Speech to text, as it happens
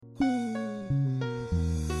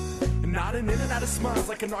I'm nodding in and out of smiles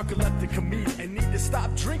like a narcoleptic comedian, and need to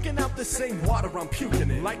stop drinking out the same water I'm puking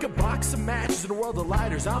in. Like a box of matches in a world of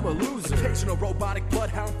lighters, I'm a loser. Occasional robotic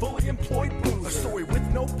bloodhound, fully employed boozer. A story with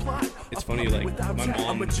no plot. It's funny, like, my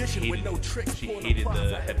mom hated, no trick, she hated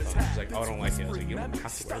the headphones. She's like, oh, I don't like it. I was like, you don't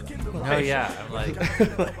have to wear them. Oh yeah, I'm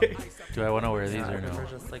like, do I want to wear these Yeah, or I no? prefer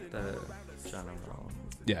just like the general.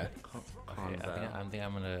 Yeah, Okay, I think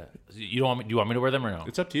I'm gonna. You don't want me? Do you want me to wear them or no?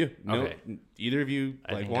 it's up to you. No, Okay. either of you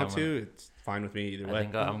I like think want I'm to. It's fine with me either I way.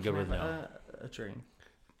 think I'm good with Can I no. have a drink.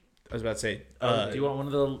 I was about to say, Do you want one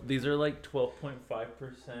of the? These are like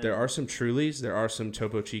 12.5%. there are some Trulies, there are some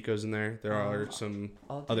Topo Chicos in there, there are some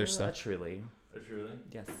I'll do other a stuff. Truly. Truly.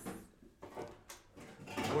 Yes.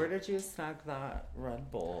 Where did you snag that Red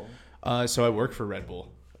Bull? So I work for Red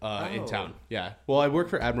Bull in Oh. town. Yeah. Well, I work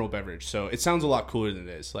for Admiral Beverage, so it sounds a lot cooler than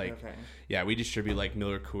it is. Like, Okay. yeah, we distribute like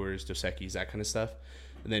Miller Coors, Dos Equis, that kind of stuff.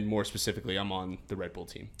 And then more specifically, I'm on the Red Bull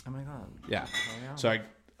team. Oh my god. Yeah. yeah. So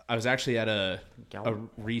I was actually at a Gal-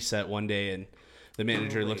 reset one day, and the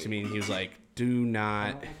manager looked at me and he was like, "Do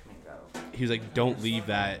not." Let me go. He was like, "Don't leave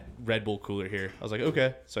that Red Bull cooler here." I was like,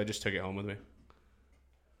 "Okay." So I just took it home with me.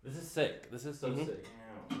 This is sick. This is so sick.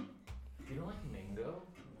 You don't like mango?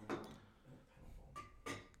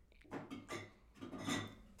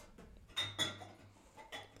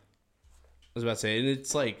 I was about to say, and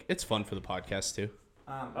it's like it's fun for the podcast too.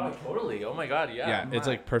 Oh, totally. Oh my god, yeah. Yeah, it's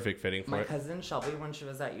my- like perfect fitting for My it. cousin Shelby, when she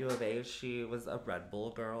was at U of A, she was a Red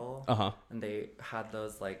Bull girl. Uh-huh. And they had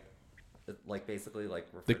those like basically like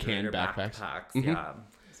The canned refrigerator backpacks. Mhm. Yeah,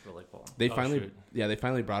 it's really cool. They Oh, finally, shoot. yeah, they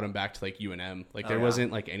finally brought him back to like UNM. Like Oh, there yeah.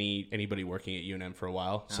 wasn't like anybody working at UNM for a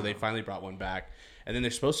while, so they Oh. finally brought one back. And then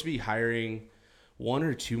they're supposed to be hiring one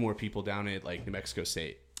or two more people down at like New Mexico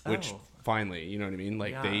State, which Oh. finally, you know what I mean?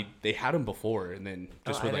 Like Yeah. they had them before, and then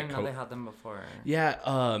just I with like didn't know they had them before. yeah.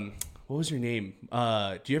 What was her name?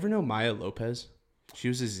 Do you ever know Maya Lopez? She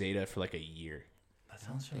was a Zeta for like a year. That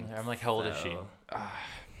sounds familiar. I'm like, how old is she? So,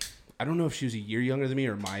 I don't know if she was a year younger than me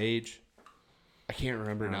or my age. I can't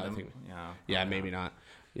remember now. that I think. Yeah. Yeah, maybe not.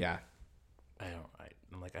 Yeah.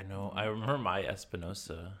 I'm like, I know. I remember Maya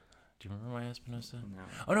Espinosa. Do you remember Maya Espinosa? No.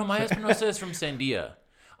 Oh no, Maya Espinosa is from Sandia.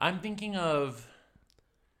 I'm thinking of.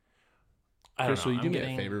 I don't Chris, know. will you do I'm me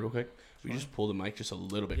getting- a favor real quick? Will you just pull the mic just a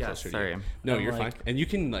little bit Yeah, closer sorry. to you? No, I'm you're like- fine. And you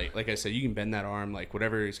can like I said, you can bend that arm, like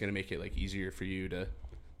whatever is gonna make it like easier for you to.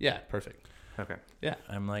 Yeah, perfect. Okay. Yeah.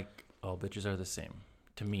 I'm like, all bitches are the same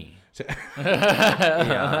to me. So-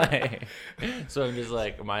 So I'm just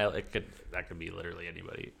like, Maya. That could be literally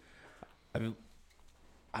anybody. I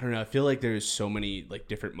don't know. I feel like there's so many like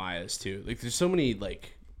different Mayas too. Like there's so many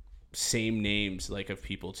like same names like of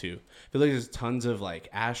people too. I feel like there's tons of like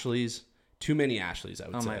Ashleys. Too many Ashleys, I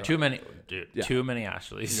would Oh say. my God. Too many, dude. Yeah. Too many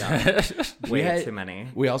Ashleys. Way had- too many.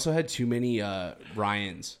 We also had too many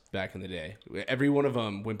Ryans back in the day. Every one of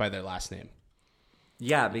them went by their last name.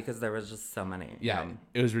 Yeah, because there was just so many. Yeah,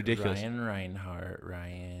 it was ridiculous. Ryan Reinhardt,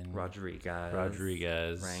 Ryan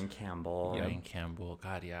Rodriguez. Ryan Campbell. Ryan Campbell.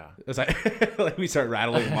 God, yeah. It's like we start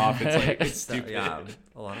rattling them off. It's like it's So, stupid. yeah,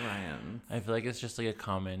 a lot of Ryan. I feel like it's just like a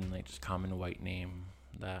common white name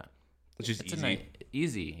that It's just it's easy.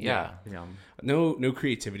 easy. Yeah. Yeah. No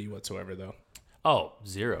creativity whatsoever though. Oh,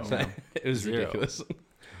 zero. It was Zero. ridiculous.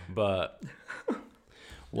 But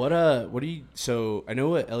What do you? So I know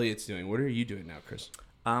what Elliot's doing. What are you doing now, Chris?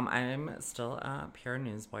 I'm still at PR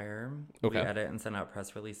Newswire. Okay. We edit and send out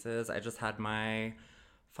press releases. I just had my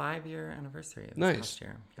 5-year anniversary this Nice. past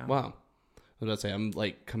year. Yeah. Wow. I was about to say I'm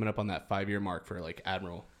like coming up on that 5-year mark for like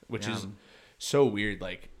Admiral, which Yeah. is so weird.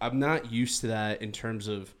 Like I'm not used to that in terms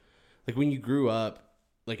of like when you grew up,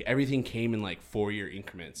 like everything came in like 4-year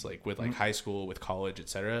increments, like with like high school, with college,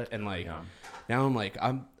 etc. And like now I'm like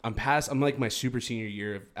I'm like my super senior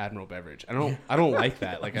year of Admiral Beverage. I don't like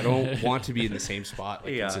that. Like I don't want to be in the same spot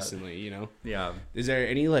like Yeah. consistently. You know. Yeah. Is there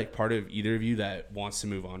any like part of either of you that wants to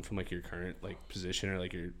move on from like your current like position or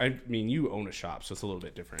like your? I mean, you own a shop, so it's a little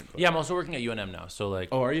bit different. But. yeah, I'm also working at UNM now. So like,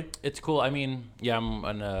 Oh, are you? it's cool. I mean, yeah, I'm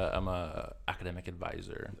a academic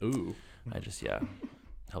advisor. Ooh. I just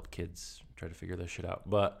help kids try to figure this shit out.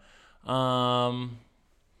 But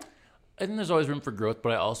I think there's always room for growth,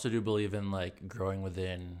 but I also do believe in like growing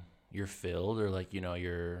within your field or like, you know,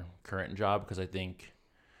 your current job, because I think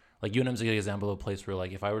like UNM's a good example of a place where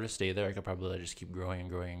like if I were to stay there, I could probably just keep growing and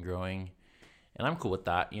growing and growing. And I'm cool with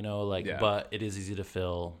that, you know, like, Yeah. but it is easy to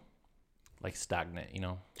feel like stagnant, you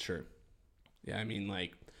know? Sure. Yeah, I mean,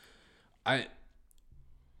 like,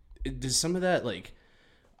 does some of that, like,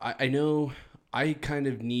 I know I kind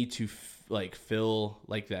of need to, like, fill,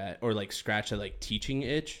 like, that, or, like, scratch that, like, teaching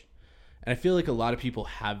itch, and I feel like a lot of people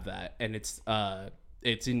have that, and it's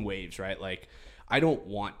in waves, right? Like, I don't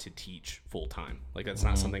want to teach full time. Like that's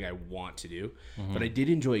not something I want to do. But I did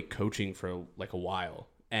enjoy coaching for like a while,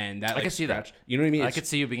 and that I can see that. You know what I mean? I could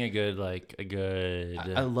see you being a good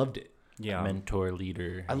I loved it. Yeah. mentor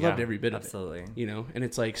leader. I loved every bit of absolutely. it. You know, and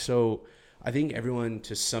it's like, so I think everyone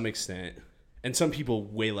to some extent, and some people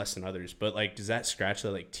way less than others, but like, does that scratch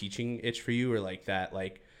the like teaching itch for you, or like that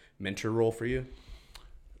like mentor role for you?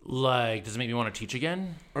 Like, does it make me want to teach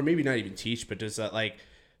again? Or maybe not even teach, but does that like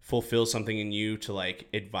fulfill something in you to like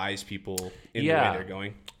advise people in the way they're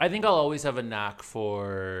going? I think I'll always have a knack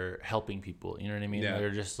for helping people. You know what I mean? Yeah. They're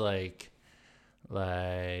just like,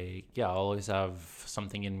 yeah, I'll always have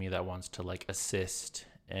something in me that wants to like assist,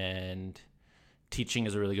 and teaching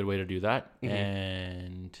is a really good way to do that.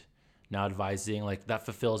 And now advising, like, that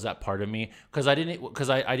fulfills that part of me, because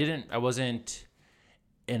I wasn't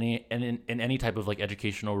in any type of like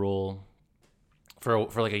educational role for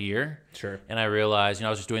like a year. Sure. And I realized, I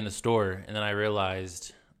was just doing the store, and then I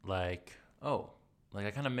realized like, oh, like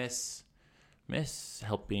I kind of miss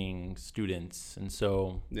helping students. And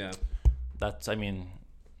so Yeah.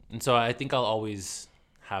 and so I think I'll always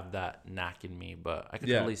have that knack in me, but I could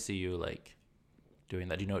Yeah. totally see you like doing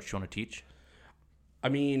that. Do you know what you want to teach? I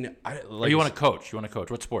mean, Or you want to coach?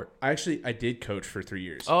 What sport? I did coach for 3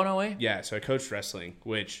 years. Oh, no way. Yeah, so I coached wrestling,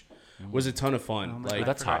 which was a ton of fun. Like,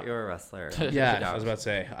 that's I forgot hot. you were a wrestler. yeah, I was about to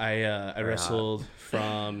say I wrestled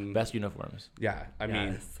from Best uniforms. yeah. I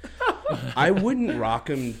mean, Yes. I wouldn't rock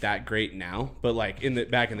them that great now, but like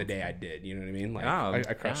back in the day, I did. You know what I mean? Like Oh,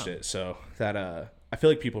 I crushed yeah. it. So that I feel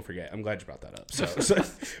like people forget. I'm glad you brought that up. So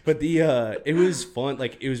but it was fun.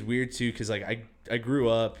 Like it was weird too, because like I grew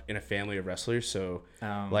up in a family of wrestlers. So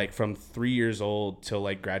like from 3 years old till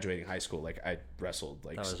like graduating high school, like I wrestled.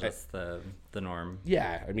 Like That was just the norm.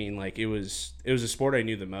 yeah, I mean, like it was a sport I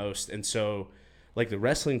knew the most, and so like the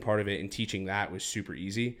wrestling part of it and teaching that was super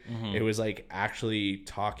easy. It was like actually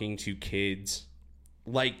talking to kids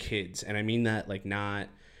like kids, and I mean that like not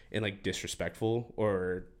in like disrespectful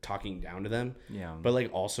or talking down to them, Yeah. but like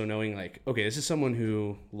also knowing like, okay, this is someone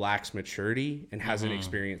who lacks maturity and hasn't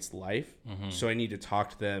experienced life, so I need to talk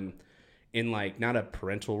to them in like not a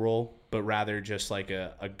parental role, but rather just like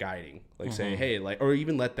a guiding, like say, hey, like, or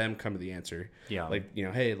even let them come to the answer. Yeah. Like,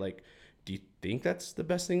 hey, like, do you think that's the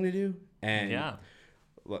best thing to do? And Yeah.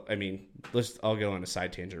 I mean, I'll go on a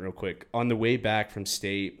side tangent real quick. On the way back from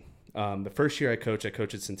state, the first year I coached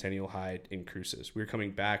at Centennial High in Cruces. We were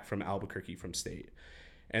coming back from Albuquerque from state.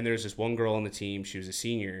 And there's this one girl on the team. She was a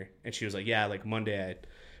senior. And she was like, yeah, like Monday I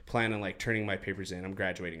plan on like turning my papers in. I'm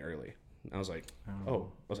graduating early. And I was like,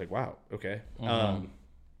 wow, okay.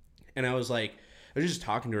 And I was just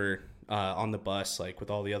talking to her on the bus, like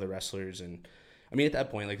with all the other wrestlers. And I mean, at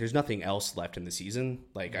that point, like there's nothing else left in the season.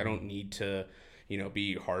 Like I don't need to,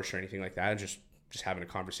 be harsh or anything like that. Just having a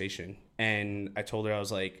conversation. And I told her, I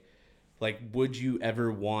was like, would you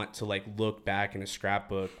ever want to like look back in a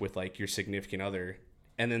scrapbook with like your significant other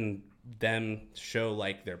and then them show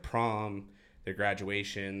like their prom, their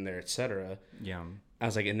graduation, their et cetera. Yeah. I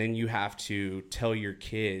was like, and then you have to tell your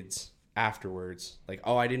kids afterwards, like,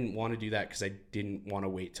 oh, I didn't want to do that because I didn't want to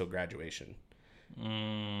wait till graduation.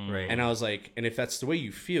 Right. And I was like, and if that's the way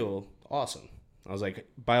you feel, awesome. I was like,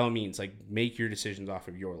 by all means, like make your decisions off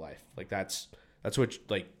of your life. Like that's what,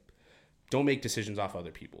 like, don't make decisions off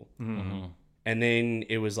other people. And then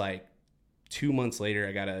it was like 2 months later,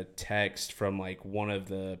 I got a text from like one of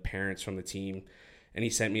the parents from the team, and he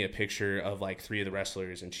sent me a picture of like 3 of the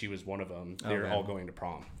wrestlers, and she was one of them. They were all going to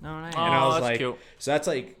prom. Oh, nice. And I was that's like, cute. so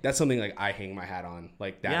that's something like I hang my hat on,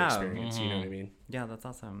 like that experience. You know what I mean? Yeah, that's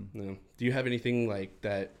awesome. No. Do you have anything like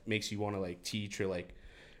that makes you want to like teach, or like,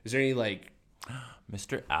 is there any like,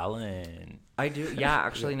 Mr. Allen. I do. Yeah,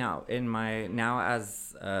 actually, now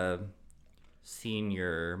as a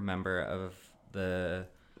senior member of the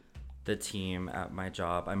team at my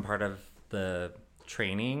job, I'm part of the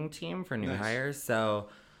training team for new Nice. hires. So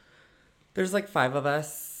there's like 5 of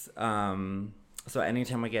us. So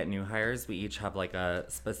anytime we get new hires, we each have like a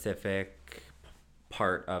specific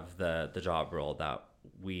part of the job role that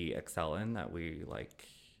we excel in, that we like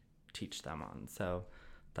teach them on. So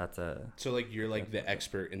that's so like you're like the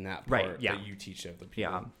expert in that part, Right, yeah. that you teach other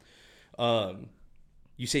people. Yeah.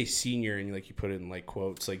 You say senior and you put it in like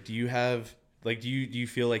quotes. Like, do you have like do you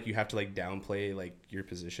feel like you have to like downplay like your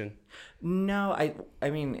position? No, I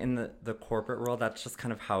mean, in the corporate world, that's just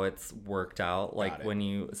kind of how it's worked out. Like when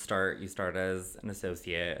you start as an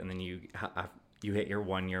associate, and then you hit your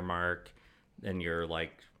 1 year mark, and you're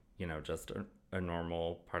like, just a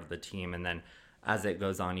normal part of the team. And then as it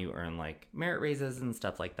goes on, you earn like merit raises and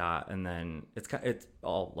stuff like that. And then it's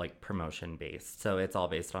all like promotion based. So it's all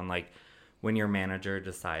based on like when your manager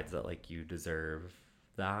decides that like you deserve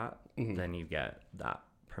that, then you get that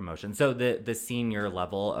promotion. So the senior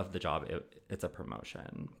level of the job, it's a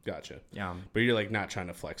promotion. Gotcha. Yeah. But you're like not trying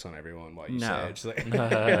to flex on everyone while you No. say it. Just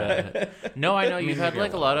like, No, I know you've had maybe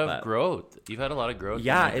like a a lot little of bit. growth. You've had a lot of growth.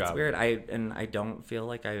 Yeah, in your it's job. weird. I don't feel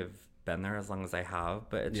like I've been there as long as I have,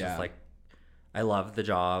 but it's Yeah. just like I love the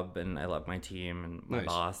job and I love my team and my Nice.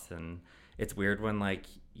 boss, and it's weird when like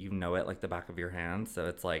you know it like the back of your hand. So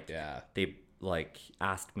it's like Yeah. they like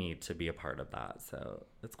asked me to be a part of that. So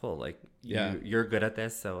it's cool. Like Yeah. you're good at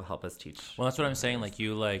this, so help us teach. Well, that's what I'm saying. Like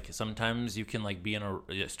you, like sometimes you can like be in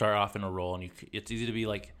start off in a role, and it's easy to be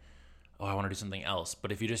like, oh, I want to do something else.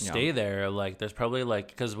 But if you just stay there, like there's probably like,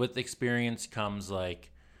 because with experience comes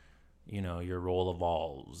like, you know, your role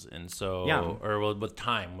evolves, and so or with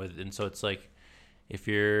time and so it's like if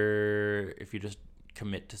you just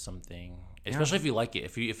commit to something, especially if you like it,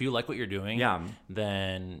 if you like what you're doing,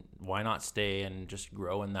 then why not stay and just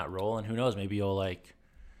grow in that role? And who knows, maybe you'll like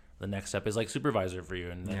the next step is like supervisor for you,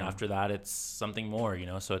 and then after that it's something more, you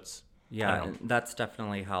know. So it's and that's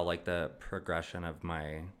definitely how like the progression of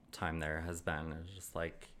my time there has been. It's just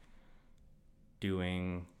like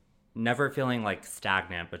never feeling like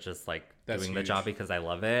stagnant, but just like That's doing the huge. job because I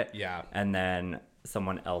love it. Yeah. And then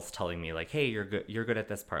someone else telling me like, hey, you're good at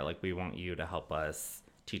this part, like we want you to help us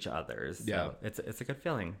teach others. Yeah. So it's a good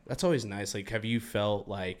feeling. that's always nice. Like, have you felt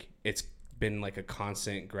like it's been like a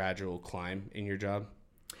constant gradual climb in your job?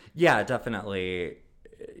 Yeah, definitely.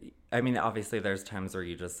 I mean, obviously there's times where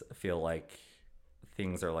you just feel like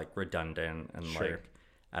things are like redundant and Sure. like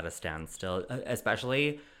at a standstill,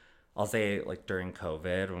 especially I'll say like during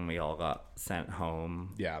COVID when we all got sent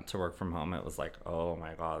home to work from home. It was like, oh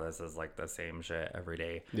my God, this is like the same shit every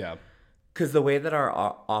day. Yeah. Because the way that our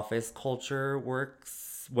office culture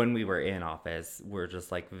works, when we were in office, we're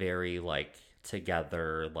just like very like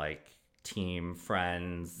together, like team,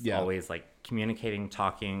 friends, always like communicating,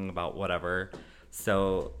 talking about whatever.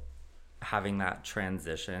 So having that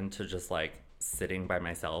transition to just like sitting by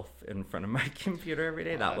myself in front of my computer every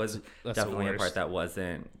day, that was that's definitely the a part worst. that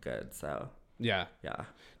wasn't good. So Yeah. yeah.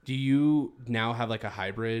 Do you now have like a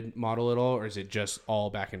hybrid model at all, or is it just all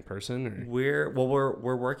back in person? Or?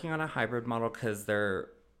 We're working on a hybrid model because they're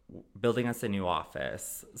building us a new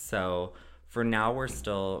office. So for now we're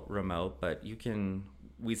still remote, but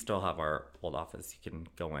we still have our old office. You can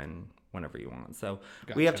go in whenever you want. So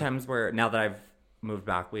we have times where, now that I've moved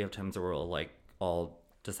back, we have times where we'll like all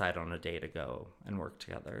decide on a day to go and work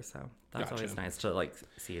together. So that's always nice to like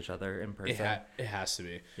see each other in person. It has to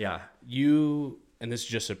be. Yeah. And this is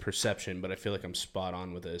just a perception, but I feel like I'm spot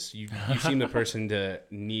on with this. You seem the person to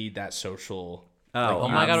need that social. Oh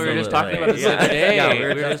my God, we were just talking about this the other day. Yeah, we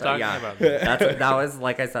were just talking about this. That was,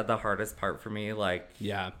 like I said, the hardest part for me, like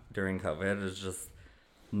during COVID, is just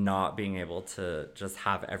not being able to just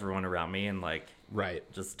have everyone around me and like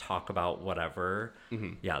just talk about whatever.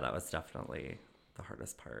 Yeah, that was definitely the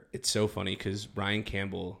hardest part. It's so funny because Ryan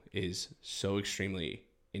Campbell is so extremely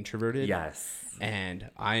introverted. Yes. And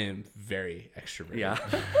I am very extroverted. Yeah.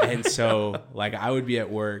 And so like I would be at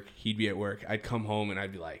work, he'd be at work. I'd come home and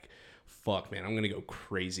I'd be like, fuck, man, I'm going to go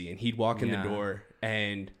crazy. And he'd walk in the door,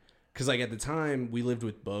 and because like at the time we lived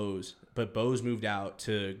with Bose, but Bose moved out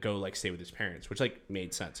to go like stay with his parents, which like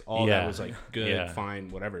made sense. All that was like good, fine,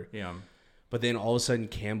 whatever. Yeah. But then all of a sudden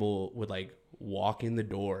Campbell would like walk in the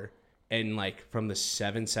door, and like from the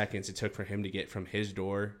 7 seconds it took for him to get from his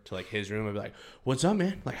door to like his room, I'd be like, what's up,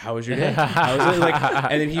 man? Like, how was your day? How was it? Like,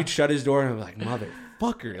 and then he'd shut his door and I'd be like,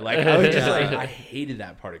 motherfucker. Like, I was just like, I hated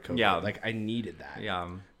that part of COVID. Yeah. Like, I needed that. Yeah.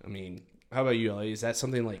 I mean, how about you, Ellie? Is that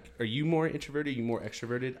something like, are you more introverted? Are you more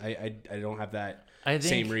extroverted? I don't have that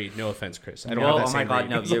same read. No offense, Chris. I don't have that oh my same God, read.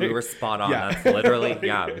 no, It's you like- were spot on. That's literally,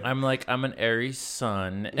 I'm an Aries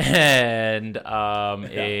sun, and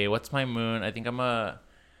what's my moon? I think I'd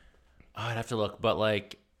have to look, but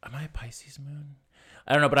like, am I a Pisces moon?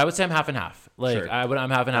 I don't know, but I would say I'm half and half. Like, Sure. I'm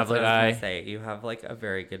half and half. That's what Like, I was gonna say, you have like a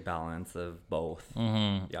very good balance of both.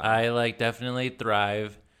 Yeah. I like definitely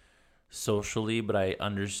thrive socially, but I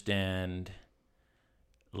understand,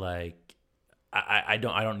 like, I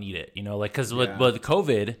don't need it, you know, like, because with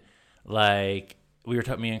COVID, like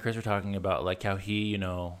me and Chris were talking about like how he, you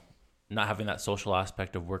know, not having that social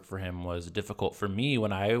aspect of work for him was difficult. For me,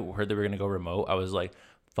 when I heard they were gonna go remote, I was like,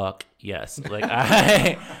 fuck yes. Like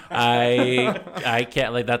I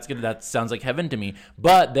can't, like, that sounds like heaven to me.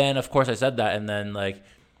 But then of course I said that, and then like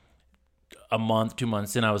a month, 2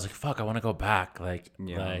 months in, I was like, fuck, I want to go back. Like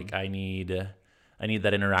I need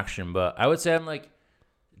that interaction. But I would say I'm like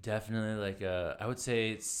definitely like I would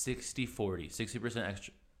say 60-40, 60%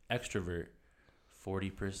 extrovert,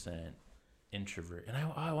 40% introvert, and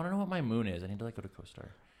I want to know what my moon is. I need to like go to CoStar.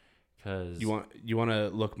 Cause You want to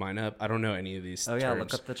look mine up? I don't know any of these. Oh yeah, terms.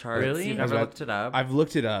 look up the charts. Really? You've never looked it up? I've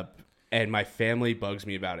looked it up, and my family bugs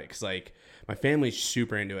me about it because like my family's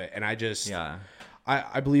super into it, and I just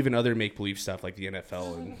I believe in other make believe stuff like the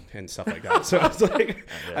NFL and stuff like that. So it's like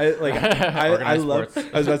I love.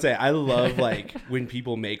 I was about to say I love like when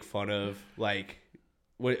people make fun of like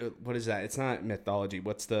what is that? It's not mythology.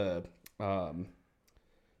 What's the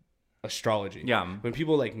astrology? Yeah. When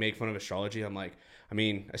people like make fun of astrology, I'm like. I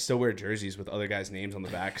mean, I still wear jerseys with other guys' names on the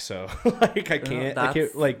back, so like I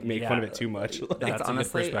can't like make fun of it too much. Like, That's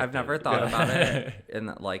honestly, I've never thought about it in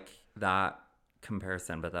like that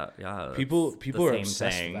comparison, but that people are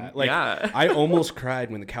obsessed with that. Like I almost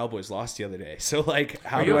cried when the Cowboys lost the other day. So like,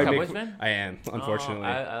 how Are do you a I Cowboys make? fan? I am, unfortunately.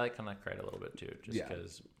 I like kind of cried a little bit too, just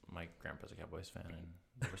because my grandpa's a Cowboys fan and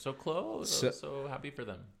they were so close. I was so happy for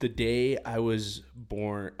them. The day I was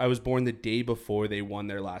born the day before they won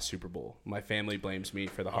their last Super Bowl. My family blames me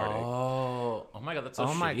for the heartache. Oh my god, that's so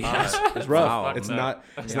shitty. my god, It's rough. Wow. It's not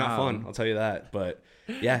fun. I'll tell you that. But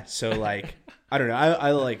yeah, so like I don't know.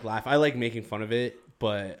 I like laugh. I like making fun of it,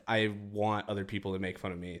 but I want other people to make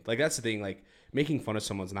fun of me. Like that's the thing. Like making fun of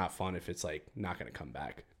someone's not fun if it's like not gonna come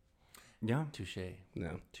back. Yeah. Touche.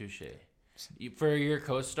 No. Touche. For your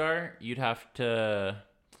co-star, you'd have to.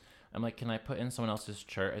 I'm like, can I put in someone else's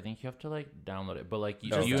chart? I think you have to like download it. But like,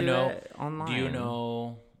 do you know? It online. Do you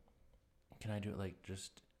know? Can I do it like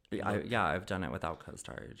just? I've done it without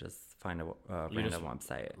CoStar. You just find a random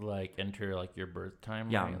website. Like enter like your birth time.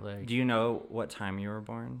 Yeah. Right? Like, Do you know what time you were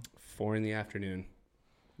born? 4 p.m.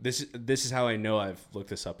 This is how I know I've looked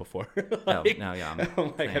this up before. No, yeah.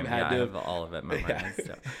 I'm like, I've had I to have all of it memorized.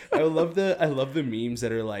 Yeah. I love the memes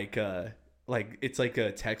that are like it's like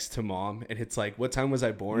a text to mom and it's like, what time was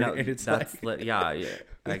I born? No, and it's that's like, yeah.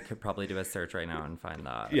 I could probably do a search right now and find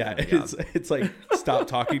that. yeah, it's like stop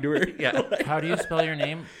talking to her. Yeah. Like, how do you spell your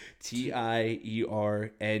name? Tiernney.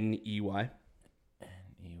 N-E-Y,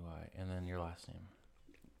 and then your last name.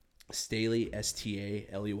 Staley, Staley.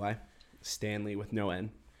 Stanley with no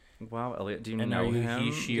N. Wow, Elliot, do you And know are you him?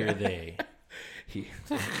 he, she, or they? He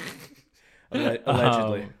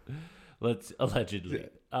allegedly. Allegedly.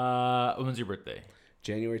 When's your birthday?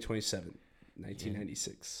 January 27th,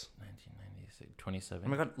 1996. 1996. 27. Oh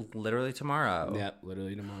my god, literally tomorrow. Yeah,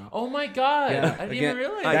 literally tomorrow. Oh my god! Yeah, I didn't again, even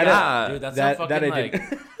realize that- that. Dude, that's that- so that fucking I like.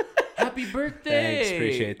 did. Happy birthday! Thanks,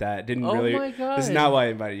 appreciate that. Didn't Oh really. my God. This is not why I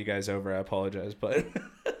invited you guys over. I apologize, but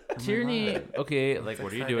Tierney. Okay, like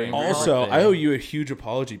what are you doing? exciting. for your also birthday? I owe you a huge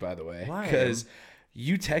apology, by the way, Why? because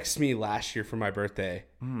you texted me last year for my birthday,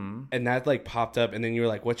 and that like popped up, and then you were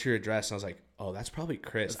like, "What's your address?" And I was like, "Oh, that's probably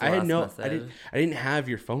Chris." the I had last no, message. I didn't have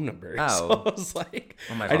your phone number, Oh. so I was like,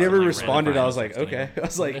 Oh my I God. never Like, responded. random I was like, friends okay. I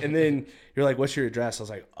was like, and then you're like, "What's your address?" I was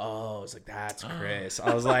like, "Oh," I was like, "That's Chris."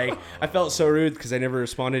 I was like, I felt so rude because I never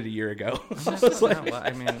responded a year ago. I was like, Yeah, well,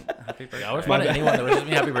 I mean, happy birthday. I would find anyone that wishes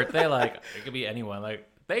me happy birthday. Like it could be anyone. Like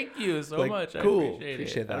thank you so Like, much. cool. I appreciate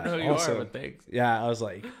Appreciate it. I that. don't know who you Also- are, but thanks. yeah, I was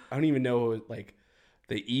like, I don't even know like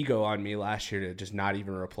the ego on me last year to just not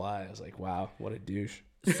even reply. I was like, wow, what a douche.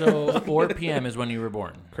 So 4 p.m. is when you were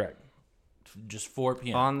born. Correct. Just 4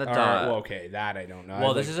 p.m. On the All dot. right, well, okay, that I don't know.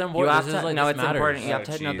 Well, I, this like, is You important. have This to is like no, this it's matters. important. You have Oh,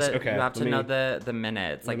 to know geez. the Okay, you have to let know me- the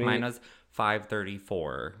minutes. Like me- mine was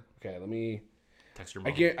 5:34. okay. Let me. Text your I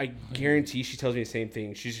mom. I guarantee she tells me the same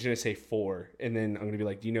thing. She's just gonna say 4, and then I'm gonna be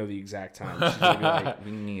like, "Do you know the exact time?" She's gonna be like,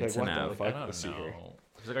 We need like, to what know. the fuck? I don't Let's see here. know.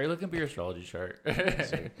 He's like, are you looking for your astrology chart?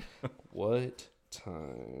 What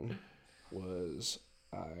time was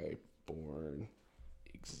I born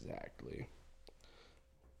exactly?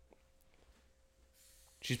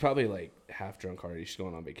 She's probably like half drunk already. She's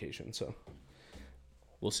going on vacation, so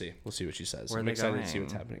we'll see. We'll see what she says. Where are I'm they excited to see going?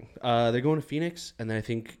 what's happening. They're going to Phoenix, and then I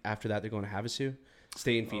think after that they're going to Havasu.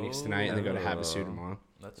 Stay in Phoenix tonight, and then go to Havasu tomorrow.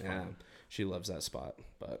 That's Yeah, fun. she loves that spot.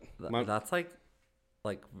 But That's like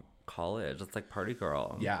college. It's like party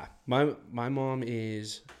girl. yeah, my mom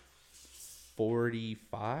is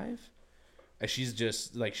 45. And she's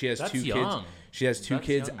just like she has That's 2 young. kids. She has 2 That's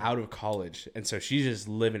kids young. out of college, and so she's just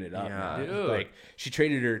living it up. Yeah. Now. Dude. Like she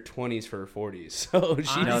traded her 20s for her 40s, so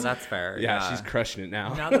she No, that's fair. yeah, she's crushing it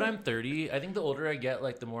now. Now that I'm 30, I think the older I get,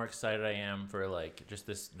 like the more excited I am for like just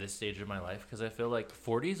this stage of my life, because I feel like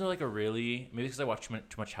 40s are like a really, maybe because I watch too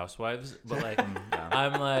much Housewives, but like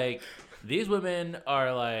I'm like, these women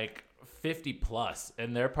are like 50 plus,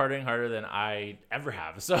 and they're partying harder than I ever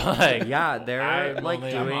have. So like, yeah, they're I'm like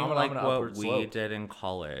only- doing I'm like on an what upward we slope. did in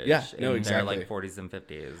college. Yeah, no, in their exactly. like 40s and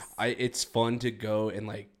 50s. It's fun to go and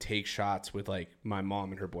like take shots with like my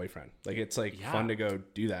mom and her boyfriend. Like it's like Yeah. fun to go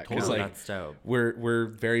do that because Totally. like That's dope. we're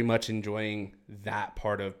very much enjoying that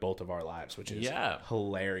part of both of our lives, which is Yeah.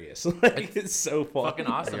 hilarious. Like it's so fun. fucking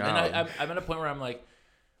awesome. Yeah. And I'm at a point where I'm like,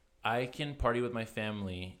 I can party with my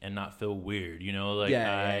family and not feel weird. You know, like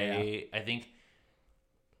Yeah. I think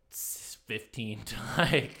 15 to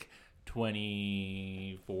like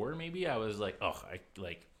 24 maybe. I was like, oh,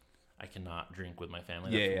 I cannot drink with my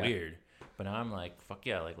family. That's Yeah. weird. But now I'm like, fuck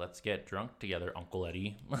yeah, like let's get drunk together, Uncle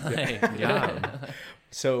Eddie. Like, Yeah.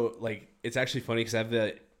 So like it's actually funny because I have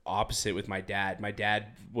the opposite with my dad. My dad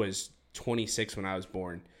was 26 when I was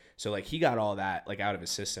born. So like he got all that like out of his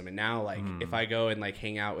system. And now like if I go and like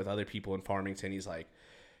hang out with other people in Farmington, he's like,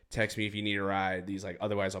 text me if you need a ride. He's like,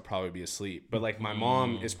 otherwise I'll probably be asleep. But like my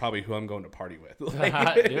mom is probably who I'm going to party with. Like,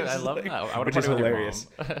 Dude, I it's love like- that. I would which is party with your hilarious.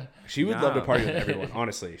 mom. She would love to Yeah. party with everyone.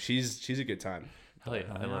 Honestly, she's a good time. Hell yeah,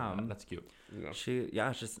 I love that. That's cute. You know? She's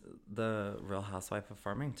just the Real Housewife of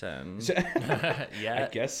Farmington. Yeah.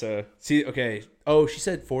 I guess so. See, okay. Oh, she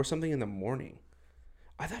said 4 something in the morning.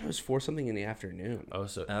 I thought it was 4 something in the afternoon. Oh,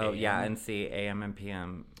 so Oh AM. yeah, and see AM and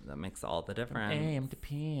PM, that makes all the difference. AM to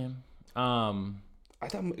PM. I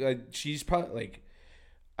thought she's probably like,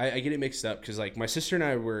 I get it mixed up because like my sister and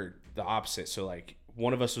I were the opposite. So like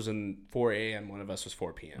one of us was in 4 a.m., one of us was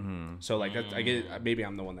 4 p.m. So like I get it. Maybe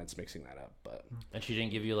I'm the one that's mixing that up, but And she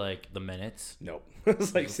didn't give you like the minutes. nope. It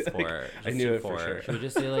was like, Just 4. I Just knew do it for 4. sure. Should we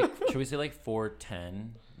just say like? Should we say like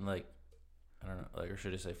 4:10? Like, I don't know. Like, or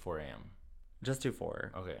should I say 4 a.m.? Just do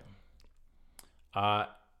 4. Okay.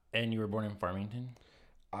 And you were born in Farmington,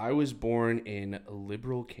 I was born in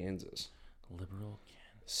Liberal, Kansas, liberal.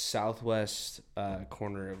 southwest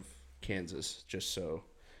corner of Kansas. Just so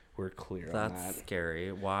we're clear on That's that.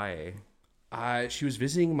 scary. Why? She was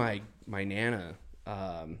visiting my nana.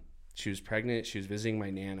 She was pregnant. She was visiting my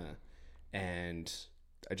nana, and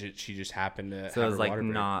she just happened to. So have it was her like water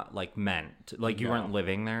break. not like meant. Like you weren't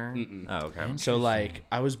living there. Oh, okay. So like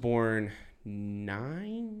I was born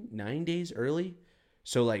 9 days early.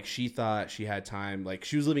 So like she thought she had time. Like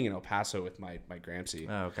she was living in El Paso with my Gramsci.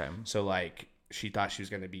 Oh, okay. So like she thought she was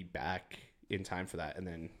gonna be back in time for that, and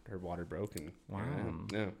then her water broke. And Wow.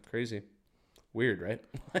 yeah, crazy, weird, right?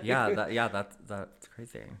 That's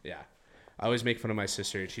crazy. Yeah. I always make fun of my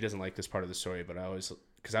sister, and she doesn't like this part of the story, but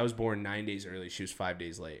because I was born 9 days early, she was 5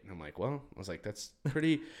 days late. And I'm like, well, I was like, that's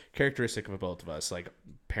pretty characteristic of both of us. Like,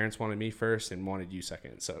 parents wanted me first and wanted you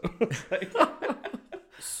second. So,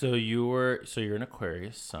 So you're an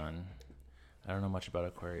Aquarius sun. I don't know much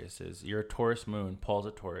about Aquariuses. You're a Taurus moon. Paul's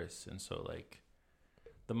a Taurus, and so like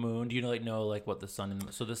the moon. Do you know what the sun?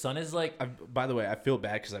 So the sun is like. by the way, I feel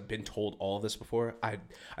bad because I've been told all this before. I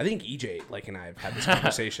think EJ and I have had this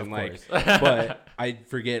conversation, but I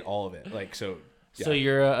forget all of it. Like, so. Yeah. So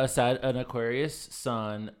you're an Aquarius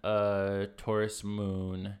sun, a Taurus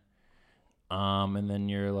moon, and then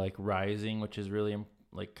you're like rising, which is really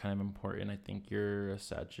like kind of important. I think you're a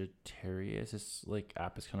Sagittarius. This like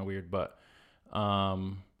app is kind of weird, but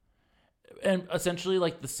and essentially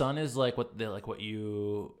like the sun is like what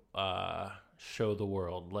you show the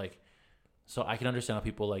world. Like, so I can understand how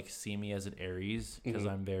people like see me as an Aries because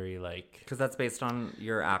I'm very like. Because that's based on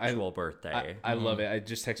your actual birthday. I love it. I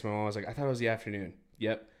just texted my mom. I was like, I thought it was the afternoon.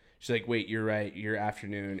 Yep. She's like, wait, you're right. You're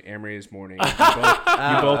afternoon. Amory is morning. You both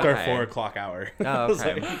are okay. 4 o'clock hour. Oh, I was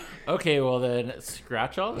okay. like, Okay, well then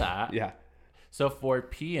scratch all that. yeah. So 4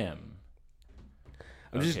 p.m.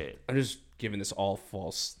 I'm Okay. just giving this all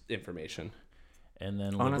false information. And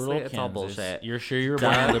then Honestly, liberal it's all Kansas. bullshit. You're sure you're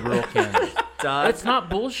born in liberal Kansas? Doug, It's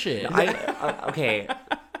not bullshit. okay.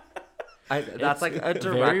 That's like a very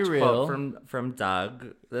direct real. quote from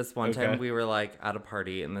Doug. This one Okay. time we were like at a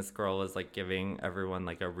party and this girl was like giving everyone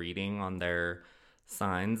like a reading on their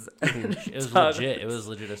signs. It was Doug- legit. It was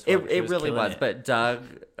legit as fuck. It She really killing was. it. But Doug,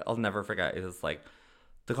 I'll never forget. It was like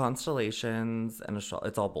the constellations and it's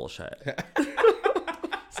all bullshit.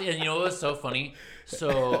 See, and you know what was so funny?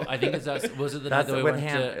 So I think was it the night That's that we with went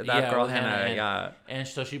Han- to that girl with Hannah, yeah. And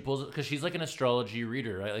so she pulls because she's like an astrology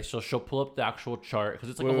reader, right? Like so she'll pull up the actual chart because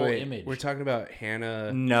it's like a whole image. We're talking about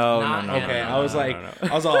Hannah. No, Not no, no. Hannah. Okay, no, I was like,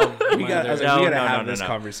 I was all, we got, I was like, No, we gotta no, have no, this no.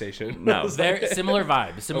 conversation. No. Very similar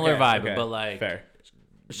vibe, Okay, but like fair.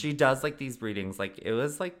 She does like these readings. Like it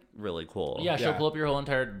was like really cool. yeah, she'll Yeah. pull up your whole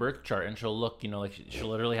entire birth chart and she'll look, like she'll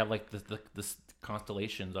literally have like the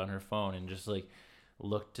constellations on her phone and just like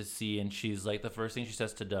look to see. And she's like, the first thing she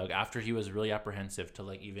says to Doug after he was really apprehensive to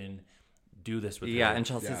like even do this with Yeah, her. and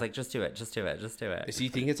Chelsea's Yeah. like, just do it, just do it, just do it. Does he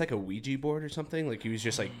think it's like a Ouija board or something? Like he was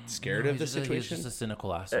just like scared of the He's situation? just a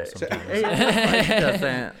cynical asshole sometimes. He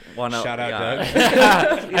doesn't want to. Shout out, Doug.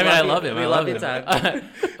 I mean, I love him. We I love love you, him.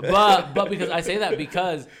 Doug. but because I say that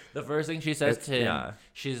because the first thing she says to him, yeah.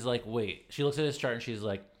 she's like, wait. She looks at his chart and she's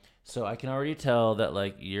like, so I can already tell that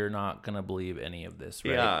like you're not gonna believe any of this,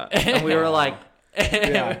 right? Yeah, and we were like,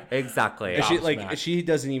 Yeah. exactly. And she Gobsmacked. like she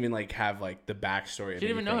doesn't even like have like the backstory. She didn't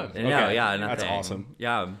even know him. anything. No, Okay. yeah, That's nothing. awesome.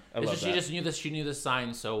 Yeah, I love She that. just knew this. She knew the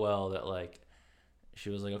signs so well that like she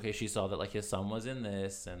was like, okay, she saw that like his son was in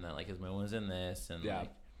this and that like his moon was in this and Yeah. like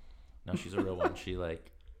no, she's a real one.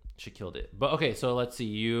 She killed it. But okay, so let's see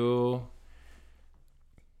you.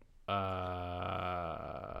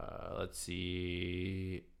 Let's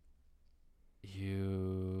see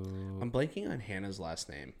you. I'm blanking on Hannah's last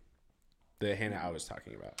name. The Hannah I was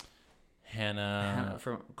talking about. Hannah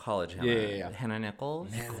from college. Hannah. Yeah. Hannah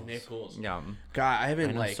Nichols. Hannah Nichols. Yeah. God, I I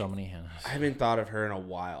haven't know like so many Hannahs. I haven't thought of her in a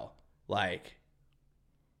while. Like,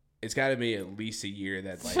 it's got to be at least a year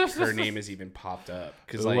that like her name has even popped up.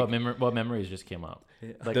 Because like what memories just came up?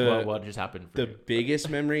 Like The- what just happened for the you? biggest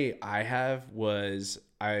memory I have was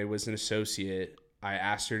I was an associate. I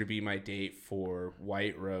asked her to be my date for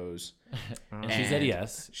White Rose. And she said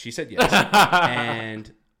yes. She said yes.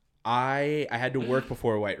 And I had to work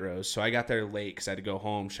before White Rose, so I got there late because I had to go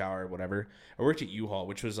home, shower, whatever. I worked at U-Haul,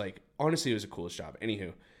 which was like, honestly, it was the coolest job.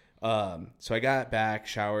 Anywho, so I got back,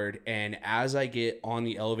 showered, and as I get on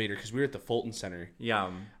the elevator, because we were at the Fulton Center,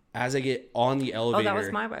 Yeah. as I get on the elevator, Oh,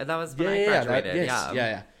 that was when I graduated.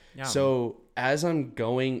 yeah. Yeah. So as I'm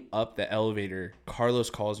going up the elevator, Carlos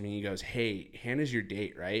calls me and he goes, "Hey, Hannah's your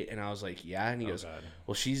date, right?" And I was like, "Yeah." And he goes, God.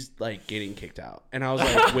 "Well, she's like getting kicked out." And I was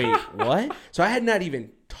like, "Wait, what?" So I had not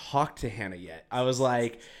even talked to Hannah yet. I was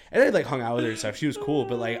like, and I like hung out with her and stuff. She was cool,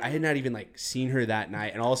 but like I had not even like seen her that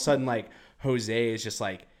night. And all of a sudden, like Jose is just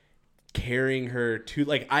like carrying her to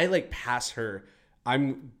like I like pass her.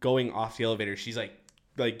 I'm going off the elevator. She's like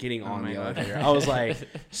getting on the elevator. I was like,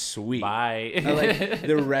 sweet. Bye. And, like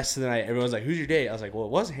the rest of the night, everyone's like, "Who's your date?" I was like, "Well,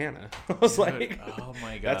 it was Hannah." I was like, Oh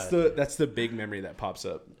my god. that's the big memory that pops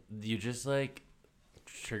up. You just like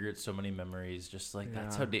triggered so many memories. Just like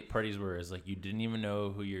that's how date parties were. Is like you didn't even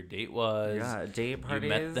know who your date was. Yeah, date parties. You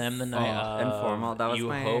met them the night of. Informal. That was you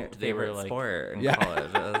my hoped they favorite were like sport in Yeah.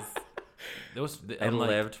 college. I I'm like,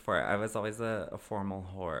 lived for it. I was always a formal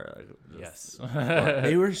whore. Like, yes.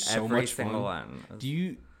 They were so every much single fun. one. Do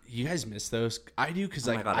you guys miss those? I do because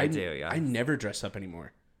Oh my like God, I do, yeah. I never dress up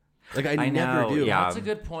anymore. Like I I never know, do. yeah. That's a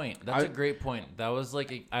good point. That's a great point. That was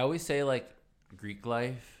like I always say like Greek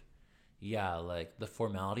life. Yeah, like the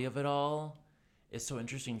formality of it all is so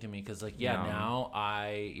interesting to me because like now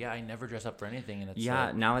I never dress up for anything and it's Yeah,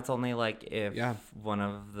 like, now it's only like if Yeah. one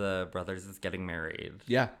of the brothers is getting married.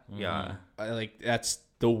 Yeah. Yeah. I, like that's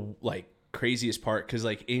the like craziest part because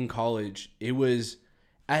like in college it was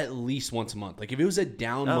at least once a month. Like if it was a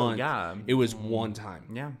down month, yeah. it was one time.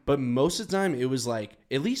 Yeah. But most of the time it was like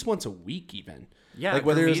at least once a week even. Yeah, Like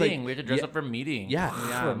whether it was like meeting. We had to dress yeah, up for meeting. Yeah.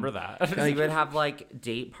 I remember that. Because we would have like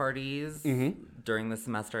date parties during the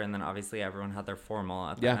semester, and then obviously everyone had their formal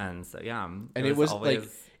at the Yeah. end. So yeah, and it was like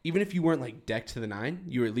even if you weren't like decked to the nine,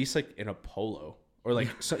 you were at least like in a polo or like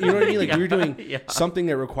so, you know what I mean. Like we were doing something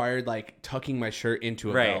that required like tucking my shirt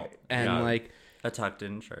into a belt and like a tucked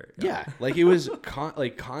in shirt. yeah, like it was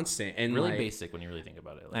constant and really like, basic when you really think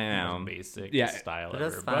about it. Like, I know. the most basic Yeah. style It ever.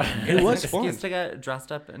 was but- fun. It was An fun. excuse to get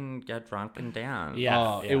dressed up and get drunk and dance. Yeah.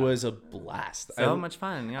 Oh, it was a blast. So much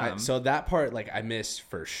fun. Yeah. So that part, like, I missed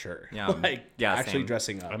for sure. Yeah. like, Yeah, actually same.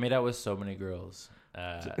 dressing up. I made out with so many girls.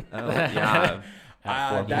 yeah. At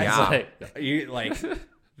that's Formal. you like.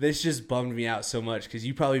 This just bummed me out so much because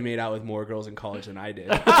you probably made out with more girls in college than I did.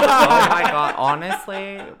 Oh my god.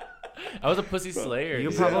 Honestly, I was a pussy slayer. you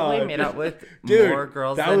dude. probably made out with Dude, more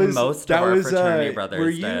girls than most of our fraternity brothers were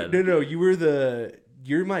you, did. No,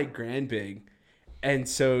 you're my grand big, and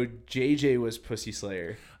so JJ was pussy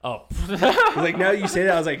slayer. Oh, Like now that you say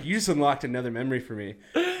that, I was like, you just unlocked another memory for me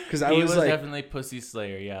because I he was was like, definitely pussy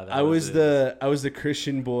slayer. Yeah, that I was it. the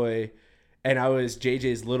Christian boy, and I was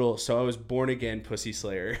JJ's little, so I was born again pussy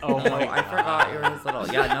slayer. Oh my I forgot you were his little.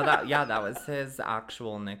 Yeah, no, that was his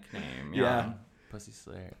actual nickname. Yeah. Yeah. pussy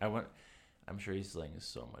slayer. I'm sure he's slaying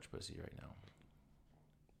so much pussy right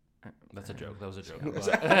now. That's a joke. That was a joke.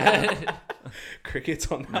 But-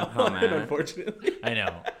 Crickets on that No one, comment. unfortunately. I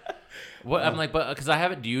know. What I'm like, but because I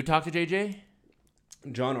haven't. Do you talk to JJ?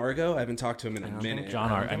 John Argo, I haven't talked to him in a minute.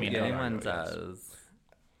 John Ar- I mean, If John anyone Argo, yes. does.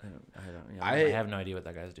 I don't. Yeah. I have no idea what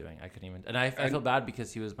that guy's doing. I couldn't even. And I feel bad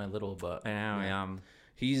because he was my little, but I know. Yeah.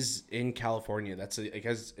 He's in California. That's like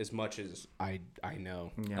as much as I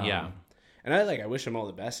know. Yeah. yeah. And I wish him all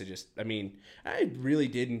the best. I really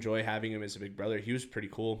did enjoy having him as a big brother. He was pretty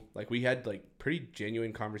cool. Like, we had like pretty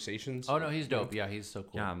genuine conversations. Oh no, he's dope. Yeah, he's so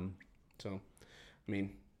cool. Yeah. So, I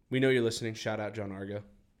mean, we know you're listening. Shout out John Argo.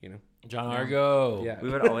 You know, John Argo. Yeah. We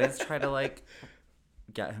would always try to like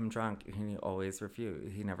get him drunk. He always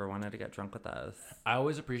refused. He never wanted to get drunk with us. I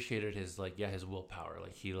always appreciated his his willpower.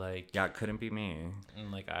 Like he like Yeah, it couldn't be me.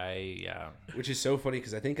 and like Which is so funny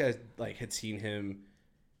because I think I like had seen him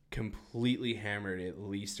completely hammered at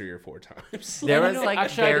least 3 or 4 times. There was know, like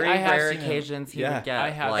actually, very I have rare seen him. occasions he Yeah. would get. I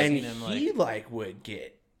have like, And seen him, he like would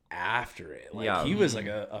get after it. Like Yeah. he was like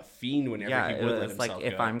a fiend whenever yeah, he it would let was himself like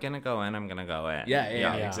if go. I'm gonna go in, I'm gonna go in. Yeah,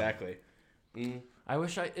 Yeah. exactly. I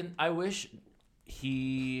wish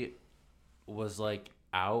he was like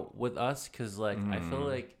out with us because like I feel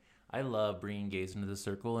like I love bringing gays into the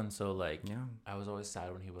circle, and so like Yeah. I was always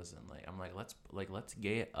sad when he wasn't. Like I'm like let's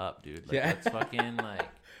gay it up, dude. Like Yeah. let's fucking like.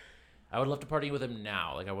 I would love to party with him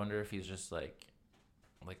now. Like I wonder if he's just like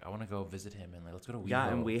I want to go visit him and like let's go to WeHo. Yeah,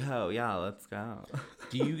 and WeHo. Yeah, let's go.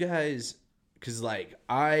 Do you guys, because like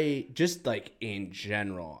I just like in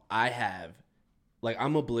general, I have like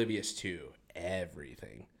I'm oblivious to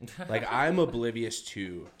everything. Like I'm oblivious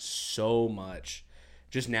to so much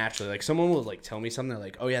just naturally. Like someone will like tell me something, they're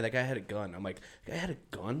like, oh yeah, that guy had a gun. I'm like, that guy had a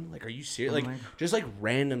gun? Like, are you serious? Like just like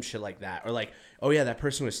random shit like that. Or like, oh yeah, that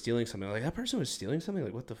person was stealing something. Like that person was stealing something?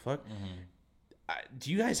 Like what the fuck?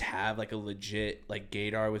 Do you guys have like a legit like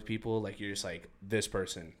gaydar with people? Like you're just like this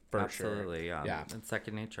person for Absolutely, sure. yeah. It's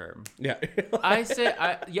second nature. Yeah. I say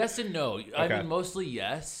yes and no. I Okay. mean, mostly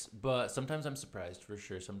yes, but sometimes I'm surprised for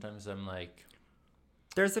sure. Sometimes I'm like,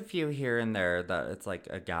 There's a few here and there that it's like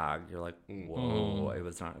a gag. You're like, whoa, it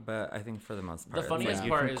was not. But I think for the most part, the funniest it's like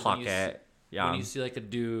part you can is clock when it. Yeah. when you see like a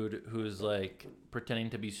dude who's like pretending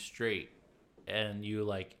to be straight, and you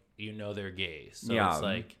like they're gay. So Yeah. it's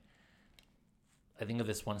like, I think of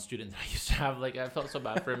this one student that I used to have. Like I felt so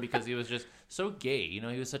bad for him because he was just so gay. You know,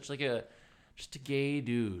 he was such like a gay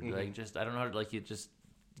dude. Like just I don't know how to like you just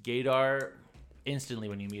gaydar instantly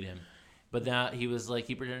when you meet him. But that he was like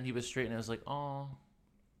he pretended he was straight, and I was like, oh.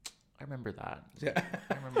 I remember that. Yeah.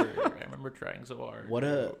 I remember trying so hard. What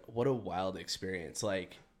a wild experience.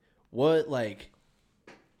 Like, what, like,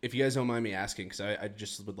 if you guys don't mind me asking, because I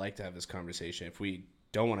just would like to have this conversation. If we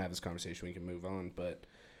don't want to have this conversation, we can move on. But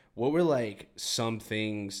what were, like, some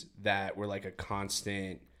things that were, like, a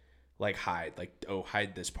constant, like, hide? Like, oh,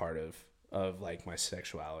 hide this part of like, my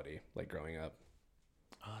sexuality, like, growing up?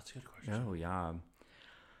 Oh, that's a good question. Oh, yeah.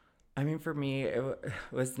 I mean, for me, it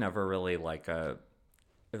was never really like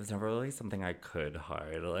it was never really something I could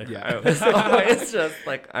hide. Like, Yeah. I was always just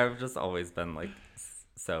like, I've just always been like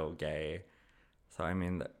so gay. So, I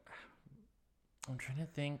mean, I'm trying to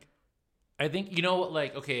think. I think, you know what,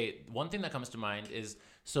 like, okay, one thing that comes to mind is,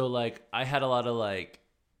 so, like, I had a lot of, like,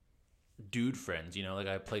 dude friends, you know, like,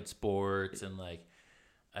 I played sports, and, like,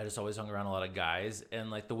 I just always hung around a lot of guys, and,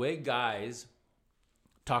 like, the way guys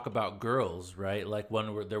talk about girls, right, like,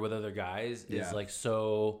 when they're with other guys Yeah. is, like,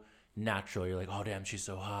 so natural. You're like, oh, damn, she's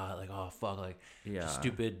so hot, like, oh, fuck, like, Yeah. just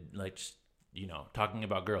stupid, like, just, you know, talking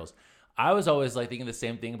about girls. I was always, like, thinking the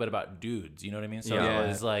same thing, but about dudes, you know what I mean? So Yeah. I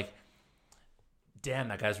was like, damn,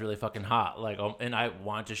 that guy's really fucking hot. Like, and I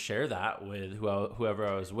want to share that with whoever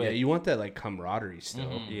I was with. Yeah, you want that, like, camaraderie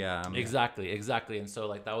still. yeah. Exactly. And so,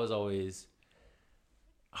 like, that was always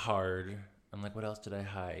hard. I'm like, what else did I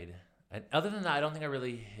hide? And other than that, I don't think I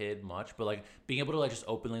really hid much. But, like, being able to, like, just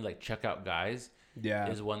openly, like, check out guys Yeah.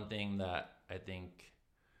 is one thing that I think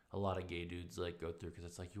a lot of gay dudes, like, go through. Because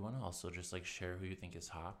it's like, you want to also just, like, share who you think is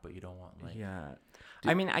hot, but you don't want, like... Yeah.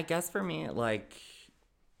 I mean, I guess for me,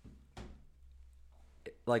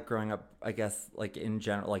 like growing up, I guess, like, in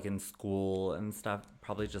general, like, in school and stuff,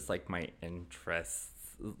 probably just, like, my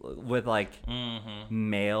interests with, like,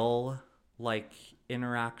 male, like,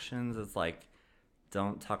 interactions is, like,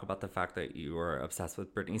 don't talk about the fact that you were obsessed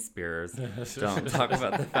with Britney Spears. Don't talk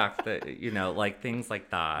about the fact that, you know, like, things like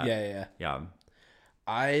that. Yeah. Yeah.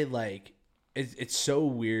 I like it's so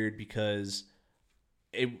weird because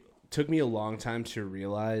it took me a long time to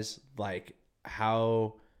realize like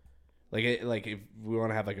how like if we want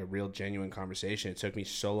to have like a real genuine conversation, it took me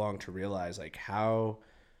so long to realize like how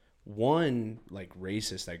one like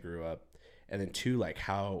racist I grew up, and then two like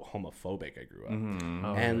how homophobic I grew up.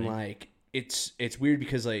 Oh, And really? like it's weird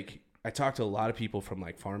because like I talked to a lot of people from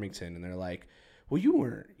like Farmington, and they're like, well, you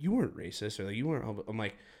weren't racist, or like you weren't. I'm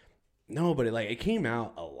like, no, but it came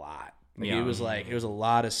out a lot. Like Yeah. it was a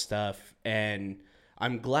lot of stuff, and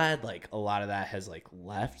I'm glad like a lot of that has like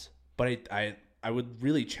left. But I would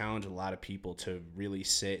really challenge a lot of people to really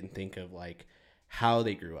sit and think of like how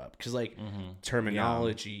they grew up, because like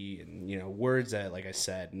terminology and words that, like I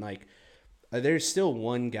said, and like there's still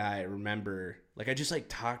one guy I remember, like I just like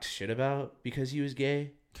talked shit about because he was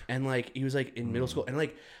gay, and like he was like in middle school, and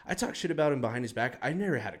like I talked shit about him behind his back. I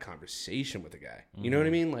never had a conversation with the guy, you know what I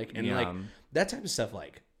mean? Like, and like that type of stuff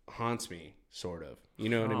like haunts me, sort of, you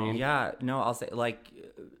know what I mean? Yeah, no, I'll say, like,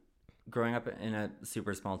 growing up in a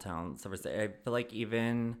super small town, Silver State, I feel like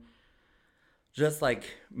even just like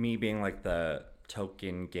me being like the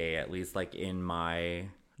token gay, at least like in my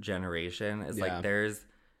generation, is like there's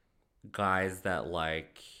guys that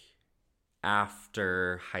like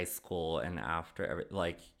after high school and after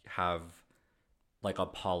like have like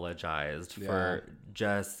apologized for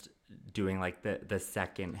just doing like the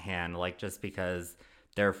second hand, like just because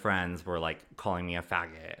their friends were like calling me a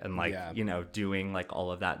faggot and like doing like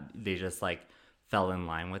all of that, they just like fell in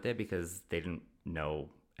line with it because they didn't know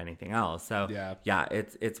anything else. So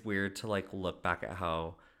it's weird to like look back at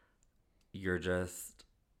how you're just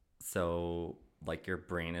so like your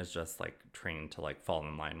brain is just like trained to like fall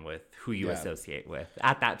in line with who you associate with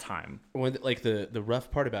at that time. When, like the rough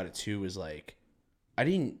part about it too was like I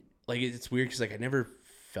didn't like it's weird because like I never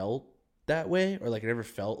felt that way, or like I never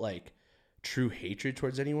felt like true hatred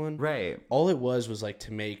towards anyone. Right. All it was like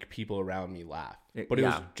to make people around me laugh, but it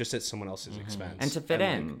was just at someone else's expense and to fit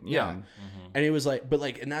in. Like, and it was like, but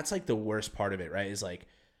like, and that's like the worst part of it, right? Is like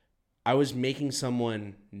I was making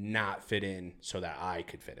someone not fit in so that I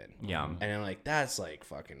could fit in. Yeah. And I'm like, that's like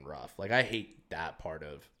fucking rough. Like I hate that part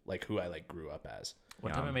of like who I like grew up as.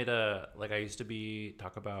 One time I made I used to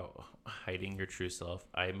talk about hiding your true self.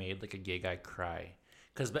 I made like a gay guy cry.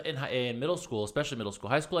 Because in middle school, especially middle school,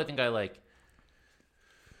 high school, I think I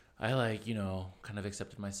kind of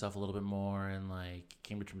accepted myself a little bit more and like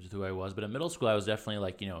came to terms with who I was. But in middle school, I was definitely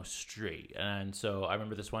like, straight. And so I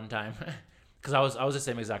remember this one time, because I was the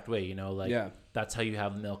same exact way, that's how you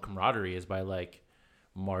have male camaraderie, is by like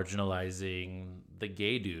marginalizing the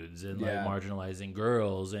gay dudes and like marginalizing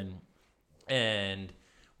girls. And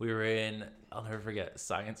we were in, I'll never forget,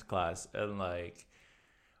 science class, and like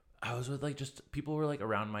I was with like just people were like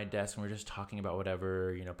around my desk and we were just talking about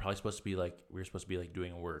whatever, probably supposed to be like, we were supposed to be like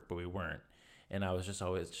doing work, but we weren't. And I was just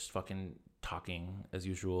always just fucking talking as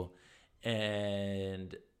usual.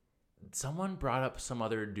 And someone brought up some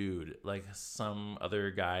other dude, like some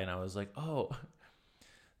other guy. And I was like, oh,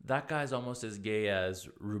 that guy's almost as gay as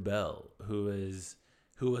Rubel, who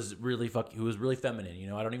was really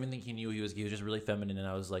feminine. I don't even think he knew he was just really feminine. And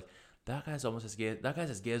I was like, that guy's as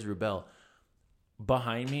gay as Rubel.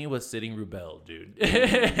 Behind me was sitting Rubel, dude.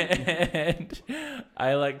 And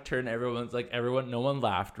I like turned no one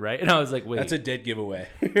laughed, right? And I was like, wait. That's a dead giveaway.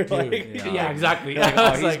 Dude, yeah, exactly.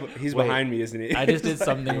 He's behind me, isn't he? I just did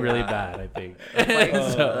something really bad, I think.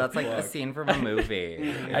 That's like a scene from a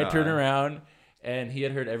movie. I turned around and he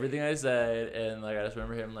had heard everything I said, and like I just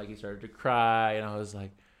remember him like he started to cry, and I was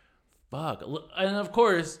like, fuck. And of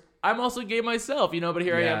course, I'm also gay myself, but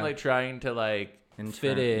here I am like trying to like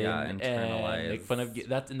fit in and make fun of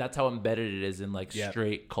that's how embedded it is in like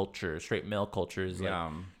straight culture, straight male cultures,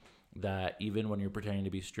 like, that even when you're pretending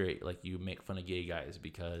to be straight, like you make fun of gay guys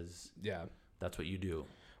because that's what you do.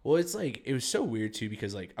 Well, it's like it was so weird too,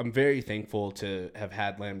 because like I'm very thankful to have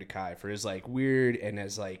had Lambda Chi for as like weird and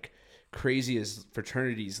as like crazy as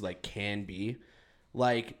fraternities like can be.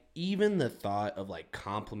 Like even the thought of like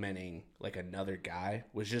complimenting like another guy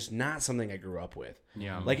was just not something I grew up with.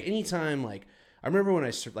 Yeah. Like anytime, like I remember when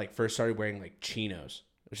I like first started wearing like chinos,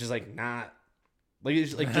 which is like not like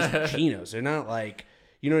it's like just chinos. They're not like,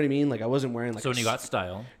 you know what I mean? Like I wasn't wearing like. So when you got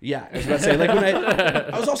style. Yeah, I was about to say like when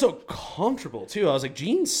I was also comfortable too. I was like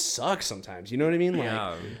jeans suck sometimes. You know what I mean?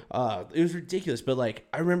 Like it was ridiculous. But like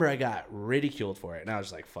I remember I got ridiculed for it, and I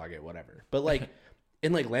was like, fuck it, whatever. But like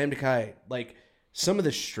in like Lambda Chi, like. Some of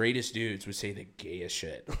the straightest dudes would say the gayest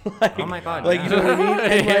shit. Like, oh my God. Like, you know what I mean?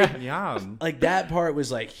 And like, like that part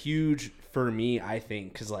was like huge for me, I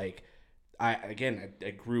think. Cause like, I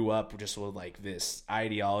grew up just with like this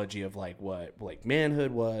ideology of like what like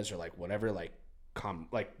manhood was, or like whatever, like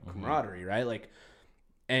camaraderie, right? Like,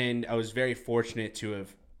 and I was very fortunate to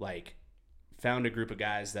have like found a group of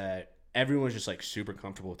guys that everyone's just like super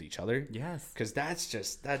comfortable with each other. Yes. Because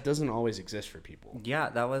that doesn't always exist for people. Yeah,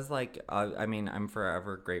 that was like, I mean, I'm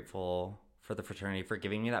forever grateful for the fraternity for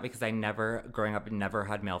giving me that, because growing up, never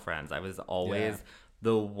had male friends. I was always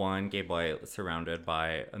the one gay boy surrounded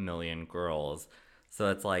by a million girls. So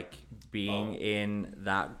it's like being in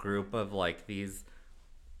that group of like these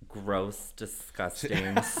gross,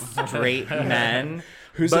 disgusting, straight men.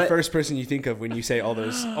 Who's the first person you think of when you say all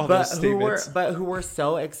those statements? Who were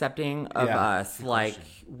so accepting of us. Like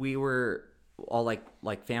we were all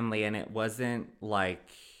like family, and it wasn't like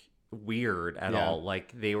weird at all.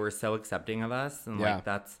 Like they were so accepting of us, and like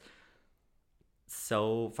that's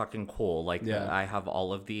so fucking cool. Like I have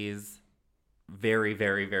all of these very,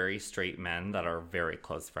 very, very straight men that are very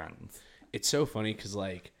close friends. It's so funny because,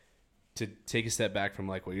 like, to take a step back from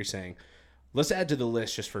like what you're saying, let's add to the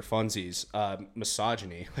list just for funsies,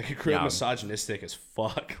 misogyny. Like, I grew up misogynistic as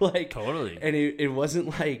fuck. Like, totally. And it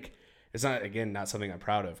wasn't like, it's not, again, not something I'm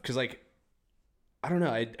proud of. Because, like, I don't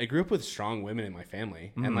know. I grew up with strong women in my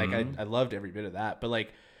family. And, like, I loved every bit of that. But,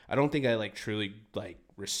 like, I don't think I, like, truly, like,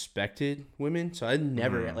 respected women. So I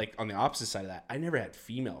never, like, on the opposite side of that, I never had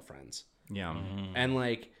female friends. Yeah. And,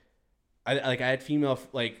 like, I had females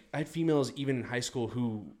even in high school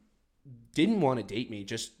who didn't want to date me,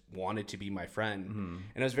 just wanted to be my friend.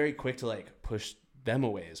 And I was very quick to like push them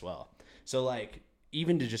away as well. So like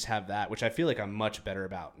even to just have that, which I feel like I'm much better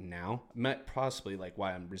about now, possibly like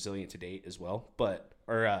why I'm resilient to date as well,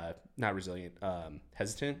 not resilient,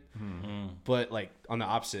 hesitant. But like on the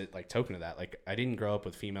opposite like token of that, like I didn't grow up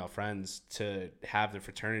with female friends to have the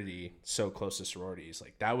fraternity so close to sororities.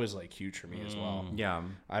 Like that was like huge for me as well. Yeah.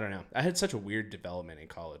 I don't know. I had such a weird development in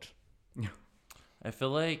college. I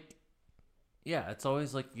feel like, yeah, it's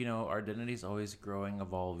always like, you know, our identity's always growing,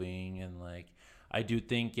 evolving. And like, I do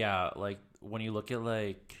think, like when you look at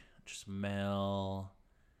like just male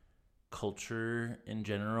culture in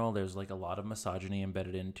general, there's like a lot of misogyny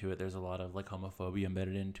embedded into it. There's a lot of like homophobia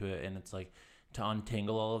embedded into it. And it's like to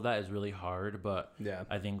untangle all of that is really hard. But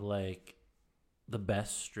I think like the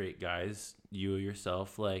best straight guys, you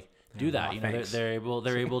yourself, like do that. You know,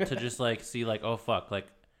 they're able to just like see like, oh fuck, like,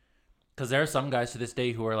 because there are some guys to this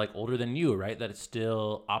day who are like older than you, right? That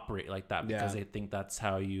still operate like that because they think that's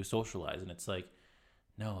how you socialize, and it's like,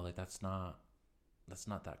 no, like that's not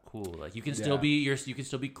that cool. Like you can still be you can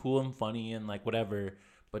still be cool and funny and like whatever,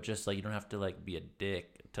 but just like you don't have to like be a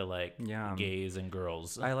dick to like gays and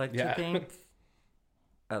girls. I like to think,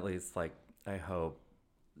 at least like I hope,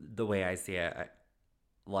 the way I see it,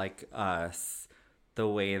 like us, the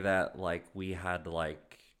way that like we had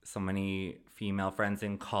like so many female friends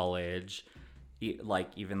in college, like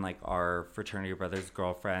even like our fraternity brothers'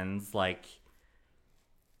 girlfriends, like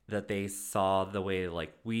that they saw the way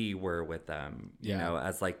like we were with them, you know,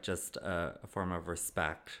 as like just a form of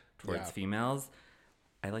respect towards females.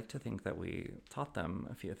 I like to think that we taught them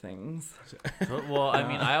a few things. Well, I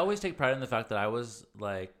mean, I always take pride in the fact that I was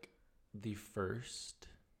like the first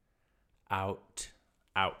out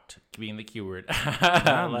being the keyword,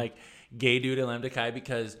 like gay dude in Lambda Chi,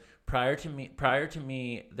 because prior to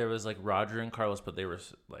me, there was like Roger and Carlos, but they were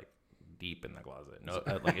like deep in the closet. No,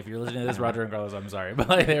 like if you're listening to this, Roger and Carlos, I'm sorry, but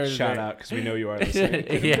like they were shout out because we know you are listening.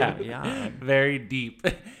 Very deep.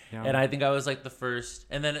 And I think I was like the first,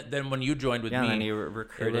 and then when you joined with me, and you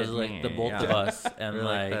recruited it was like me. the both of us, and we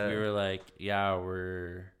were like,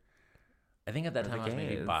 we're. I think at that time I was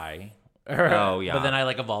maybe bi. But then I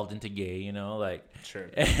like evolved into gay, you know, like sure.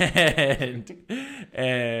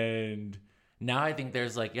 And now I think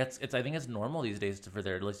there's like I think it's normal these days for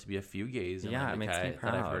there at least to be a few gays. In it makes me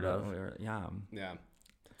proud. That I've heard of.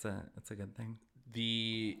 It's a good thing.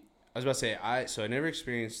 I was about to say I never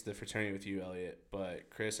experienced the fraternity with you, Elliot, but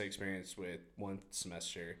Chris I experienced with one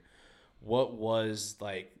semester. What was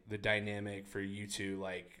like the dynamic for you two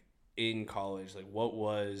like in college? Like what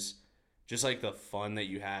was just like the fun that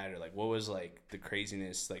you had, or like what was like the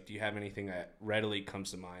craziness? Like do you have anything that readily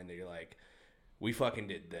comes to mind that you're like, we fucking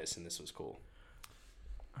did this and this was cool?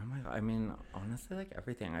 Oh my God. I mean, honestly, like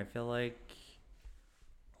everything. I feel like,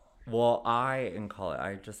 well, in college,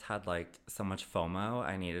 I just had like so much FOMO.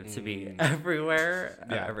 I needed to be everywhere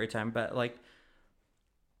every time. But like,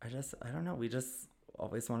 I don't know. We just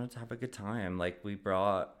always wanted to have a good time. Like we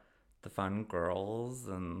brought the fun girls,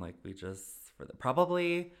 and like we just,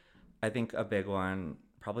 probably, I think a big one,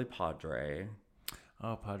 probably Padre.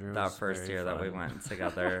 Oh, Padre. That first year that we went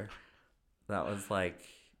together. That was like,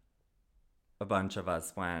 a bunch of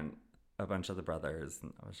us went, a bunch of the brothers,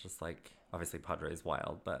 and I was just like, obviously Padre's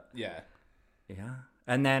wild, but yeah.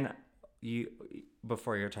 And then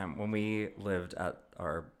before your time, when we lived at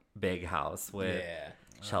our big house with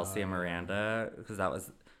Chelsea and Miranda, because that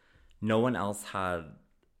was, no one else had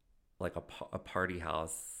like a party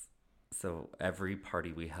house, so every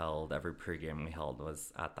party we held, every pregame we held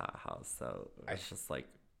was at that house, so it's just like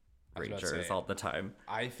ragers all the time.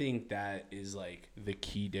 I think that is like the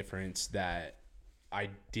key difference that I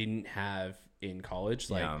didn't have in college.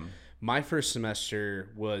 Like my first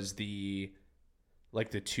semester was the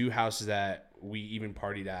two houses that we even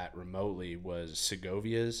partied at remotely was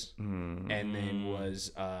Segovia's and then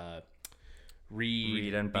was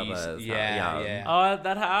Reed and Bubba's. Yeah. Oh,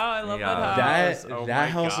 that house! I love that house. That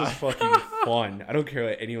house was fucking fun. I don't care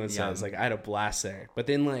what anyone says. Like, I had a blast there. But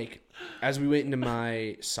then, like, as we went into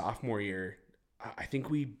my sophomore year, I think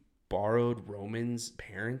we borrowed Roman's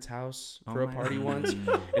parents' house for a party once,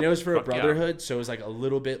 and it was for a brotherhood, so it was like a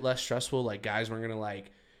little bit less stressful. Like, guys weren't gonna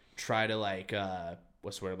like try to like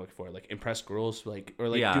what's the word I'm looking for? Like, impress girls, like, or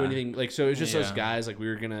like do anything. Like, so it was just those guys. Like, we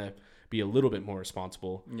were gonna be a little bit more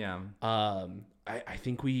responsible. Yeah. I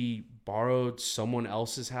think we borrowed someone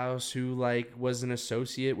else's house who like was an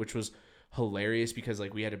associate, which was hilarious because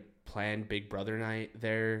like we had to plan Big Brother night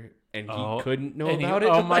there. And he couldn't know about it.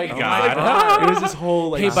 Oh my god! It was this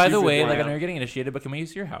whole like. Hey, by the way, wild. like I know you're getting initiated, but can we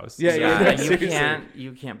use your house? Yeah.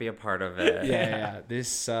 You can't be a part of it. Yeah.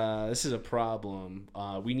 This is a problem.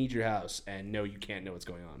 We need your house, and no, you can't know what's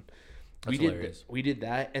going on. That's hilarious. We did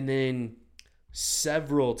that, and then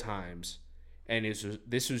several times, and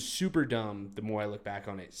this was super dumb. The more I look back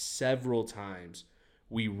on it, several times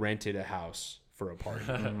we rented a house for a party,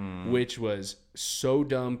 which was so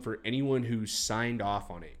dumb for anyone who signed off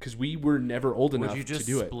on it because we were never old enough to do it. Would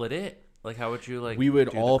you just split it? Like, how would you like? We would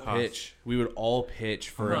all pitch. We would all pitch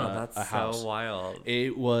for that's a house. so wild.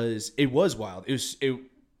 It was wild.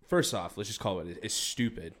 First off, let's just call it. It's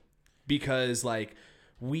stupid because like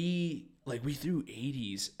we threw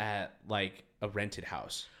 80s at like a rented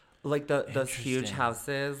house. Like those huge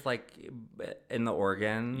houses, like in the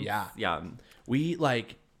Oregon. Yeah. We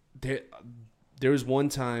like there was one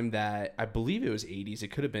time that I believe it was 80s. It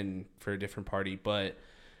could have been for a different party, but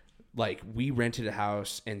like we rented a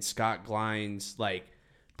house and Scott Glines like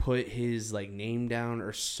put his like name down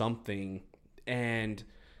or something. And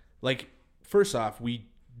like, first off, we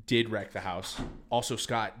did wreck the house. Also,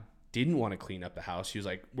 Scott didn't want to clean up the house. He was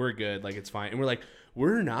like, we're good. Like, it's fine. And we're like,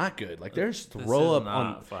 we're not good. Like, there's throw up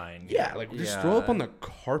on fine. Yeah, like just throw up on the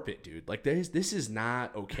carpet, dude. Like, this is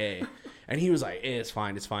not okay. And he was like, it's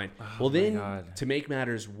fine. Well, then to make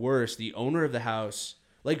matters worse, the owner of the house,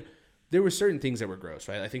 like, there were certain things that were gross,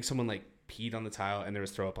 right? I think someone like peed on the tile and there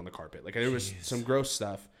was throw up on the carpet. Like, there was some gross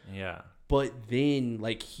stuff. Yeah. But then,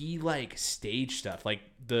 like, he, like, staged stuff. Like,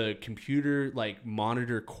 the computer, like,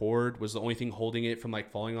 monitor cord was the only thing holding it from,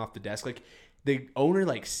 like, falling off the desk. Like, the owner,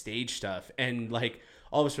 like, staged stuff. And, like,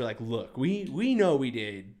 all of us were like, look, we know we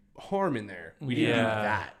did harm in there. We didn't do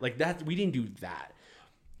that. Like, we didn't do that.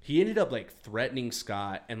 He ended up, like, threatening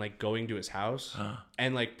Scott and, like, going to his house.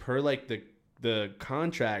 And, like, per, like, the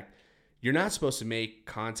contract, you're not supposed to make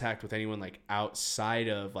contact with anyone like outside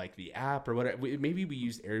of like the app or whatever. Maybe we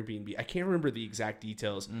used Airbnb. I can't remember the exact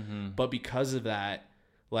details, but because of that,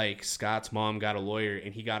 like Scott's mom got a lawyer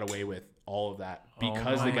and he got away with all of that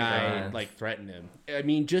because the guy like threatened him. I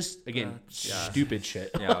mean, just again, stupid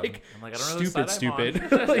shit. Yeah. like, I don't know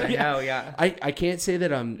stupid. Like, yeah. I can't say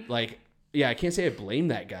that I'm like, I can't say I blame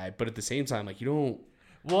that guy, but at the same time, like you don't.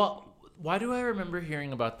 Well, why do I remember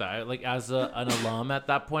hearing about that? Like, as an alum at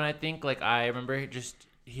that point, I think, like, I remember just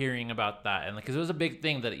hearing about that. And, like, because it was a big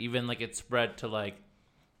thing that even, like, it spread to, like,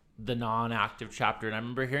 the non-active chapter. And I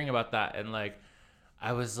remember hearing about that. And, like,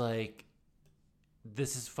 I was like,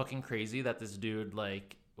 this is fucking crazy that this dude,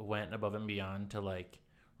 like, went above and beyond to, like,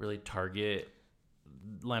 really target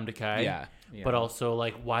Lambda Chi. Yeah. But also,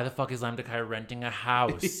 like, why the fuck is Lambda Chi renting a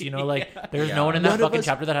house? You know, like, there's no one in that fucking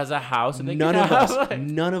chapter that has a house. And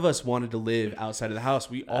none of us wanted to live outside of the house.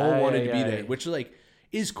 We all wanted to be there, which, like,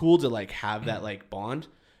 is cool to, like, have that, like, bond.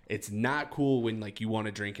 It's not cool when, like, you want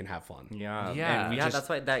to drink and have fun. Yeah. Yeah. That's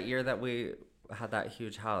why that year that we had that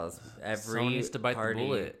huge house, every needs to bite the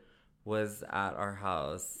bullet. Was at our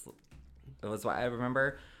house. It was why I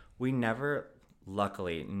remember we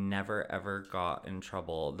luckily never ever got in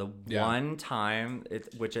trouble. The one time,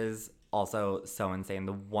 which is also so insane,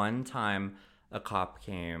 the one time a cop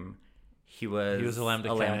came, he was a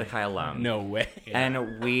Lambda Chi alum. No way.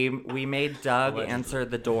 And we made Doug answer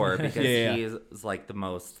the door because he's like the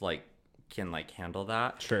most like can like handle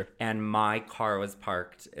that. Sure. And my car was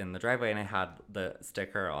parked in the driveway and I had the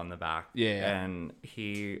sticker on the back. Yeah. And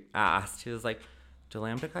he was like, do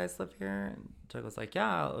Lambda Chi's live here? And Doug was like,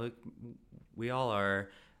 yeah, like, we all are.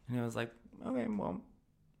 And he was like, okay, well,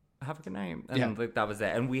 have a good night. And like that was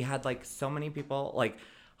it. And we had like so many people like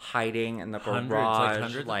hiding in the garage.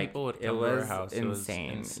 Hundreds of people would come it was to our house. insane. It was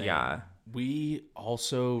insane. Yeah. We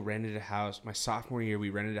also rented a house. My sophomore year,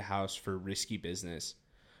 we rented a house for risky business,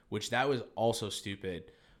 which that was also stupid.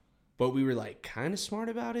 But we were like kind of smart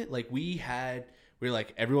about it. Like we were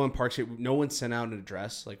like, everyone parks here. No one sent out an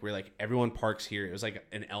address. Like we're like, everyone parks here. It was like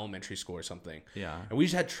an elementary school or something. Yeah. And we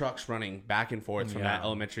just had trucks running back and forth from that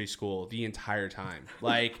elementary school the entire time.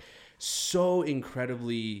 Like so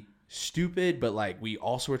incredibly stupid, but like we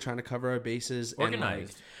also were trying to cover our bases.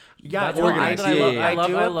 Organized. Yeah, That's no, organized. I Yeah.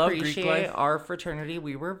 do I love Greek appreciate life. our fraternity.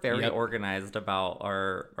 We were very Yep. organized about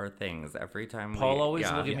our things every time. Paul always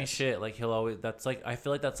yeah. will give me shit. Like he'll always. That's like I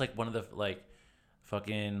feel like that's like one of the like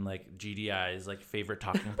fucking like GDI's like favorite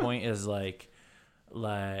talking point is like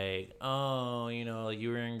oh like you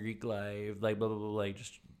were in Greek life like blah blah blah like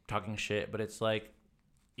just talking shit. But it's like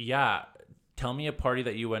yeah, tell me a party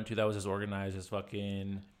that you went to that was as organized as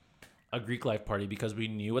fucking a Greek life party because we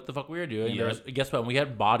knew what the fuck we were doing. Yep. Guess what? We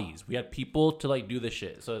had bodies. We had people to like do this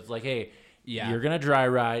shit. So it's like, hey, Yeah. you're gonna dry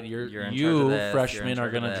ride. You're in charge of You this, you're in freshmen are charge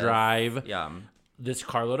of gonna this. drive Yeah. this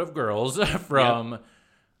carload of girls from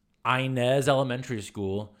Inez Elementary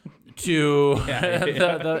School to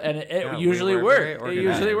and it Yeah, we usually were worked. very It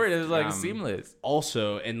usually organized. worked. It was like Yeah. seamless.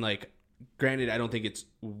 Also, and like, granted, I don't think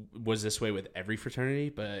was this way with every fraternity,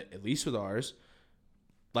 but at least with ours,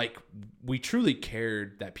 like we truly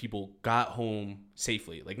cared that people got home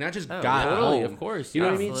safely. Like not just got totally, home, of course, You know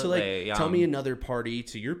yeah. what I mean? So like, Absolutely, yeah. tell me another party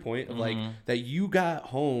to your point of like that you got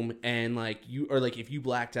home and like you or like if you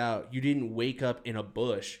blacked out, you didn't wake up in a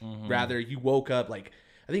bush. Rather, you woke up like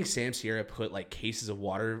I think Sam Sierra put like cases of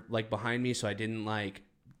water like behind me, so I didn't like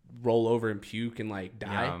roll over and puke and like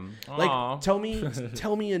die. Yeah. Like Aw. tell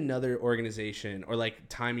me another organization or like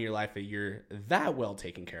time in your life that you're that well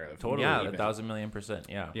taken care of. Totally, Yeah, 1,000,000,000%.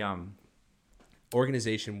 Yeah. Yeah.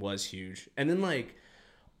 Organization was huge. And then like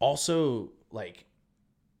also like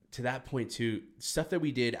to that point too, stuff that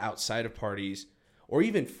we did outside of parties or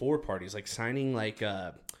even for parties, like signing like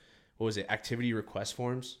what was it, activity request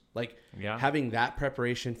forms, like Yeah. having that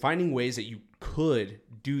preparation, finding ways that you could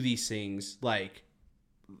do these things like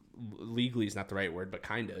legally is not the right word, but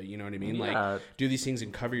kind of, you know what I mean? Yeah. Like do these things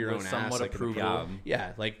and cover your With own ass. somewhat Like, approval.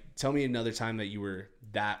 yeah, like tell me another time that you were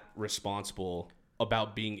that responsible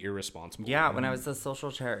about being irresponsible. Yeah, when I was the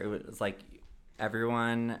social chair, it was like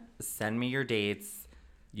everyone send me your dates.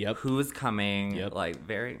 Yep. Who's coming? Yep. Like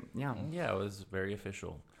very Yeah, it was very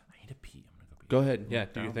official. I need to pee. I'm gonna go pee. Go ahead. Yeah,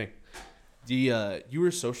 do your thing. You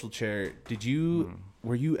were social chair. Did you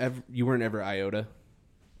were you ever you weren't ever iota?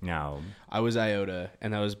 No. I was iota,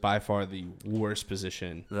 and that was by far the worst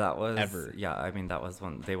position. That was Ever. Yeah, I mean that was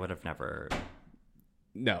one they would have never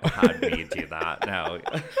No. had me do that. No.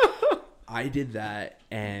 I did that,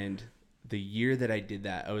 and the year that I did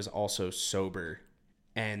that, I was also sober,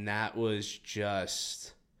 and that was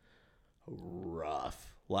just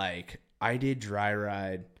rough. Like I did dry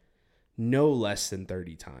ride no less than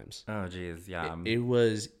 30 times. Oh geez, yeah. It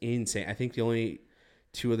was insane. I think the only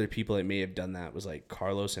two other people that may have done that was like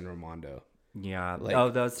Carlos and Ramondo. Yeah.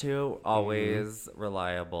 Like- those two always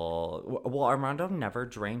reliable. Well, Armando never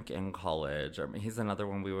drank in college. I mean, he's another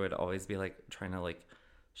one we would always be like trying to like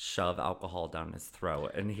shove alcohol down his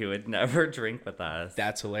throat, and he would never drink with us.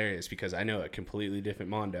 That's hilarious because I know a completely different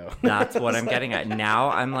Mondo. That's what I'm getting at. Now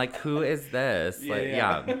I'm like, who is this? Like,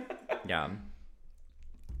 yeah.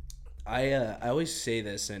 I always say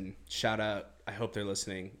this and shout out. I hope they're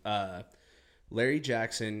listening. Larry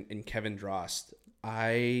Jackson and Kevin Drost.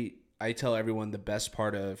 I tell everyone the best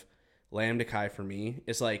part of Lambda Chi for me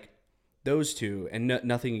is like those two, and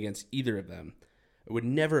nothing against either of them. I would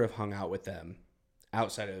never have hung out with them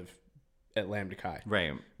outside of at Lambda Chi.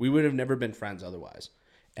 Right. We would have never been friends otherwise.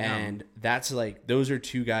 And that's like those are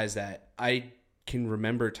two guys that I can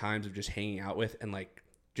remember times of just hanging out with and like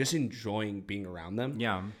just enjoying being around them.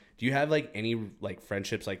 Yeah. Do you have like any like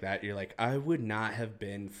friendships like that? You're like, I would not have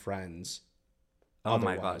been friends. Oh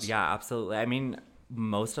my god. otherwise. Yeah, absolutely. I mean,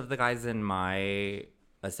 most of the guys in my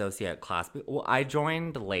associate class, well, I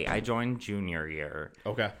joined late. I joined junior year.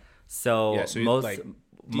 Okay. So, Yeah, so you're, most like,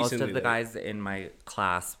 most of decently the late. guys in my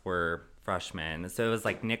class were freshmen. So it was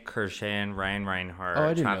like Nick Kirshen, Ryan Reinhardt, Oh, I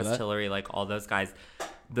didn't know Travis that. Tillery, like all those guys.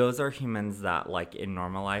 Those are humans that like in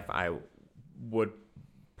normal life I would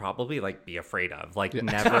probably like be afraid of, like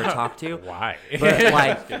never talk to. Why?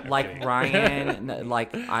 But like Ryan,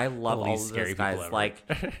 like I love The all least of scary those guys. people ever.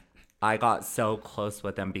 Like I got so close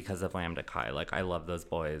with them because of Lambda Chi. Like I love those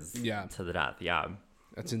boys Yeah. to the death. Yeah.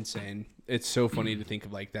 That's insane. It's so funny to think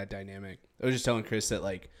of like that dynamic. I was just telling Chris that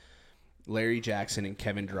like Larry Jackson and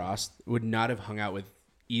Kevin Drost would not have hung out with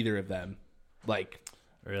either of them. Like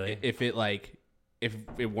Really? if it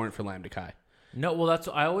weren't for Lambda Chi. No, well, that's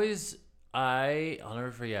I'll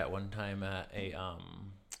never forget one time at a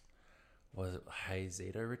was it High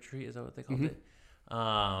Zeta retreat? Is that what they called it?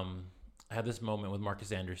 I had this moment with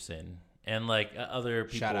Marcus Anderson and like other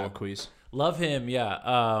people. Shout out Quiz. Love him, yeah.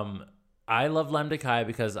 I love Lambda Chi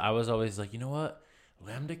because I was always like, you know what?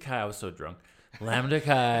 Lambda Chi, I was so drunk. Lambda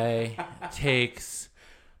Chi takes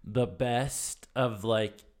the best of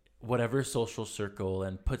like whatever social circle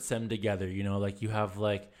and puts them together. You know, like you have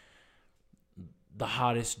like the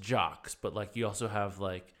hottest jocks, but like you also have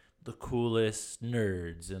like the coolest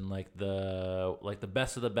nerds and like the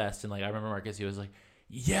best of the best. And like I remember Marcus, he was like,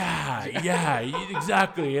 yeah,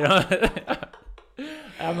 exactly. You know,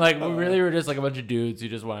 I'm like, we really were just like a bunch of dudes who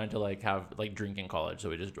just wanted to like have like drink in college, so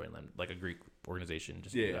we just joined them, like a Greek organization,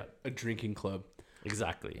 just to do that. A drinking club.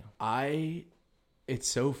 Exactly. It's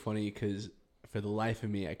so funny because for the life of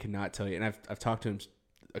me, I could not tell you, and I've talked to him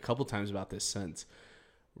a couple times about this since.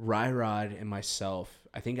 Rod and myself,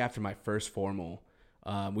 I think after my first formal,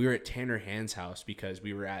 we were at Tanner Hand's house because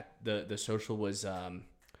we were at the social was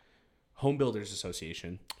Home Builders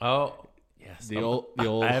Association. Oh, yes. The old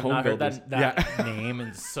I have Home not Builders. heard that name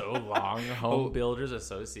in so long. Home Builders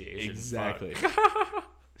Association. Exactly.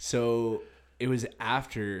 So it was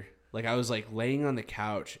after, like, I was like laying on the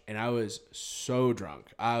couch and I was so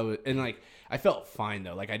drunk. I felt fine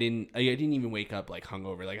though. Like I didn't even wake up like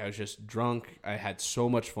hungover. Like I was just drunk. I had so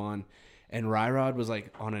much fun. And Rod was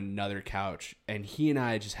like on another couch, and he and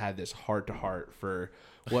I just had this heart to heart for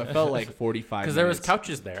what felt like 45 minutes. Because there was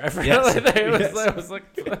couches there. I forgot. There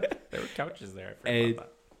were couches there.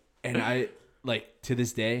 And I, like, to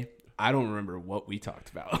this day, I don't remember what we talked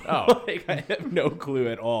about. Oh, like, I have no clue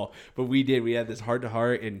at all. But we did. We had this heart to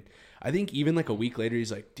heart, and I think even like a week later,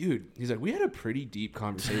 he's like, dude, we had a pretty deep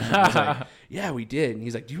conversation. I was like, yeah, we did. And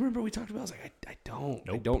he's like, do you remember what we talked about? I was like, I don't.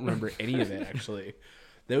 Nope. I don't remember any of it, actually.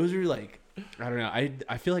 Those are like, I don't know.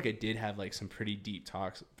 I feel like I did have like some pretty deep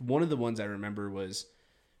talks. One of the ones I remember was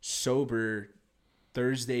sober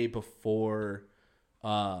Thursday before,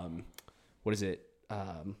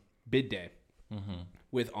 bid day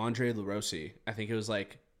with Andre LaRossi. I think it was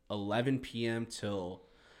like 11 p.m. till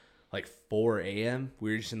like 4 a.m.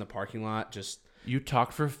 We were just in the parking lot, You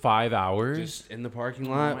talked for 5 hours? Just in the parking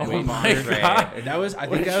lot. Oh my God. I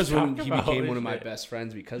think that was when he became one of my best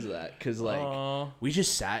friends because of that. Because, like, we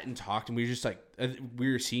just sat and talked, and we were just, like,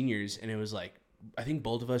 we were seniors, and it was, like, I think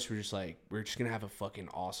both of us were just, like, we're just going to have a fucking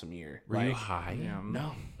awesome year. Were you high? Yeah.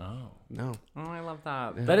 No. Oh. No. Oh, I love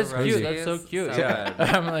that. That is crazy. cute. That's so cute. So Yeah. good.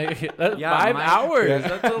 I'm like, that's Yeah, 5 Mike- hours.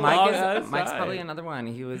 That's a long Mike's time. probably another one.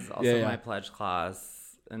 He was also Yeah. my pledge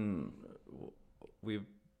class, and we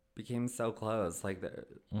became so close. Like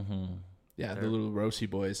Yeah, the little Rossi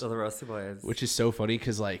boys. the Rossi boys. Which is so funny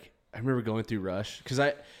because, like, I remember going through Rush. Because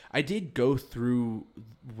I did go through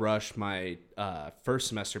Rush my first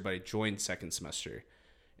semester, but I joined second semester.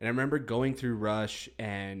 And I remember going through Rush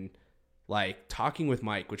and, like, talking with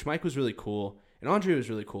Mike, which Mike was really cool. And Andre was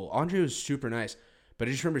really cool. Andre was super nice. But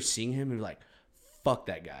I just remember seeing him and be like, fuck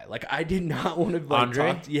that guy. Like, I did not want to, like,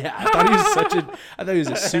 Andre? talk to, yeah, I thought he was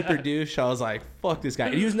a super douche. I was like, fuck this guy.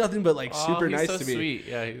 And he was nothing but, like, super he's nice so to me. Sweet.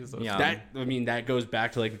 Yeah, he was so That, that goes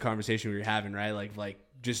back to, like, the conversation we were having, right? Like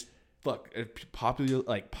just fuck a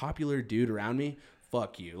popular dude around me.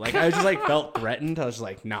 Fuck you. Like, I just, like, felt threatened. I was just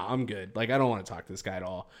like, nah, I'm good. Like, I don't want to talk to this guy at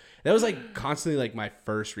all. That was, like, constantly, like, my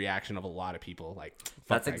first reaction of a lot of people. Like, fuck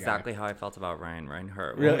That's that exactly guy. how I felt about Ryan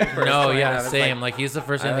Reinhardt. Really? No, yeah, same. Like, he's the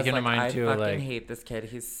first thing that came to mind, too. I fucking Like, hate this kid.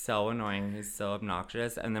 He's so annoying. He's so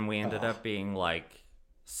obnoxious. And then we ended up being, like,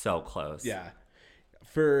 so close. Yeah.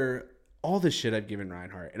 For all the shit I've given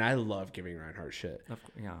Reinhardt, and I love giving Reinhardt shit.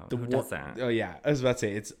 Yeah, The who doesn't? Oh, yeah. I was about to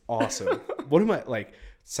say, it's awesome. One of my, like,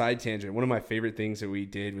 side tangent, one of my favorite things that we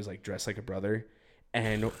did was, like, dress like a brother.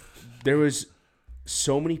 And there was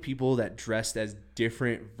so many people that dressed as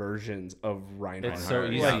different versions of Reinhardt. it's so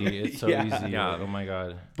easy. Like, It's so yeah. easy. Yeah. Oh, my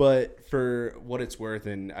God. But for what it's worth,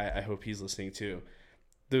 and I hope he's listening too,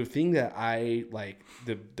 the thing that I like,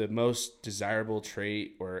 the most desirable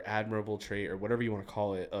trait or admirable trait or whatever you want to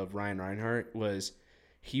call it of Ryan Reinhardt was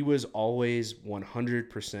he was always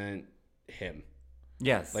 100% him.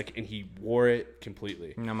 Yes. Like, and he wore it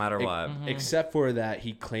completely. No matter what. Except for that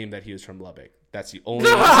he claimed that he was from Lubbock. That's the only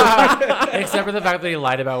Except for the fact that he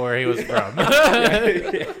lied about where he was from.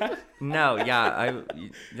 No, yeah.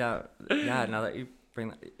 Now that you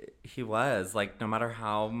bring he was, like, no matter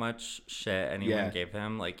how much shit anyone gave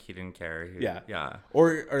him, like, he didn't care. Yeah.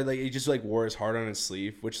 Or like he just, like, wore his heart on his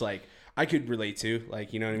sleeve, which, like, I could relate to,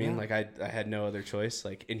 like, you know what I mean? Like, I had no other choice.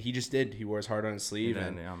 Like, and he just did. He wore his heart on his sleeve.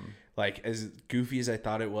 And like, as goofy as I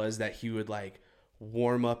thought it was that he would, like,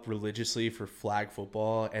 warm up religiously for flag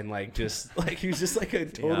football and, like, just like he was just like a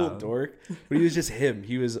total dork, but he was just him.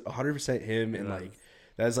 He was 100% him. And like,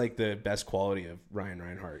 that's like the best quality of Ryan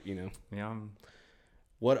Reinhardt, you know? Yeah.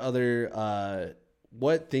 What other,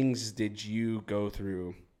 what things did you go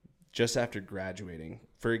through just after graduating?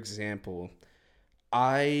 For example,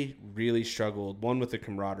 I really struggled, one, with the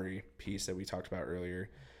camaraderie piece that we talked about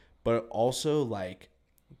earlier, but also, like,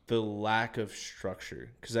 the lack of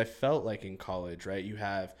structure, because I felt like in college, right, you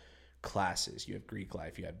have classes, you have Greek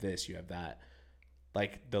life, you have this, you have that.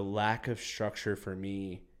 Like the lack of structure for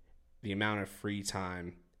me, the amount of free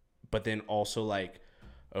time, but then also like,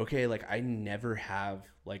 okay, like I never have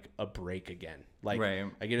like a break again. Like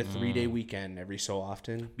I get a 3-day weekend every so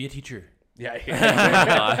often. Be a teacher. Yeah.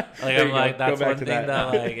 Like I'm like, that's one thing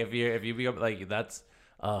that like if you become like that's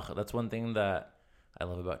one thing that I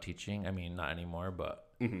love about teaching. I mean, not anymore, but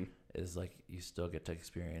is like you still get to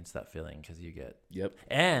experience that feeling because you get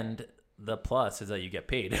and the plus is that you get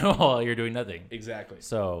paid while you're doing nothing. Exactly.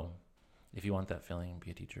 So if you want that feeling,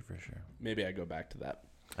 be a teacher for sure. Maybe I go back to that.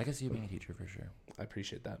 I can see you being a teacher for sure. I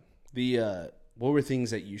appreciate that. The what were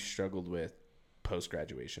things that you struggled with post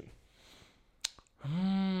graduation?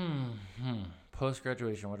 Post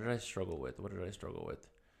graduation, what did I struggle with?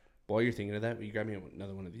 While you're thinking of that, will you grab me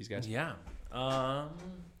another one of these guys? Yeah. I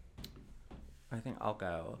think I'll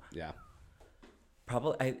go. Yeah.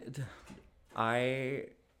 Probably I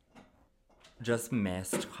just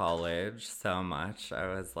missed college so much.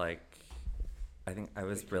 I was like, I think I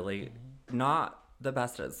was really not the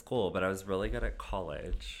best at school, but I was really good at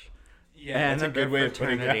college. Yeah, and that's a good way of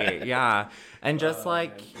putting it. Yeah. And just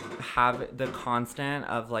like have the constant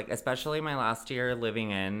of like, especially my last year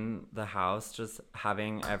living in the house, just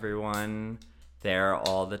having everyone there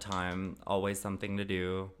all the time, always something to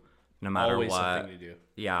do, no matter always what. Something to do.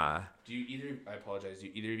 Yeah. I apologize. Do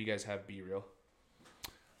either of you guys have Be Real?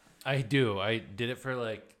 I do. I did it for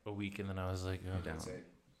like a week and then I was like, oh, That's it.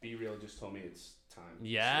 Be Real just told me it's time.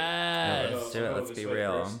 yeah. Let's do it. Let's be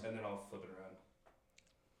real. First, and then I'll flip it around.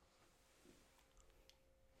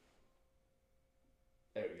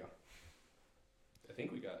 There we go. I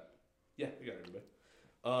think we got everybody.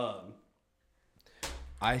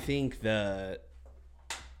 I think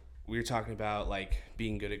we were talking about like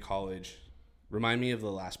being good at college. Remind me of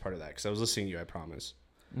the last part of that because I was listening to you. I promise.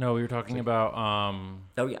 No, we were talking about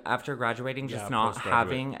Oh yeah, after graduating, just not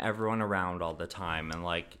having everyone around all the time, and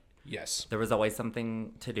like yes, there was always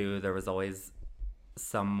something to do. There was always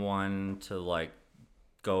someone to like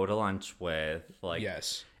go to lunch with. Like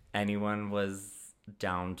yes, anyone was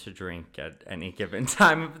down to drink at any given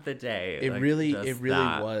time of the day. It like, really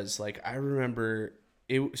was. Like I remember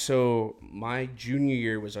it. So my junior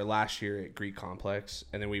year was our last year at Greek Complex,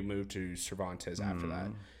 and then we moved to Cervantes after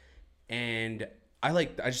that. And I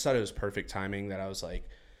just thought it was perfect timing that I was like,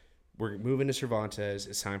 we're moving to Cervantes.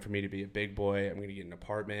 It's time for me to be a big boy. I'm gonna get an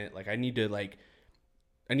apartment. Like I need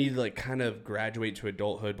to kind of graduate to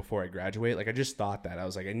adulthood before I graduate. Like I just thought that I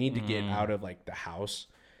was like, I need to get out of like the house.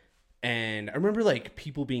 And I remember like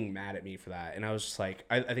people being mad at me for that. And I was just like,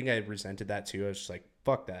 I think I resented that too. I was just like,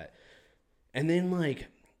 fuck that. And then like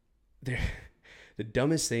the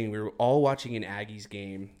dumbest thing, we were all watching an Aggies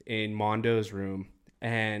game in Mondo's room,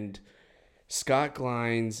 and Scott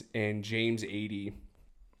Glines and James 80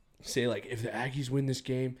 say like, if the Aggies win this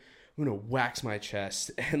game, I'm gonna wax my chest.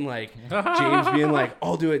 And like James being like,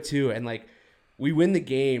 I'll do it too. And like we win the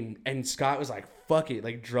game, and Scott was like, fuck it,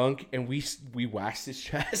 like drunk, and we waxed his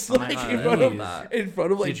chest like in front of like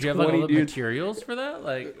did you have like all the dudes. materials for that?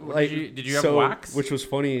 Like did you have so, wax? Which was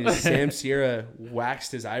funny is Sam Sierra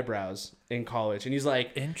waxed his eyebrows in college, and he's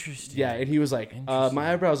like, interesting. Yeah, and he was like,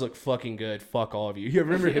 my eyebrows look fucking good. Fuck all of you. You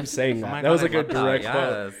remember him saying that? Oh that was like a direct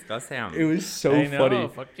quote. Yes, go Sam. It was so funny.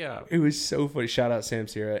 Fuck yeah. It was so funny. Shout out Sam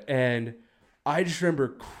Sierra. And I just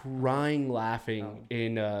remember crying, laughing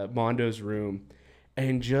in Mondo's room.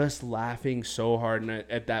 And just laughing so hard, and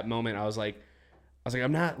at that moment, I was like,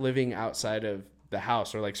 I'm not living outside of the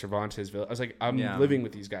house or like Cervantesville. I was like, I'm living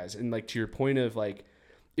with these guys. And like to your point of like,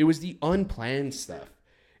 it was the unplanned stuff.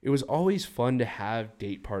 It was always fun to have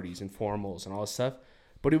date parties and formals and all this stuff,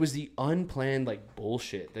 but it was the unplanned like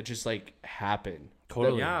bullshit that just like happened.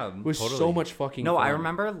 Totally, it was so much fucking. No, fun. I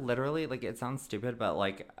remember literally like it sounds stupid, but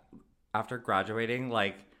like after graduating,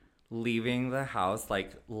 like leaving the house,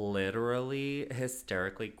 like literally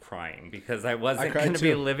hysterically crying because I wasn't going to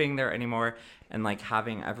be living there anymore, and like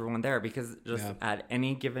having everyone there because just at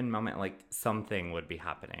any given moment, like something would be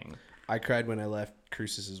happening. I cried when I left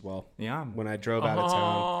Cruces as well. Yeah. When I drove out of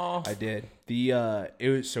town, I did. It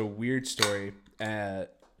was so weird story.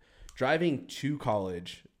 Driving to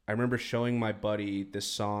college, I remember showing my buddy this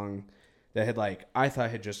song that had like, I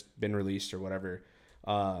thought had just been released or whatever.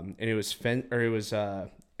 And it was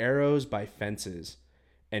Arrows by Fences,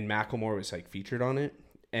 and Macklemore was like featured on it.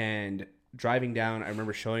 And driving down, I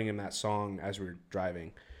remember showing him that song as we were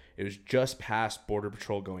driving. It was just past Border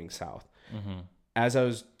Patrol going south. As I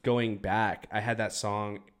was going back, I had that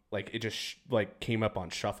song like it just like came up on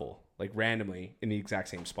shuffle. like randomly in the exact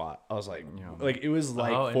same spot. I was like, it was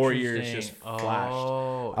like 4 years just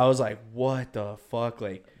flashed. I was like, what the fuck?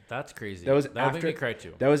 Like, that's crazy. That was that after made me cry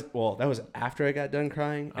too. That was after I got done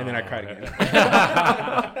crying, and then I cried again.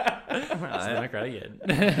 Then I cried again.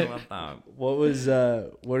 I love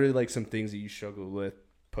that. What are like some things that you struggled with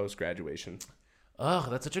post graduation? Oh,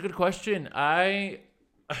 that's such a good question. I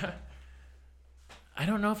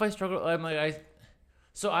don't know if I struggle.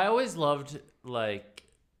 So I always loved like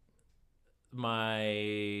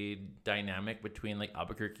my dynamic between like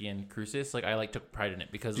Albuquerque and Cruces. Like I like took pride in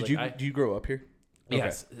it because do you grow up here?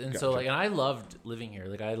 Yes, okay. And so like, and I loved living here.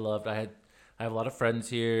 Like I have a lot of friends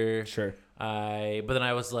here. Sure. But then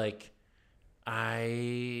I was like,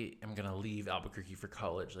 I am gonna leave Albuquerque for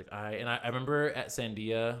college. Like I remember at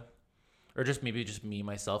Sandia, or just maybe just me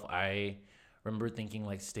myself. I remember thinking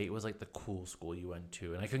like state was like the cool school you went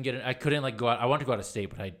to, and I couldn't like go out. I wanted to go out of state,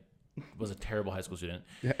 but I was a terrible high school student,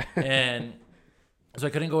 and so I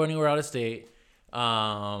couldn't go anywhere out of state.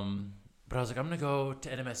 But I was like, I'm gonna go to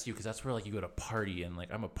NMSU because that's where like you go to party, and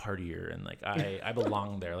like I'm a partier, and like I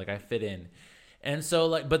belong there, like I fit in. And so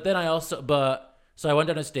like, so I went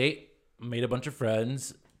down to state, made a bunch of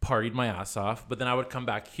friends, partied my ass off. But then I would come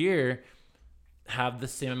back here, have the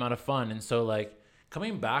same amount of fun. And so like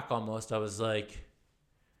coming back almost, I was like,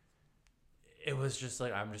 it was just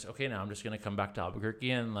like, I'm just okay now. I'm just gonna come back to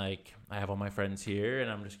Albuquerque, and like I have all my friends here, and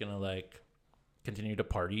I'm just gonna like continue to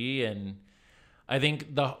party. And I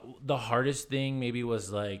think the hardest thing maybe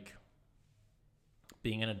was like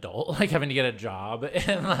being an adult, like having to get a job,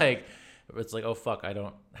 and like it's like, oh fuck, I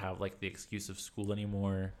don't have like the excuse of school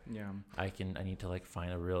anymore. Yeah. I need to like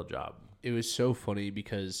find a real job. It was so funny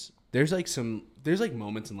because there's like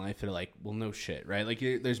moments in life that are like, well, no shit, right? Like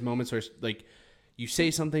there's moments where like you say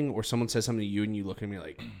something or someone says something to you and you look at me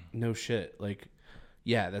like, no shit. Like,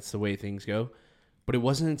 yeah, that's the way things go. But it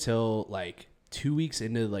wasn't until like 2 weeks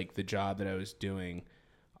into like the job that I was doing,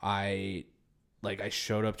 I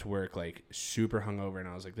showed up to work like super hungover, and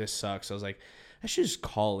I was like, this sucks. I was like, I should just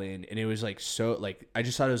call in. And it was like, so like, I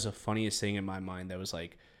just thought it was the funniest thing in my mind that was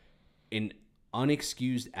like, an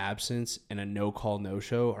unexcused absence and a no call, no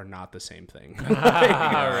show are not the same thing.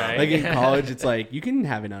 Right. Like in college, it's like, you can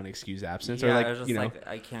have an unexcused absence, or like, I was just like,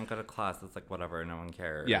 I can't go to class. It's like, whatever. No one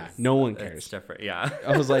cares. Yeah. No one cares. It's different. Yeah.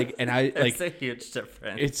 I was like, and I like, it's a huge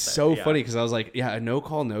difference. It's so funny because I was like, yeah, a no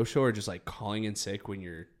call, no show, or just like calling in sick when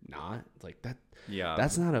you're not like that. Yeah.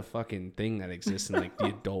 That's not a fucking thing that exists in like the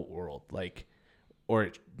adult world. Like,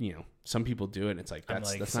 or, some people do it and it's like,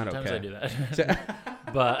 that's not okay. Sometimes I do that.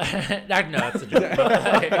 But, no, that's a joke.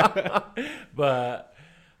 But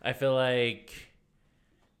I feel like,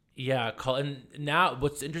 yeah, and now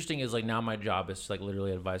what's interesting is like now my job is to like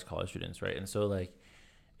literally advise college students, right? And so like,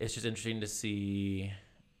 it's just interesting to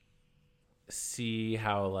see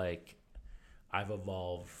how like I've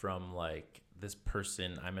evolved from like this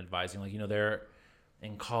person I'm advising. Like, they're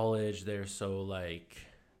in college, they're so like,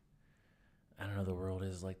 I don't know, the world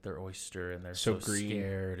is like their oyster, and they're so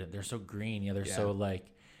scared, and they're so green. Yeah, they're so like,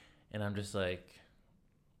 and I'm just like,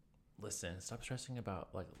 listen, stop stressing about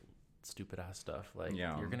like stupid ass stuff. Like,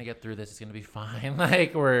 you're gonna get through this. It's gonna be fine.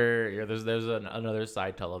 Like, there's another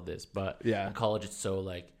side to all of this, but in college, it's so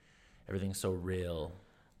like everything's so real.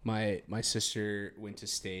 My sister went to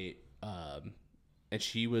state, and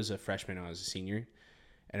she was a freshman when I was a senior,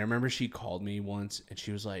 and I remember she called me once, and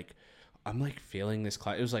she was like, I'm like failing this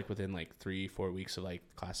class. It was like within like 3-4 weeks of like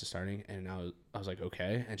classes starting, and I was like,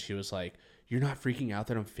 okay. And she was like, you're not freaking out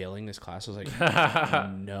that I'm failing this class? I was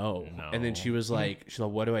like, no. And then she was like,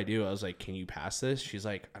 what do I do? I was like, can you pass this? She's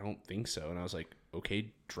like, I don't think so. And I was like,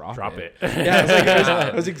 okay, drop it. Yeah, I was like,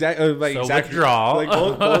 I was exactly like, so exactly withdraw.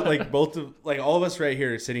 Like both of like all of us right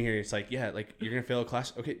here sitting here. It's like, yeah, like you're gonna fail a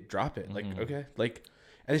class. Okay, drop it. Like, okay, like.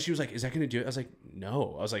 And then she was like, is that going to do it? I was like,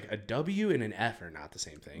 no. I was like, a W and an F are not the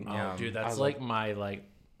same thing. Oh, dude, that's like my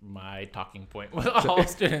talking point with all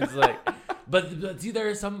students. Like, but see, there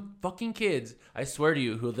are some fucking kids, I swear to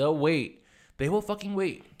you, who they'll wait. They will fucking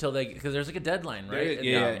wait till because there's like a deadline, right?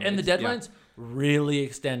 Yeah. And the deadline's really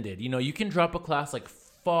extended. You can drop a class like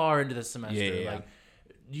far into the semester. Yeah. Like,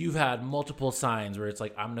 you've had multiple signs where it's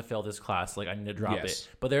like, I'm gonna fail this class, like I need to drop it.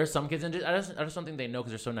 But there are some kids, and I just don't think they know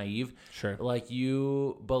because they're so naive. Sure.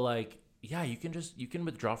 You can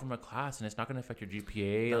withdraw from a class and it's not gonna affect your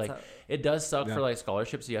GPA. It does suck for like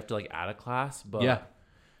scholarships. So you have to like add a class, but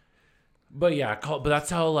but that's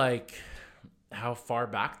how far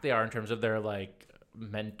back they are in terms of their like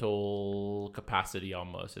mental capacity.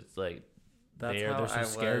 Almost, it's like. They're so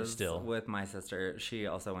scared still. With my sister, she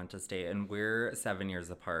also went to state, and we're 7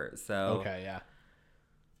 years apart. So okay, yeah.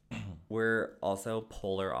 we're also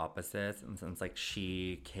polar opposites in the sense like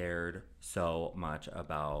she cared so much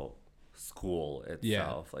about school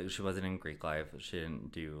itself. Like she wasn't in Greek life. She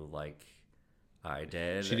didn't do like I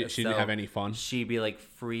did. She didn't have any fun. She'd be like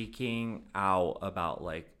freaking out about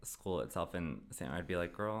like school itself, and I'd be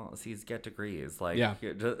like, "Girl, just get degrees. Like,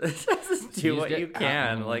 just do what you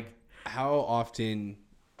can." Like, how often,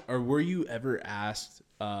 or were you ever asked,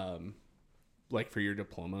 like for your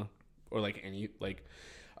diploma, or like any like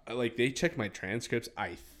they checked my transcripts?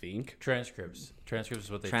 I think Transcripts is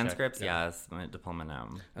what they transcripts. check. Yes, my diploma now.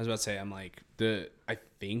 I was about to say, I'm like I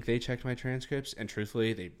think they checked my transcripts, and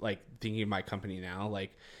truthfully, they like thinking of my company now,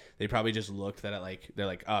 like they probably just looked at it like they're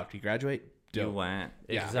like, oh, did you graduate? Dope. You went.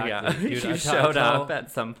 Yeah. Exactly. Yeah. Dude, You showed up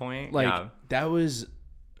at some point. Like that was.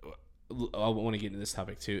 I want to get into this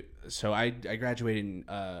topic too. So I graduated in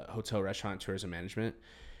hotel, restaurant, tourism management,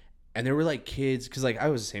 and there were like kids because like I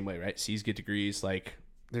was the same way, right? C's get degrees. Like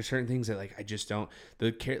there's certain things that like I just don't.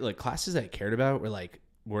 Like classes that I cared about were like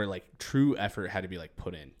true effort had to be like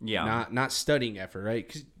put in. Yeah. Not studying effort, right?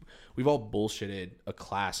 Because we've all bullshitted a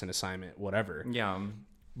class, an assignment, whatever. Yeah.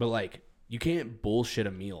 But like you can't bullshit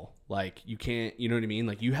a meal. Like you can't, you know what I mean?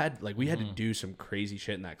 Like we had to do some crazy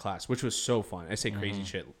shit in that class, which was so fun. I say crazy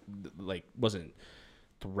shit, like wasn't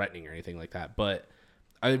threatening or anything like that. But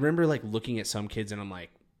I remember like looking at some kids and I'm like,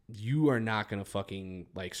 you are not going to fucking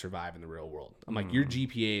like survive in the real world. I'm like, your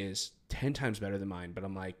GPA is 10 times better than mine. But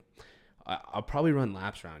I'm like, I'll probably run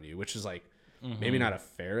laps around you, which is like maybe not a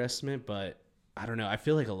fair estimate, but I don't know. I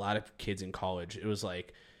feel like a lot of kids in college, it was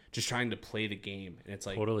like just trying to play the game. And it's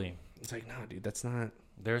like, Totally. It's like, no, dude, that's not.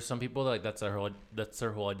 There are some people that like that's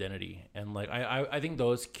their whole identity, and like I think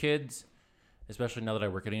those kids, especially now that I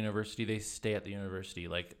work at a university, they stay at the university.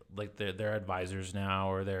 Like they're advisors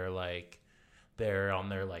now, or they're on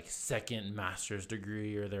their like second master's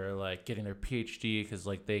degree, or they're like getting their PhD because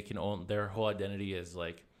like they can own their whole identity is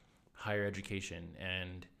like higher education.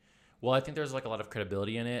 And well, I think there's like a lot of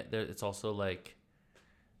credibility in it. It's also like,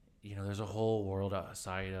 you know, there's a whole world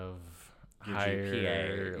outside of Your higher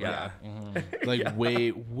GPA, yeah. Like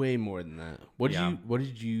way more than that. What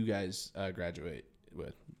did you guys graduate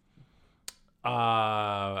with?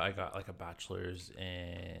 I got like a bachelor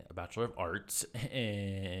of arts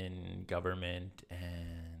in government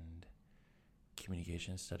and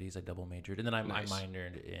communication studies. I double majored, and then I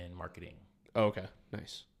minored in marketing. Oh, okay,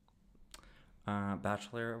 nice.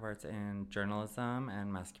 Bachelor of Arts in journalism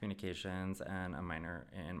and mass communications, and a minor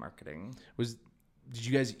in marketing. Did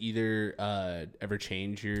you guys either ever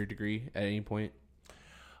change your degree at any point?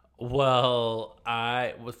 Well,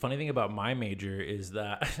 the funny thing about my major is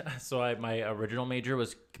that my original major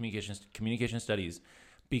was communication studies,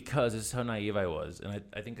 because this is how naive I was, and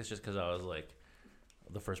I think it's just because I was like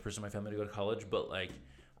the first person in my family to go to college, but like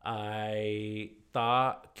I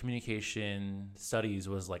thought communication studies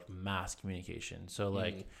was like mass communication. So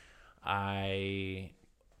like I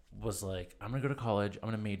was like, I'm gonna go to college, I'm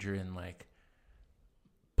gonna major in like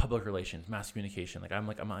public relations, mass communication. Like I'm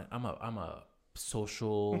a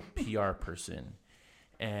social PR person,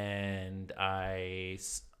 and I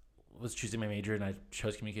was choosing my major, and I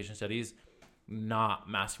chose communication studies, not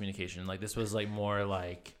mass communication. Like this was like more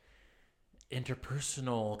like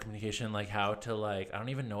interpersonal communication, like how to like, I don't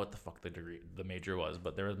even know what the fuck the major was,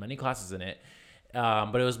 but there was many classes in it,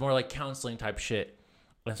 but it was more like counseling type shit.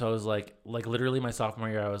 And so I was like literally my sophomore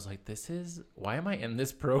year, I was like, why am I in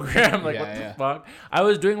this program? Like, what the fuck? I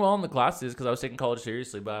was doing well in the classes because I was taking college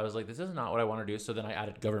seriously, but I was like, this is not what I want to do. So then I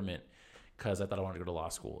added government because I thought I wanted to go to law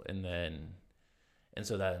school.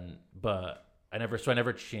 But I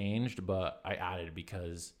never changed, but I added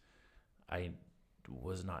because I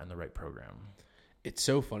was not in the right program. It's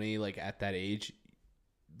so funny, like at that age,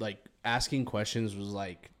 like asking questions was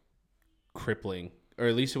like crippling. Or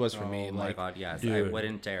at least it was for me. Oh my like, god, yes, dude. I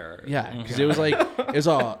wouldn't dare. Yeah, because it was like it was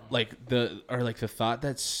all like the thought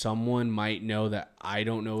that someone might know that I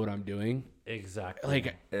don't know what I'm doing. Exactly.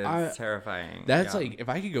 Like It's terrifying. That's like, if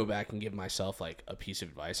I could go back and give myself like a piece of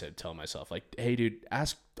advice, I'd tell myself like, hey dude,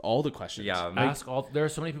 ask all the questions. Yeah. Like, there are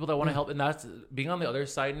so many people that want to help, and that's being on the other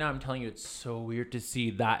side now. I'm telling you, it's so weird to see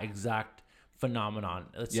that exact phenomenon.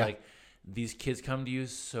 It's like these kids come to you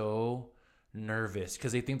so nervous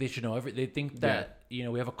because they think they should know everything. They think that you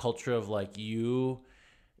know, we have a culture of like you're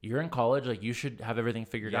in college, like you should have everything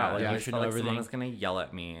figured out. Like you should know like everything. Someone was gonna yell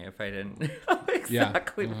at me if I didn't know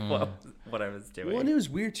exactly what I was doing. well, and it was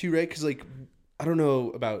weird too, right? Because like I don't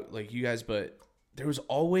know about like you guys, but there was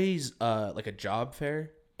always like a job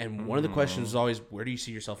fair, and one of the questions was always, where do you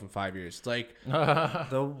see yourself in 5 years? It's like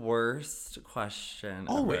the worst question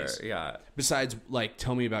always ever. Yeah. Besides, like,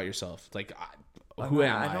 tell me about yourself. Like, who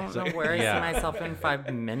am I? I don't It's know like- where I Yeah. see myself in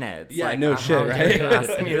 5 minutes. Yeah, Like, no how shit, dare you right?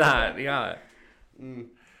 ask me that. Yeah.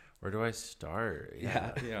 Where do I start?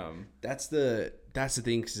 Yeah. Yeah. That's the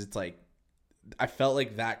thing, because it's like I felt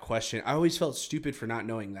like that question. I always felt stupid for not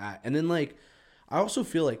knowing that, and then like I also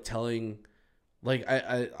feel like telling, like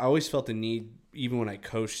I always felt the need, even when I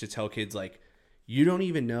coached, to tell kids like, you don't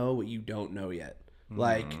even know what you don't know yet.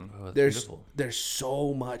 Like Oh, that's there's beautiful. there's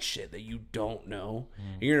so much shit that you don't know.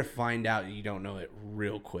 And you're gonna find out that you don't know it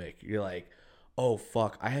real quick. You're like, oh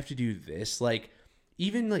fuck, I have to do this. Like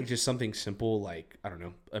even like just something simple like, I don't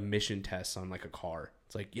know, emission tests on like a car.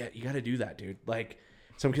 It's like, yeah, you got to do that, dude. Like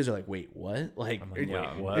some kids are like, wait, what? Like, I'm like,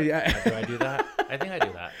 Yeah. wait, what? Yeah. Do I do that? I think I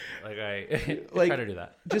do that. Like I Like- try to do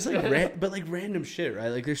that. just like but like random shit, right?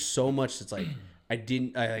 Like there's so much that's like I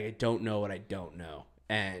don't know what I don't know.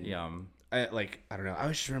 And Yeah. I don't know. I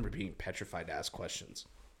always just remember being petrified to ask questions.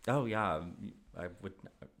 Oh, yeah. I would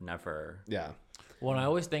never. Yeah. Well, and I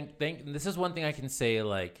always think this is one thing I can say,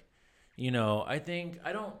 like, you know, I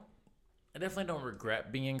definitely don't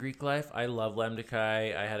regret being in Greek life. I love Lambda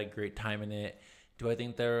Chi. I had a great time in it. Do I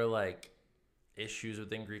think there are like issues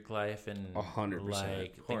within Greek life and 100%,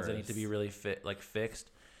 like of things that need course. to be really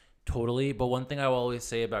fixed? Totally. But one thing I will always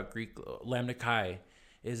say about Greek Lambda Chi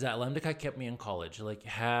is that Lambda Chi kept me in college. Like,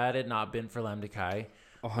 had it not been for Lambda Chi,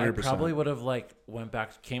 I 100%. probably would have like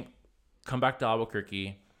come back to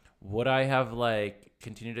Albuquerque. Would I have like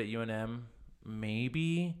continued at UNM?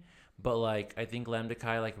 Maybe, but like I think Lambda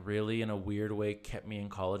Chi like really in a weird way kept me in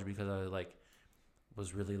college because I like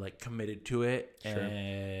was really like committed to it, Sure.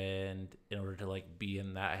 and in order to like be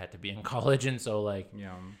in that, I had to be in college, and so like.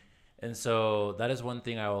 Yeah. And so that is one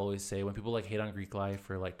thing I always say when people like hate on Greek life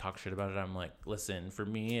or like talk shit about it. I'm like, listen, for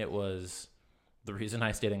me, it was the reason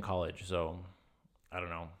I stayed in college. So I don't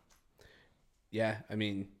know. Yeah, I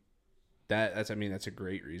mean, that's a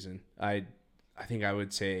great reason. I think I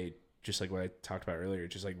would say, just like what I talked about earlier,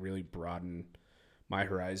 just like really broaden my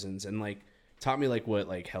horizons and like taught me like what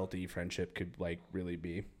like healthy friendship could like really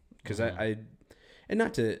be. Because I and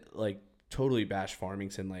not to like totally bash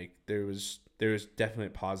Farmington, like there was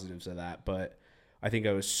definite positives of that, but I think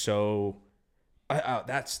I was so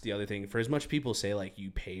that's the other thing. For as much people say like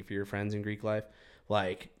you pay for your friends in Greek life,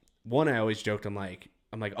 like one, I always joked, I'm like,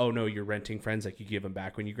 oh no, you're renting friends, like you give them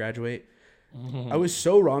back when you graduate. I was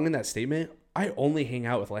so wrong in that statement. I only hang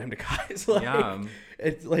out with Lambda guys. Like, Yeah.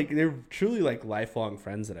 it's like they're truly like lifelong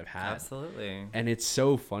friends that I've had. Absolutely. And it's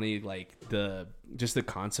so funny, like the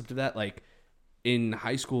concept of that. Like in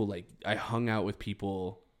high school, like I hung out with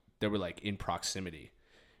people that were like in proximity,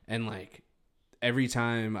 and like every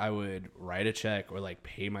time I would write a check or like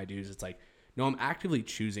pay my dues, it's like, no, I'm actively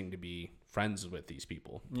choosing to be friends with these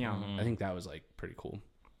people. Yeah. I think that was like pretty cool.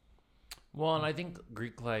 Well, and I think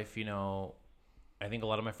Greek life, you know, I think a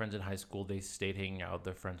lot of my friends in high school, they stayed hanging out with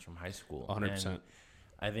their friends from high school. 100%. And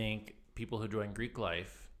I think people who join Greek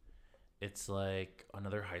life, it's like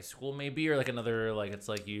another high school maybe, or like another, like it's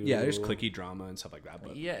like you. Yeah, there's cliquey drama and stuff like that.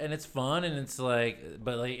 But Yeah, and it's fun, and it's like,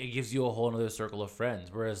 but like it gives you a whole another circle of friends.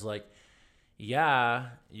 Whereas like, yeah,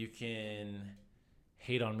 you can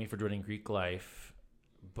hate on me for joining Greek life,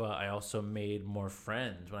 but I also made more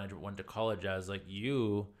friends when I went to college. As like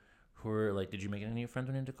you, who were like, did you make any new friends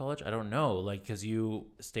when you went to college? I don't know, like because you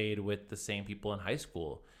stayed with the same people in high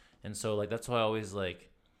school, and so like that's why I always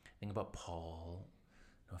like think about Paul.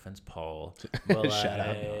 No offense, Paul. But like Shout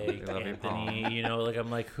out. We love you, Paul. Anthony, you know, like I'm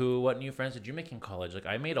like, what new friends did you make in college? Like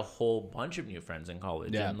I made a whole bunch of new friends in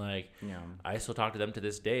college, Yeah. and like Yeah. I still talk to them to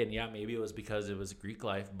this day. And yeah, maybe it was because it was Greek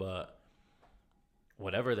life, but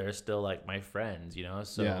whatever, they're still like my friends, you know.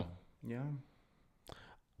 So Yeah. Yeah.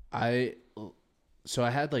 I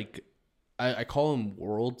had like I call them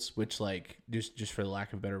worlds, which like just for the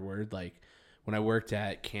lack of a better word, like when I worked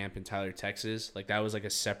at camp in Tyler, Texas, like that was like a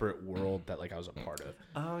separate world that like I was a part of.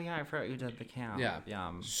 Oh, yeah. I forgot you did the camp. Yeah.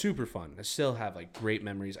 Yeah. Super fun. I still have like great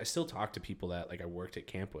memories. I still talk to people that like I worked at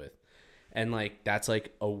camp with. And like that's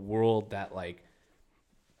like a world that like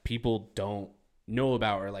people don't know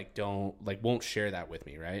about or like won't share that with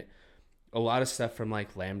me, right? A lot of stuff from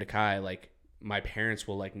like Lambda Chi, like my parents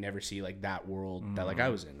will like never see like that world that like I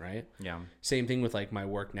was in, right? Yeah. Same thing with like my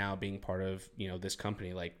work now being part of, you know, this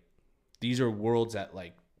company. Like these are worlds that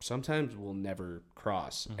like sometimes we'll never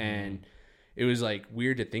cross. And it was like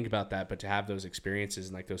weird to think about that, but to have those experiences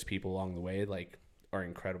and like those people along the way like are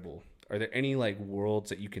incredible. Are there any like worlds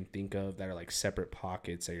that you can think of that are like separate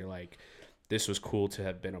pockets that you're like, this was cool to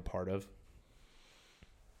have been a part of?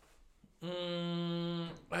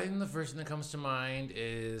 I think the first thing that comes to mind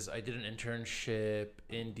is I did an internship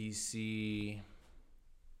in DC.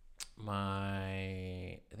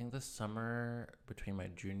 I think the the summer between my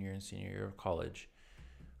junior and senior year of college.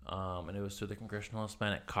 And it was through the Congressional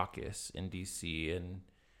Hispanic Caucus in DC, and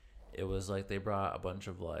it was like they brought a bunch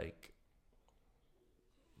of like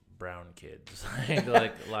brown kids,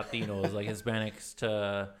 like Latinos, like Hispanics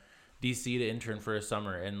to DC to intern for a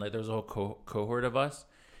summer, and like there was a whole cohort of us,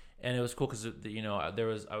 and it was cool because you know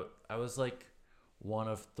I was like one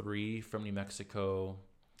of 3 from New Mexico.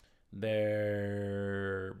 But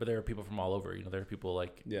there were people from all over. You know, there were people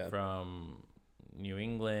like from New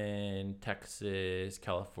England, Texas,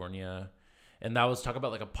 California, and that was talk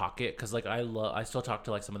about like a pocket, because like I still talk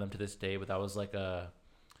to like some of them to this day, but that was like a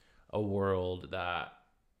world that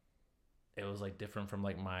it was like different from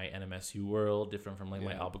like my NMSU world, different from like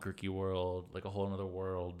my Albuquerque world, like a whole another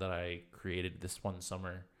world that I created this one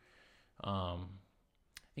summer.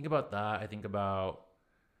 Think about that. I think about,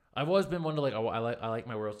 I've always been one to like, I like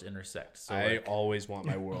my worlds to intersect. So I like, always want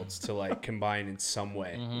my worlds to like combine in some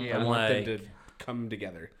way. Yeah. I want like, them to come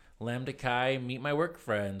together. Lambda Chi, meet my work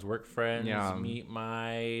friends meet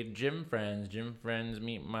my gym friends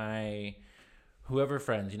meet my whoever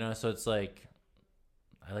friends, you know. So it's like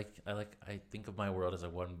I think of my world as a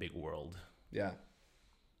one big world. Yeah.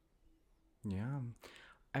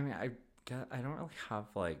 I mean, I don't really have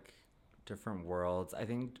like different worlds. I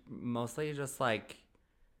think mostly just like,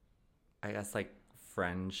 I guess like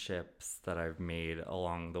friendships that I've made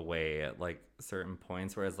along the way at like certain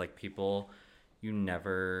points, whereas like people you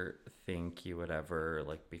never think you would ever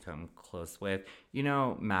like become close with. You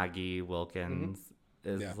know, Maggie Wilkins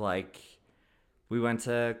is like, we went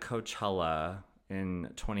to Coachella in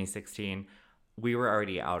 2016. We were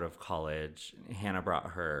already out of college. Hannah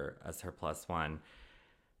brought her as her +1.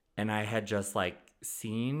 And I had just like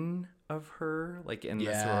seen of her like in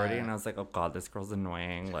the sorority, and I was like, oh God, this girl's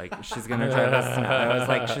annoying. Like she's gonna drive us nuts. I was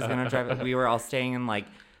like, she's gonna drive. We were all staying in like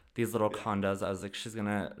these little condos. I was like, she's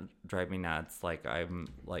gonna drive me nuts. Like I'm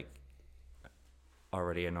like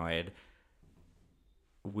already annoyed.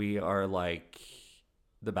 We are like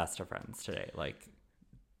the best of friends today. Like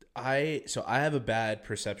I have a bad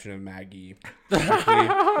perception of Maggie,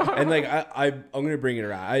 and like I'm gonna bring it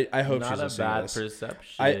around. I hope she's listening to this.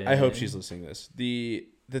 Perception. I hope she's listening to this.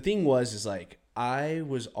 The thing is like I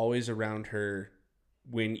was always around her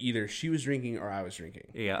when either she was drinking or I was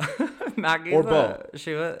drinking. Yeah, Maggie or both.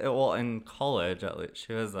 She was in college at least.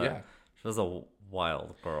 She was a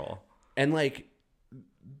wild girl. And like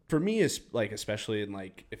for me, is like especially in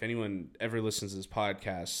like if anyone ever listens to this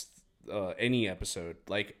podcast, any episode,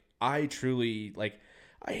 like I truly like.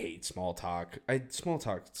 I hate small talk. Small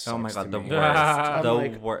talk sucks. Oh my God, the me.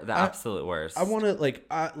 worst. The absolute worst. I want to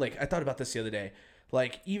I thought about this the other day.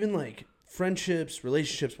 Like even like friendships,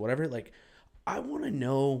 relationships, whatever. Like I want to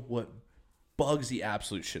know what bugs the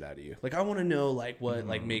absolute shit out of you. Like I want to know like what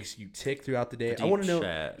like makes you tick throughout the day. I want to know.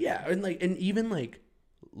 Shit. Yeah, and even like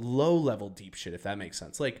low level deep shit, if that makes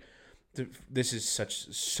sense. Like this is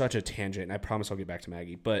such a tangent, and I promise I'll get back to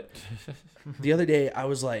Maggie. But the other day I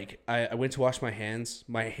was like, I went to wash my hands.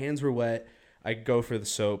 My hands were wet. I go for the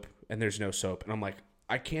soap, and there's no soap. And I'm like,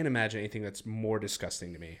 I can't imagine anything that's more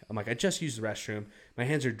disgusting to me. I'm like, I just used the restroom. My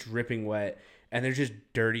hands are dripping wet, and they're just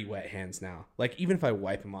dirty, wet hands now. Like, even if I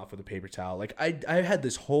wipe them off with a paper towel, like, I had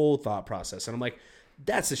this whole thought process, and I'm like,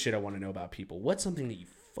 that's the shit I want to know about people. What's something that you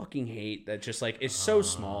fucking hate that just like is so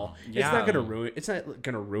small? Yeah. It's not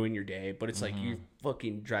gonna ruin your day, but it's like you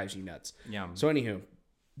fucking drives you nuts. Yeah. So anywho,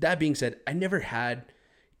 that being said, I never had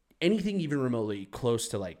anything even remotely close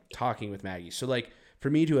to like talking with Maggie. So like for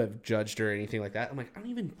me to have judged her or anything like that, I'm like, I don't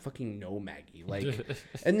even fucking know Maggie. Like,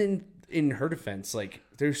 and then in her defense, like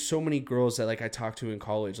there's so many girls that like I talked to in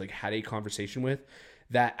college, like had a conversation with,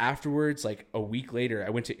 that afterwards, like a week later, I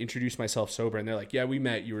went to introduce myself sober, and they're like, yeah, we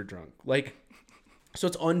met, you were drunk. Like, so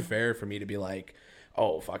it's unfair for me to be like,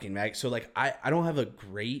 oh, fucking Maggie. So like I don't have a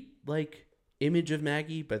great like image of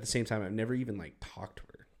Maggie, but at the same time, I've never even like talked to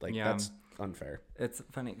her. Like that's unfair. It's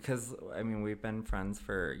funny because I mean we've been friends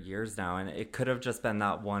for years now, and it could have just been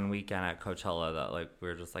that one weekend at Coachella that like we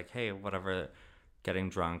were just like, hey, whatever, getting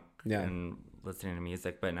drunk and listening to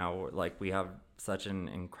music. But now like we have such an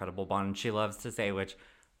incredible bond. And she loves to say, which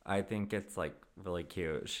I think it's like really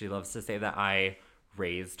cute, she loves to say that I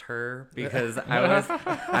raised her, because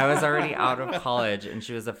I was already out of college and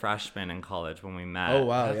she was a freshman in college when we met. Oh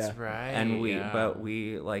wow, That's right. And we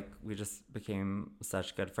just became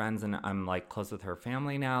such good friends, and I'm like close with her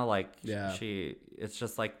family now. Like it's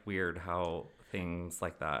just like weird how things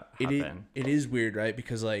like that happen. It is weird, right?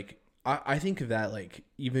 Because like I think of that like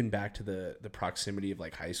even back to the proximity of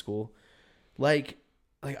like high school. Like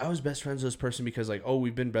I was best friends with this person because like, oh,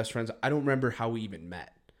 we've been best friends. I don't remember how we even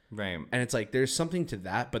met. Right. And it's like there's something to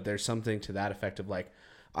that, but there's something to that effect of like,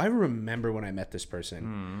 I remember when I met this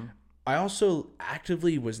person. I also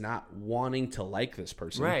actively was not wanting to like this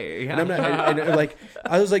person. Right. Yeah. And I'm not, and like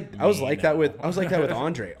I was like that with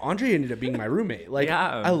Andre. Andre ended up being my roommate. Like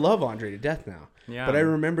Yeah. I love Andre to death now. Yeah. But I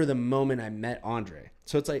remember the moment I met Andre.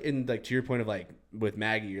 So it's like, in like to your point of like with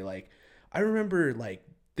Maggie, you're like, I remember like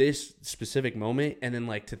this specific moment, and then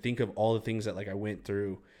like to think of all the things that like I went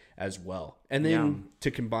through as well, and then to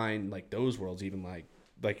combine like those worlds, even like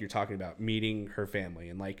you're talking about meeting her family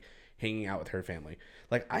and like hanging out with her family.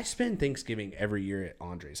 Like I spend Thanksgiving every year at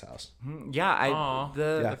Andre's house. Yeah,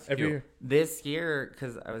 every year. This year,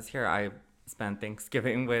 because I was here, I spent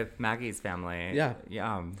Thanksgiving with Maggie's family. Yeah.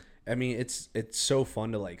 Yeah. I mean, it's so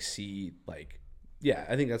fun to like see like, yeah,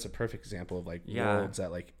 I think that's a perfect example of like worlds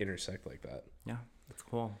that like intersect like that. Yeah, it's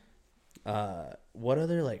cool. What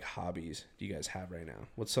other like hobbies do you guys have right now?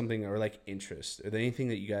 What's something, or like interest? Are there anything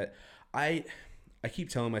that you got? I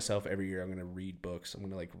keep telling myself every year I'm gonna read books. I'm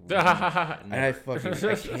gonna like read. And I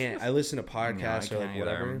can't. I listen to podcasts or like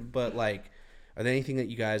whatever. But like, are there anything that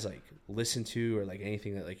you guys like listen to, or like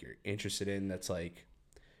anything that like you're interested in that's like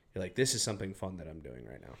you're like, this is something fun that I'm doing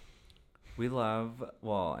right now? We love,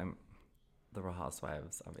 I'm the Real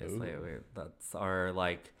Housewives, obviously. That's our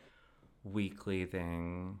like weekly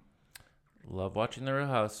thing. Love watching the Real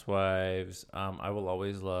Housewives. I will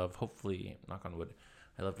always love, hopefully, knock on wood,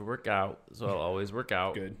 I love to work out, so I'll always work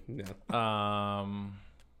out. Good. Yeah.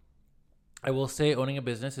 I will say owning a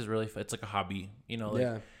business is really it's like a hobby, you know,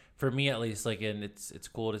 like for me at least, like, and it's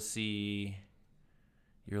cool to see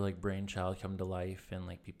your like brainchild come to life and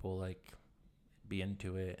like people like be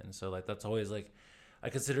into it. And so like that's always like, I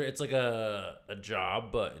consider it's like a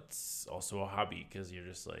job, but it's also a hobby, because you're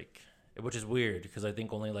just like, which is weird because I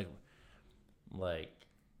think only like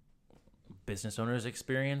business owners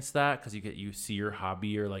experience that, because you see your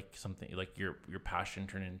hobby or like something like your passion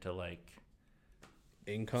turn into like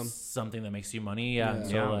income, something that makes you money. And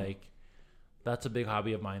so like that's a big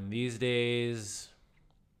hobby of mine these days.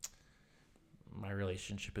 My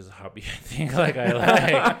relationship is a hobby. I think like I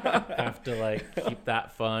like have to like keep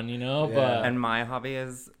that fun, you know. But and my hobby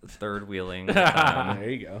is third wheeling. There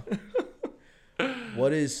you go.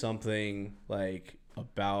 What is something like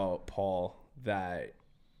about Paul that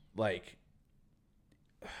like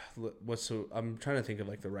I'm trying to think of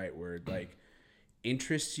like the right word, like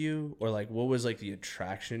interests you, or like what was like the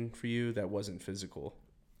attraction for you that wasn't physical?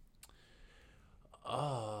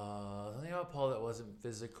 Something about Paul that wasn't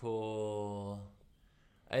physical.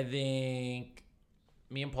 I think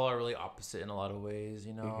me and Paul are really opposite in a lot of ways,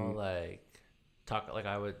 you know,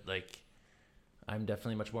 I'm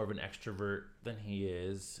definitely much more of an extrovert than he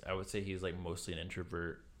is. I would say he's like mostly an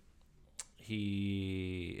introvert.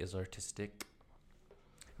 He is artistic.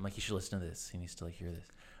 I'm like, you should listen to this. He needs to like hear this.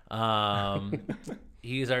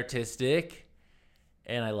 He's artistic,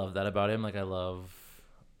 and I love that about him. Like I love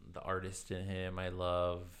the artist in him.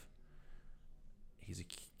 He's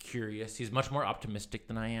curious. He's much more optimistic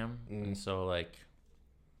than I am, and so like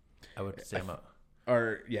I would say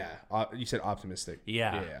you said optimistic.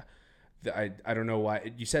 Yeah. I don't know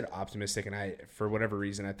why you said optimistic, and I, for whatever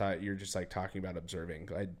reason, I thought you're just like talking about observing.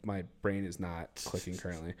 My brain is not clicking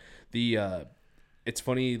currently. It's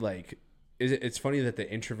funny, like it's funny that the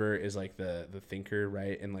introvert is like the thinker,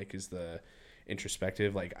 right, and like is the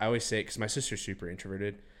introspective. Like I always say, because my sister's super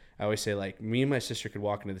introverted, I always say like me and my sister could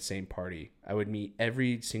walk into the same party. I would meet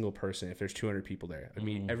every single person. If there's 200 people there, I'd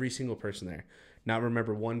meet every single person there, not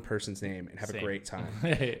remember one person's name, and have a great time.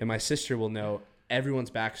 And my sister will know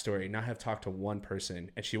everyone's backstory, not have talked to one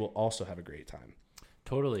person, and she will also have a great time.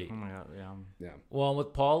 Totally. Oh my god, yeah. Well,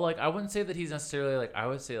 with Paul, like I wouldn't say that he's necessarily like, I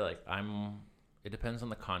would say like it depends on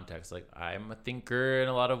the context. Like I'm a thinker in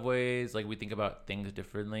a lot of ways. Like we think about things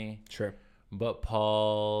differently. Sure. But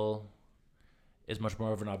Paul is much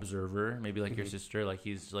more of an observer, maybe like your sister. Like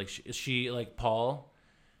he's like she like Paul.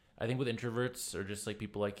 I think with introverts or just like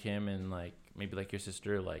people like him and like maybe like your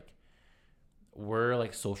sister, like we're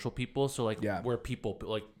like social people. So like we're people.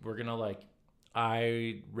 Like we're gonna like,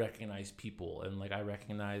 I recognize people, and like I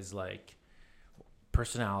recognize like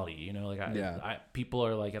personality, you know, like I people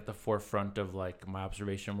are like at the forefront of like my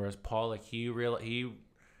observation, whereas Paul, like he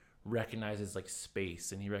recognizes like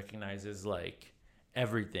space, and he recognizes like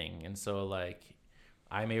everything. And so like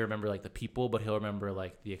I may remember like the people, but he'll remember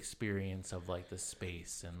like the experience of like the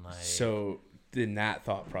space. And like, so in that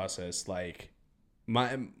thought process, like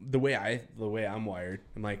the way I'm wired,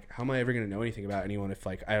 I'm like, how am I ever going to know anything about anyone if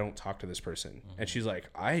like I don't talk to this person? And she's like,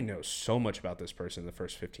 I know so much about this person in the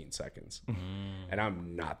first 15 seconds. And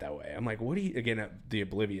I'm not that way. I'm like, what do you, again, the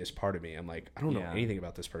oblivious part of me, I'm like, I don't know anything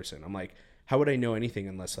about this person. I'm like, how would I know anything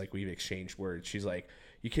unless like we've exchanged words? She's like,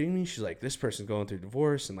 you kidding me? She's like, this person's going through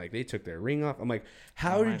divorce and like they took their ring off. I'm like,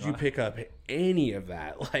 how did you pick up any of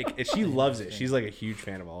that? Like, and she loves it. She's like a huge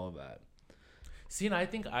fan of all of that. See, and I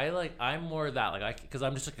think I'm more that, like, because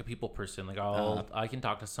I'm just like a people person. Like, I can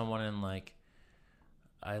talk to someone and like,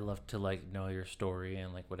 I love to like know your story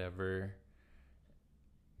and like whatever.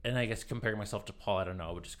 And I guess comparing myself to Paul, I don't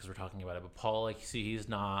know, but just because we're talking about it. But Paul, like, see, he's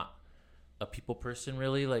not a people person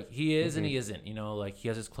really. Like, he is and he isn't. You know, like he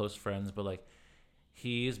has his close friends, but like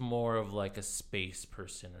he's more of like a space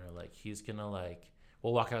person, or like he's gonna like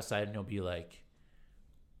we'll walk outside and he'll be like,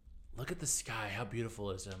 look at the sky, how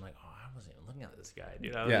beautiful is it? I'm like, oh, I wasn't even looking at this guy,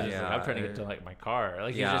 dude. I'm trying to get to like my car.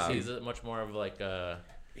 Like he's much more of like a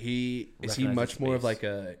he much more of like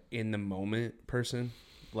a in the moment person?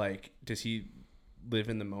 Like, does he live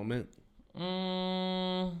in the moment?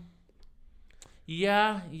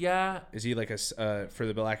 Yeah. Is he like a for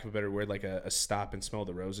the lack of a better word, like a stop and smell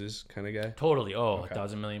the roses kind of guy? Totally. Oh, okay.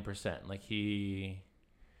 1,000,000,000%. Like he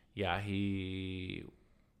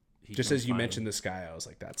just as you mentioned the sky, I was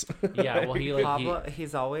like, that's yeah. Well,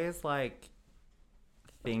 he's always like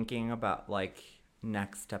thinking about like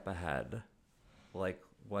next step ahead, like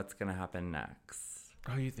what's gonna happen next.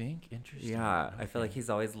 Oh, you think? Interesting. Yeah, okay. I feel like he's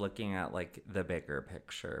always looking at like the bigger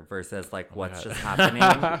picture versus like what's just happening,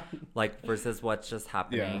 like versus what's just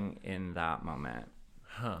happening in that moment.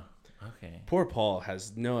 Huh. Okay. Poor Paul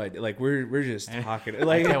has no idea. Like we're just talking.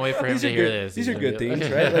 Like, I can't wait for him to hear this. These are good things,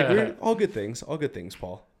 right? Like we're all good things. All good things,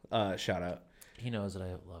 Paul. Shout out. He knows that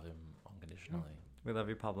I love him unconditionally. We love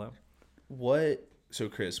you, Pablo. So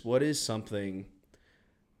Chris, what is something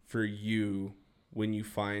for you when you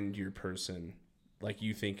find your person like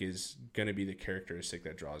you think is going to be the characteristic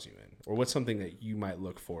that draws you in? Or what's something that you might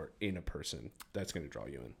look for in a person that's going to draw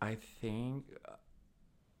you in? I think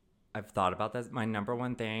I've thought about this. My number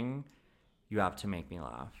one thing, you have to make me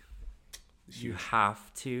laugh. You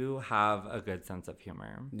have to have a good sense of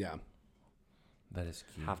humor. Yeah. That is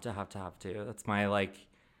key. Have to. That's my, like,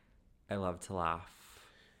 I love to laugh.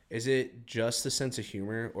 Is it just the sense of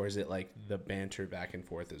humor, or is it like the banter back and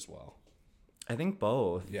forth as well? I think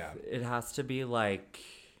both. Yeah. It has to be like,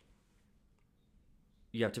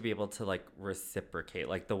 you have to be able to like reciprocate,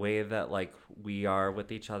 like the way that like we are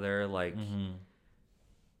with each other, like,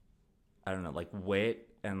 I don't know, like wit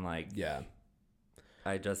and like, yeah.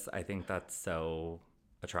 I think that's so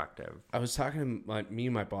attractive. I was talking to me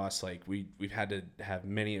and my boss, like we've had to have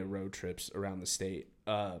many road trips around the state.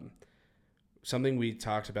 Something we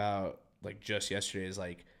talked about like just yesterday is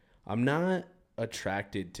like, I'm not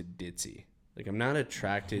attracted to ditzy. Like, I'm not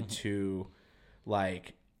attracted to,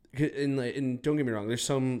 like, and don't get me wrong, there's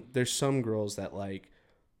some girls that, like,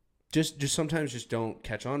 just sometimes just don't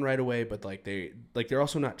catch on right away, but, like, they're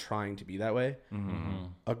also not trying to be that way. Mm-hmm.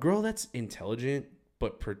 A girl that's intelligent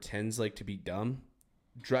but pretends, like, to be dumb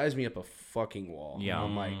drives me up a fucking wall. Yeah.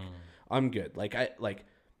 I'm like, I'm good. Like, I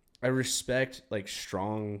respect, like,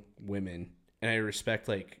 strong women, and I respect,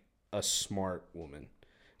 like, a smart woman.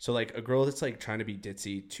 So, like, a girl that's, like, trying to be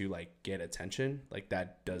ditzy to, like, get attention, like,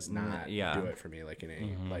 that does not do it for me, like, in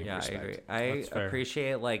any, like, respect. I agree. I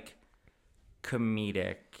appreciate, like,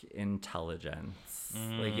 comedic intelligence.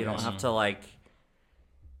 Like, you don't have to, like,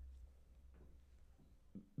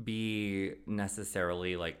 be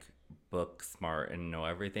necessarily, like, book smart and know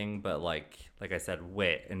everything, but, like I said,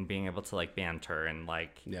 wit and being able to, like, banter and,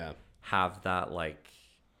 like, have that, like,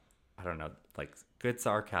 I don't know, like, good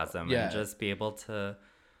sarcasm and just be able to...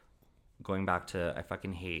 Going back to, I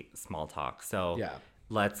fucking hate small talk. So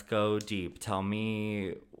let's go deep. Tell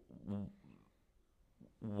me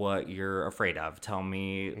what you're afraid of. Tell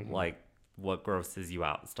me like what grosses you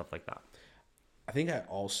out, stuff like that. I think I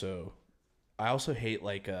also hate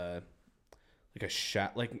like a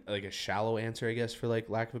shallow answer, I guess, for like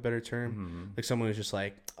lack of a better term. Like someone who's just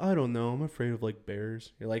like, I don't know, I'm afraid of like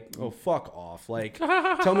bears. You're like, oh, fuck off. Like,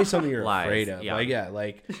 tell me something you're afraid of.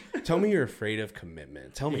 Like, tell me you're afraid of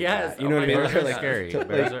commitment. Tell me that. You know what I mean? Bears are scary.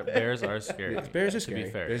 Bears are scary. Bears are scary.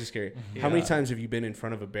 Bears are scary. How many times have you been in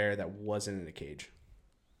front of a bear that wasn't in a cage?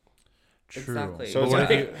 True. Exactly. So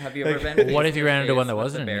have you ever been? What if you ran into one that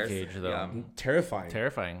wasn't in a cage though? Yeah.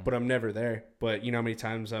 Terrifying. But I'm never there. But you know how many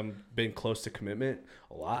times I've been close to commitment?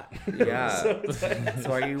 A lot. Yeah.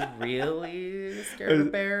 So are you really scared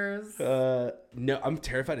of bears? No, I'm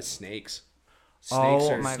terrified of snakes.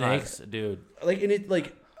 Snakes, dude. Like, and it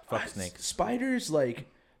like fuck snakes. Spiders, like,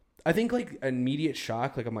 I think like immediate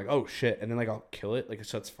shock. Like I'm like, oh shit, and then like I'll kill it. Like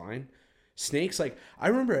so it's fine. Snakes, like I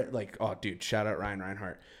remember, like, oh dude, shout out Ryan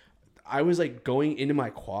Reinhardt. I was like going into my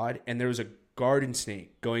quad and there was a garden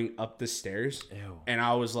snake going up the stairs. Ew. And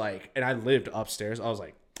I was like, and I lived upstairs. I was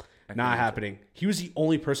like, Not happening. He was the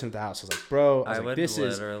only person at the house. I was like, bro, I was like, would this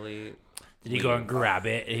is. literally. Did he go and grab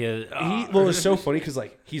it? Well, it was so funny because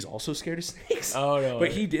like he's also scared of snakes. Oh no!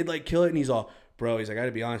 But he did like kill it, and he's all, bro. He's like, I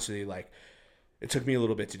gotta be honest with you, like, it took me a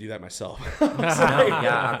little bit to do that myself.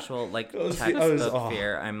 Yeah, actual like was- textbook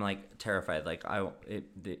fear. I'm like terrified. Like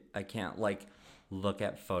I can't like look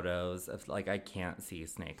at photos of like I can't see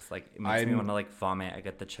snakes. Like it makes me want to like vomit. I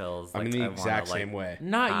get the chills. I'm Like, in the I exact wanna, same way.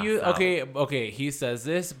 Not pass you. out. Okay. He says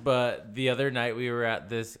this, but the other night we were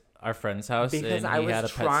at our friend's house because and I he had a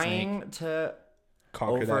was pet trying snake. to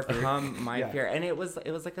Conquer that fear. overcome my Yeah. fear, and it was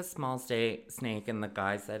like a small snake, and the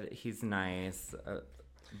guy said he's nice,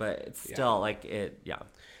 but it's still like it. Yeah,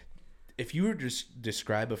 If you were to just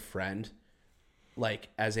describe a friend like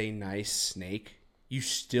as a nice snake, you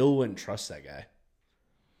still wouldn't trust that guy.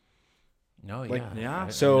 No, Like, yeah.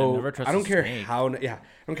 So never trust I don't a care snake. I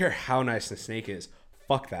don't care how nice the snake is.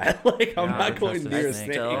 Fuck that. Like I'm Yeah, not I going trust a near a snake.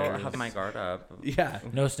 snake. still have my guard up. Yeah.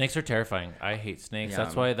 No, snakes are terrifying. I hate snakes. Yeah.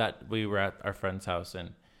 That's why that we were at our friend's house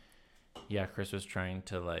and yeah, Chris was trying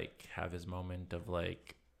to like have his moment of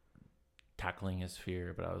like tackling his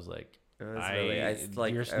fear, but I was like, It was really,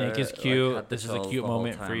 like your snake is like, cute. had the This is a chills cute the whole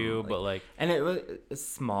moment for time, you, but like, and it was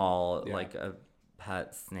small, Yeah. like a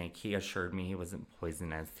pet snake. He assured me he wasn't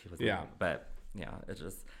poisonous. He wasn't. Yeah. But yeah, it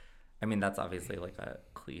just. I mean, that's obviously like a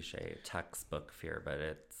cliche textbook fear, but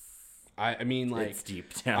I mean like it's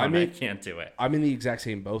deep down. I mean- I can't do it. I'm in the exact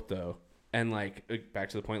same boat though. And like back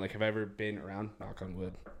to the point, like have I ever been around, knock on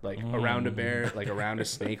wood, like around a bear, like around a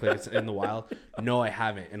snake, like it's in the wild? No, I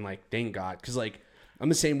haven't. And like thank God, because like I'm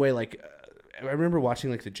the same way. Like I remember watching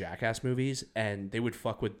like the Jackass movies, and they would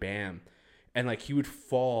fuck with Bam, and like he would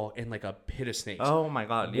fall in like a pit of snakes. Oh my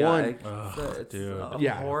god! Yeah, One- it's dude.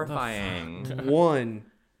 Yeah. horrifying. One,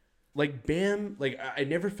 like Bam, like I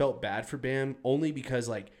never felt bad for Bam, only because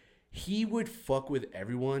like he would fuck with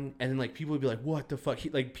everyone, and then like people would be like, "What the fuck?"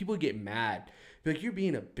 Like people would get mad, be like, "You're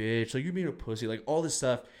being a bitch," like you're being a pussy, like all this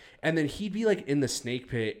stuff, and then he'd be like in the snake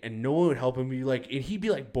pit, and no one would help him. Be like, and he'd be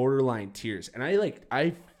like borderline tears, and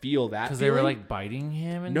I feel that because they were feeling. like biting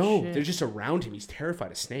him and No, shit? they're just around him. He's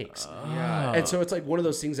terrified of snakes. Yeah. And so it's like one of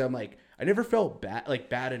those things that I'm like, I never felt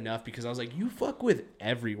bad enough because I was like, you fuck with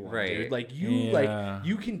everyone, Right. dude. Like Yeah.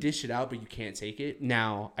 you can dish it out, but you can't take it.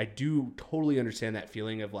 Now, I do totally understand that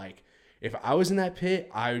feeling of like, if I was in that pit,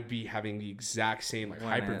 I would be having the exact same like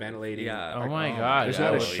When it- hyperventilating. yeah. Oh like, my god! there's I not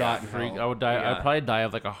a would shot in freak. hell. I would die. Yeah. I'd probably die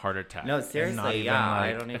of like a heart attack. No, and not seriously, even, yeah. I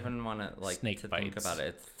like- don't even want to like snake to think bites. about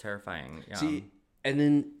it. It's terrifying. Yeah. See, and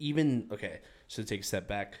then even okay, so to take a step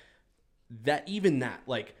back, that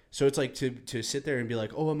like, so it's like to sit there and be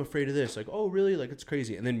like, oh, I'm afraid of this, like, oh, really, like it's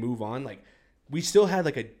crazy, and then move on. Like, we still had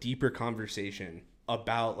like a deeper conversation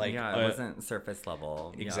about like yeah, it wasn't surface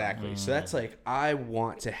level. Yeah. exactly. So that's like I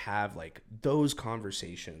want to have like those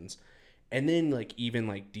conversations, and then like even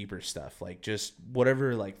like deeper stuff, like just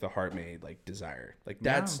whatever like the heart may like desire. Like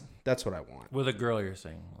that's what I want. with a girl, you're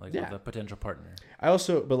saying, like Yeah. with a potential partner. I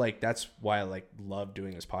also, but like that's why I like love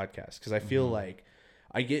doing this podcast, because I feel Mm-hmm. like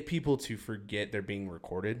I get people to forget they're being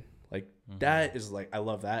recorded. Like that is like I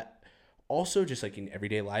love that. Also, just like in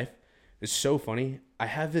everyday life, it's so funny. I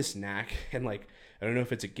have this knack, and like I don't know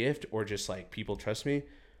if it's a gift or just like people trust me.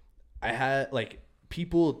 I had like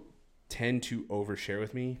people tend to overshare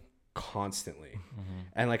with me constantly,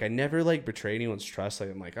 and like I never like betray anyone's trust.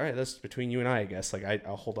 Like I'm like, all right, that's between you and I guess. Like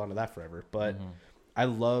I'll hold on to that forever. But I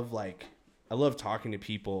love talking to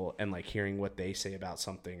people and like hearing what they say about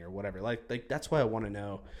something or whatever. Like that's why I want to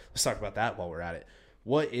know. Let's talk about that while we're at it.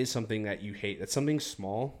 What is something that you hate? That's something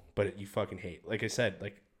small, but you fucking hate. Like I said,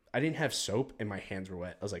 like I didn't have soap and my hands were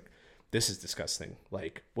wet. I was like, this is disgusting.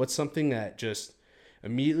 Like, what's something that just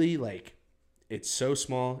immediately, like, it's so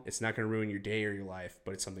small, it's not going to ruin your day or your life,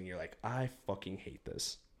 but it's something you're like, I fucking hate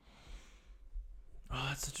this. Oh,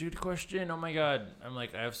 that's such a good question. Oh my god, I'm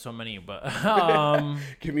like I have so many, but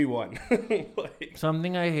Give me one. Like,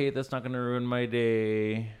 something I hate that's not gonna ruin my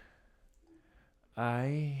day.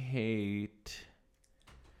 I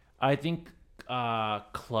think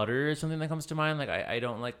clutter is something that comes to mind. Like I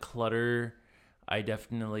don't like clutter. I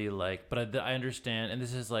definitely like, but I understand, and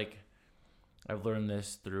this is like I've learned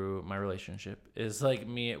this through my relationship. Is like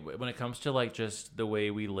me when it comes to like just the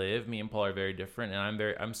way we live. Me and Paul are very different, and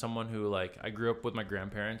I'm someone who like I grew up with my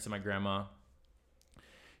grandparents and my grandma.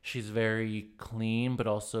 She's very clean, but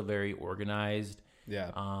also very organized. yeah.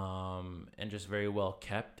 And just very well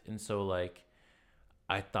kept. And so like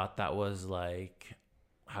I thought that was like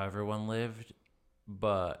how everyone lived,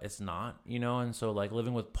 but it's not, you know? And so like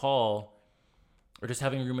living with Paul or just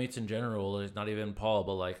having roommates in general, it's not even Paul,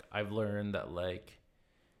 but like I've learned that like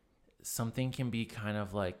something can be kind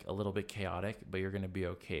of like a little bit chaotic, but you're gonna be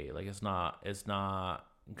okay. Like it's not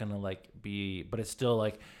gonna like be, but it still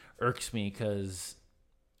like irks me because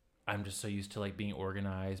I'm just so used to like being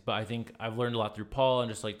organized. But I think I've learned a lot through Paul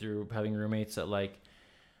and just like through having roommates that like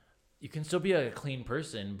you can still be a clean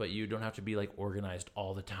person, but you don't have to be like organized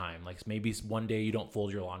all the time. Like maybe one day you don't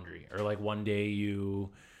fold your laundry, or like one day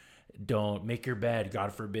you don't make your bed,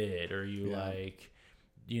 God forbid, or you like,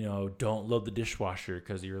 you know, don't load the dishwasher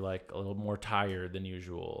because you're like a little more tired than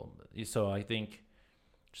usual. So I think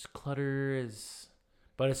just clutter is,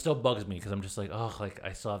 but it still bugs me because I'm just like, oh, like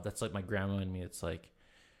I still have, that's like my grandma in me. It's like,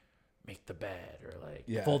 make the bed or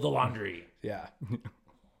like fold the laundry. Yeah.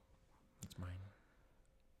 It's mine.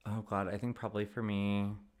 Oh God, I think probably for me,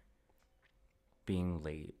 being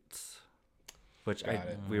late, which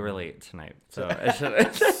we were late tonight, so I should.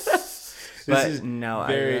 But this is no,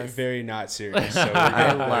 very not serious. So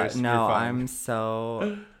I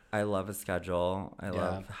love a schedule. I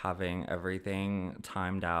love having everything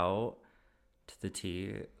timed out to the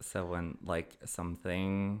T. So when like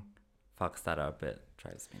something fucks that up, it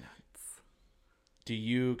drives me nuts. Do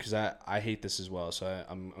you? Because I hate this as well. So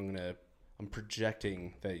I'm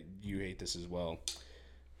projecting that you hate this as well.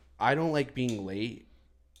 I don't like being late.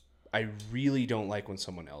 I really don't like when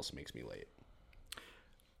someone else makes me late.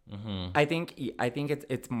 Mm-hmm. I think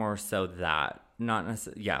it's more so that, not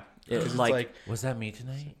necessarily. Yeah, it's like was that me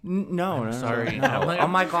tonight? No, sorry. No. Oh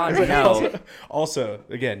my God, no. Also,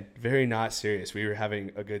 again, very not serious. We were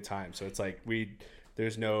having a good time, so it's like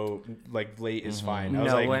there's no like late is fine. I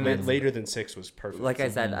was like later than 6 was perfect. Like I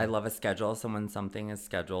said, I love a schedule. So when something is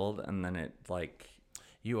scheduled and then it like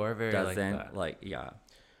you are very doesn't like that. Yeah.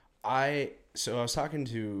 I was talking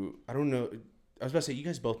to, I don't know, I was about to say, you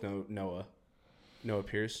guys both know Noah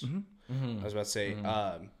Pierce. Mm-hmm. Mm-hmm. I was about to say,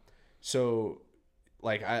 mm-hmm. So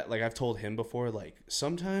like I've told him before, like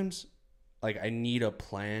sometimes like I need a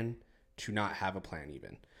plan to not have a plan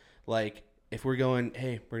even. Like if we're going,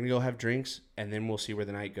 hey, we're going to go have drinks and then we'll see where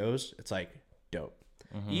the night goes. It's like dope.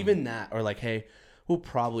 Mm-hmm. Even that, or like, hey, we'll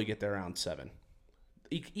probably get there around 7.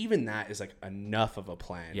 Even that is like enough of a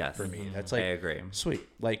plan for me. That's like, I agree. Sweet.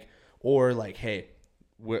 Like, or like, hey,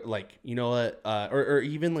 we're like, you know what? Or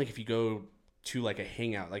even like if you go to like a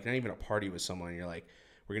hangout, like not even a party with someone, you're like,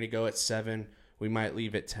 we're going to go at 7. We might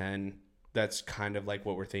leave at 10. That's kind of like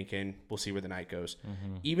what we're thinking. We'll see where the night goes.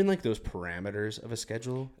 Mm-hmm. Even like those parameters of a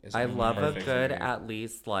schedule is I love a good, at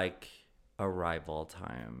least like arrival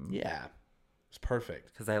time. Yeah. It's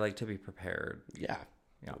perfect. Because I like to be prepared. Yeah.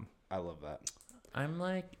 Yeah. I love that. I'm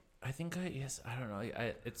like, I don't know.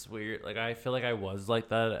 It's weird. Like, I feel like I was like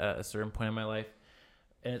that at a certain point in my life.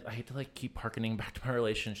 And I hate to like keep hearkening back to my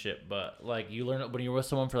relationship, but like you learn when you're with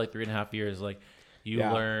someone for like 3.5 years, like you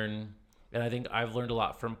learn. And I think I've learned a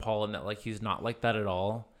lot from Paul in that like he's not like that at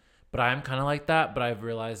all. But I'm kind of like that. But I've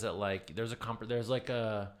realized that like there's like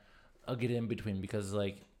a get in between, because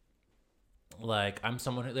like I'm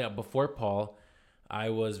someone who, before Paul, I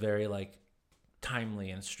was very like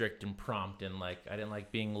timely and strict and prompt, and like I didn't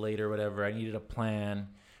like being late or whatever. I needed a plan.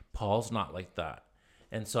 Paul's not like that.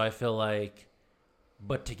 And so I feel like,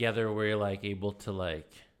 but together we're like able to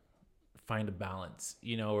like find a balance,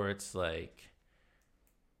 you know, where it's like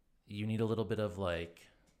you need a little bit of like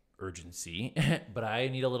urgency, but I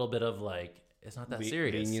need a little bit of like, it's not that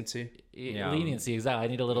serious. Leniency. Leniency, exactly. I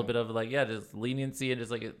need a little bit of like, just leniency, and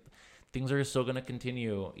just like things are still going to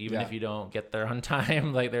continue even if you don't get there on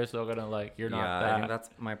time. Like they're still going to like, you're not that. I think that's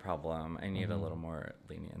my problem. I need a little more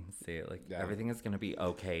leniency. Like everything is going to be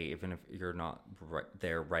okay even if you're not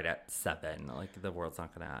there right at 7. Like the world's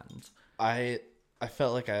not going to end. I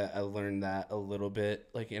felt like I learned that a little bit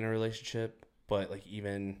like in a relationship, but like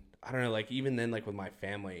even, I don't know, like even then like with my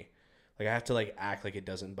family, like I have to like act like it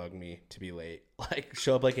doesn't bug me to be late. Like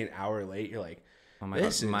show up like an hour late. You're like, oh my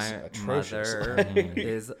God, my atrocious. Mother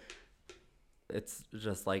is... It's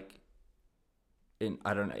just like in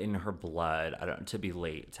her blood. To be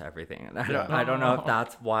late to everything. And I don't know if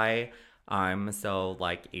that's why I'm so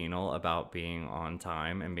like anal about being on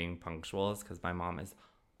time and being punctual, is because my mom is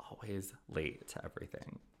always late to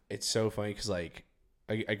everything. It's so funny because like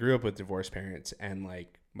I grew up with divorced parents, and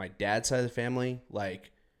like my dad's side of the family,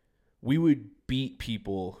 like we would beat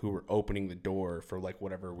people who were opening the door for like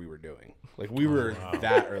whatever we were doing. Like we were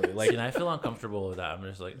that early. Like, and I feel uncomfortable with that. I'm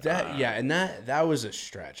just like that. Yeah, and that was a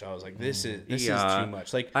stretch. I was like, this is too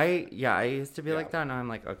much. Like I used to be like that. Now I'm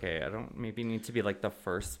like, okay, I don't maybe need to be like the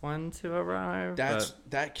first one to arrive.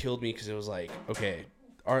 That killed me because it was like, okay,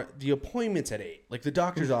 the appointment's at 8. Like the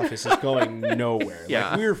doctor's office is going nowhere.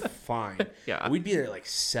 Like we're fine. We'd be there at like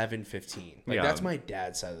 7:15. Like that's my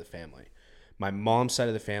dad's side of the family. My mom's side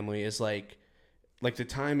of the family is like, like the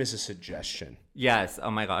time is a suggestion. Yes.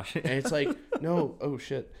 Oh my gosh. And it's like, no, oh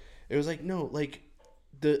shit. It was like, no, like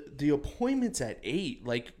the appointment's at 8.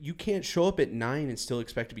 Like you can't show up at 9 and still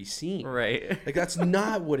expect to be seen. Right. Like that's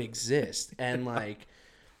not what exists. And like,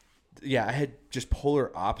 yeah, I had just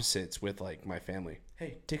polar opposites with like my family.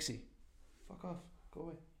 Hey, Dixie, fuck off, go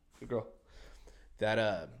away, good girl.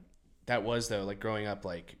 That was though, like growing up,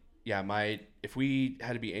 like, yeah, if we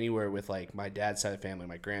had to be anywhere with like my dad's side of the family,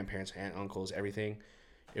 my grandparents, aunt, uncles, everything,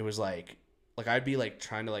 it was like I'd be like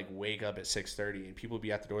trying to like wake up at 6:30 and people would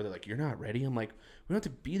be at the door. They're like, "You're not ready." I'm like, "We don't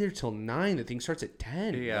have to be there till 9. The thing starts at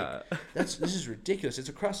 10." Yeah. Like, this is ridiculous. It's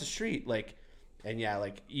across the street. Like, and yeah,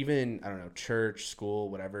 like even, I don't know, church, school,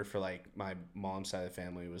 whatever, for like my mom's side of the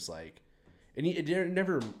family was like, and it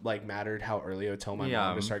never like mattered how early I would tell my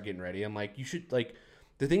mom to start getting ready. I'm like, you should like,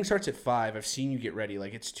 the thing starts at 5. I've seen you get ready.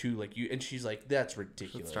 Like it's 2. Like you, and she's like, that's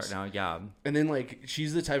ridiculous. Let's start now. Yeah. And then like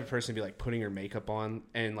she's the type of person to be like putting her makeup on,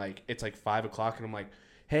 and like it's like 5 o'clock, and I'm like,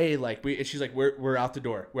 hey, like and she's like, we're out the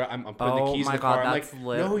door. I'm putting the keys in the car. I'm like,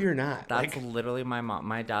 no, you're not. That's like, literally my mom.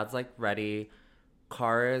 My dad's like ready.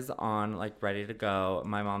 Car is on, like ready to go.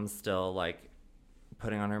 My mom's still like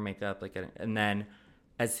putting on her makeup, like, and then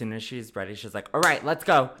as soon as she's ready, she's like, all right, let's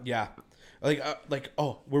go. Yeah. Like,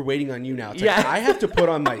 oh, we're waiting on you now. It's like, I have to put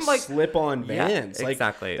on my like, slip-on Vans. Yeah, like,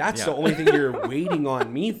 exactly. That's the only thing you're waiting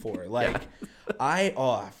on me for. Like,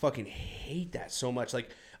 I fucking hate that so much. Like,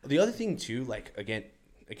 the other thing too, like, again,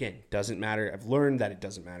 doesn't matter. I've learned that it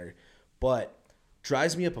doesn't matter, but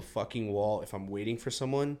drives me up a fucking wall if I'm waiting for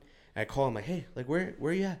someone and I call them like, hey, like, where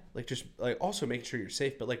are you at? Like, just like also making sure you're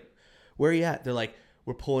safe, but like, where are you at? They're like,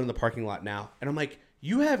 we're pulling in the parking lot now, and I'm like,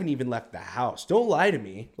 you haven't even left the house. Don't lie to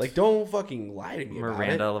me. Like, don't fucking lie to me.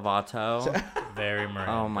 Miranda Lovato. Very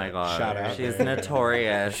Miranda. Oh my god. Shout out. She's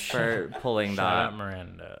notorious for pulling that. Shout out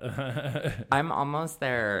Miranda. I'm almost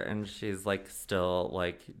there, and she's like still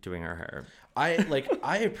like doing her hair.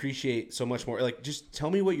 I appreciate so much more. Like, just tell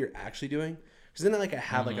me what you're actually doing, because then like I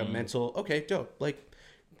have like a mental, okay, dope. Like,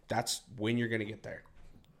 that's when you're gonna get there.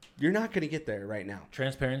 You're not gonna get there right now.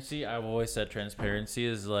 Transparency. I've always said transparency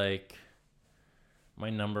is like my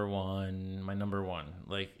number one.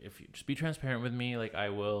 Like, if you just be transparent with me, like I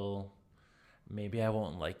will. Maybe I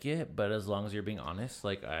won't like it, but as long as you're being honest,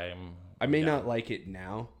 like I may not like it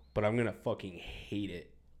now, but I'm gonna fucking hate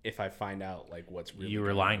it if I find out like what's really. You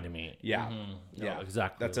were lying to me. Yeah, No, yeah,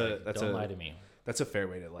 exactly. Don't lie to me. That's a fair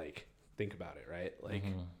way to like think about it, right? Like,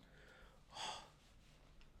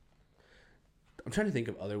 I'm trying to think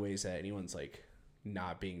of other ways that anyone's like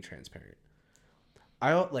not being transparent.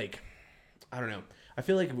 I don't know. I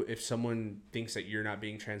feel like if someone thinks that you're not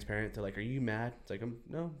being transparent, they're like, "Are you mad?" It's like,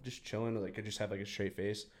 no, just chilling. Or like, I just have like a straight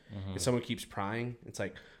face. And someone keeps prying, it's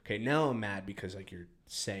like, okay, now I'm mad because like you're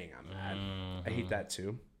saying I'm mad. I hate that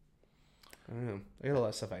too. I don't know. I got a lot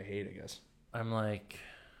of stuff I hate, I guess. I'm like,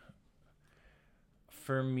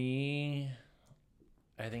 for me,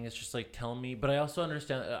 I think it's just like, tell me. But I also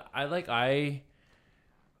understand. I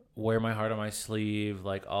wear my heart on my sleeve.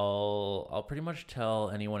 Like I'll pretty much tell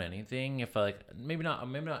anyone anything if I like. Maybe not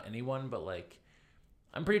anyone, but like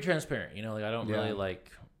I'm pretty transparent. You know, like I don't really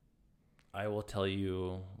like. I will tell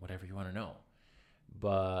you whatever you want to know,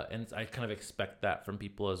 and I kind of expect that from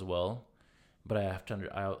people as well. But I have to.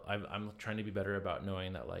 I'm trying to be better about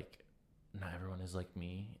knowing that like not everyone is like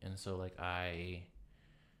me, and so like I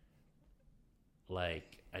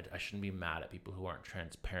shouldn't be mad at people who aren't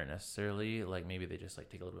transparent necessarily. Like maybe they just like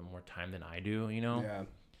take a little bit more time than I do, you know? Yeah.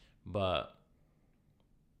 But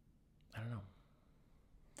I don't know.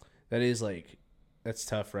 That is like, that's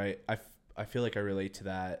tough, right? I feel like I relate to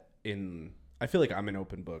that I feel like I'm an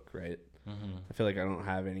open book, right? I feel like I don't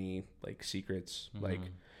have any like secrets, like,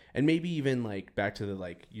 and maybe even like back to the,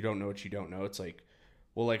 like, you don't know what you don't know. It's like,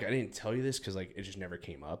 well, like I didn't tell you this cause like it just never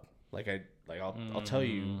came up. Like I'll tell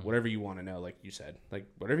you whatever you want to know, like you said. Like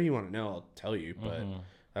whatever you want to know, I'll tell you. But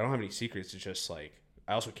I don't have any secrets. It's just like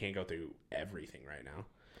I also can't go through everything right now.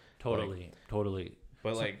 Totally.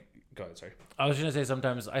 But like, go ahead. Sorry. I was gonna say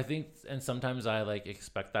sometimes I think, and sometimes I like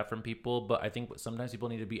expect that from people. But I think sometimes people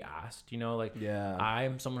need to be asked. You know, like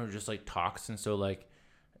I'm someone who just like talks, and so like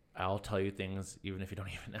I'll tell you things even if you don't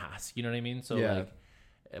even ask. You know what I mean? So like,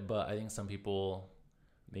 but I think some people,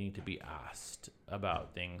 they need to be asked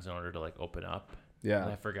about things in order to like open up. Yeah.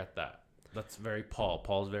 And I forget that. That's very Paul.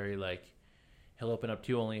 Paul's very like, he'll open up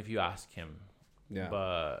to you only if you ask him. Yeah.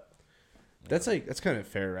 But that's like, that's kind of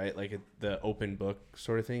fair, right? Like the open book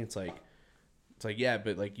sort of thing. It's like, yeah,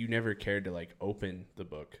 but like you never cared to like open the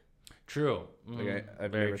book. True. Like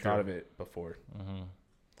I've never thought of it before.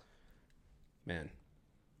 Man,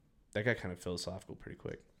 that got kind of philosophical pretty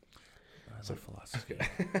quick. That's a philosophy.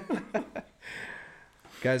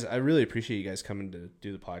 Guys, I really appreciate you guys coming to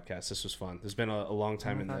do the podcast. This was fun. There's been a long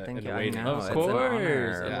time in the waiting. Of course.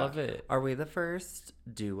 I love it. Are we the first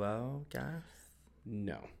duo guest?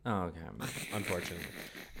 No. Oh, okay. Unfortunately.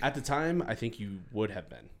 At the time, I think you would have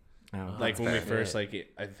been. Oh, like when we first,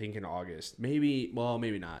 like, I think in August. Maybe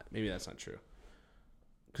not. Maybe that's not true.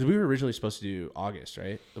 Because we were originally supposed to do August,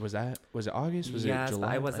 right? Was it August? Was it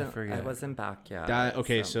July? I wasn't back yet. I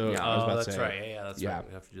was about to say. That's right. Yeah, that's right.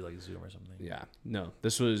 We have to do like Zoom or something. Yeah. No,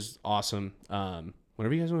 this was awesome.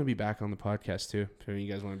 Whenever you guys want to be back on the podcast too, if you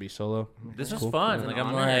guys want to be solo, this was fun. Like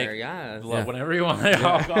I'm like, yes. Whenever you want,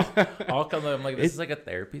 I'll come. I'm like, this is like a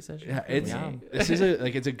therapy session. Yeah, this is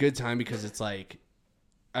it's a good time because it's like,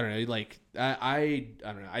 I don't know, like I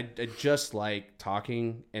don't know, I just like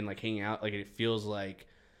talking and like hanging out. Like it feels like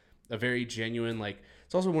a very genuine, like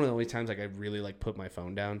it's also one of the only times like I really like put my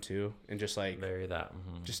phone down too and just like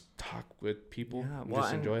just talk with people. Yeah, and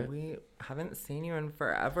just enjoy it. We haven't seen you in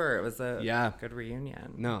forever. It was a good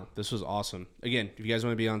reunion. No, this was awesome. Again, if you guys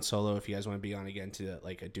want to be on solo, if you guys want to be on again to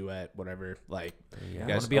like a duet, whatever, like you guys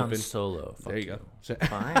want to be on solo. There you go.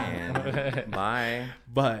 Fine. Bye.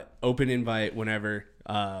 But open invite whenever.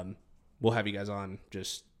 We'll have you guys on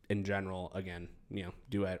just in general again,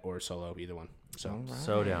 duet or solo, either one. So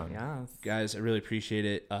so down. Yes. Guys, I really appreciate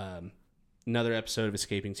it. Another episode of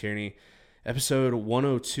Escaping Tyranny. Episode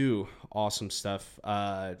 102. Awesome stuff.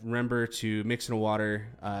 Remember to mix in a water.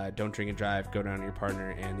 Don't drink and drive. Go down to your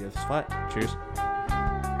partner and the other's flat. Cheers.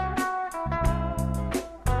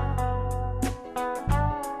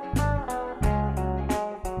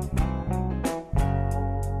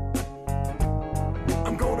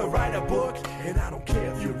 I'm gonna write a book, and I don't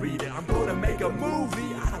care if you read it. I'm gonna make a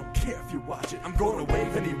movie, I don't care if you watch it. I'm gonna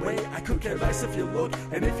wave anyway, I could care less if you look.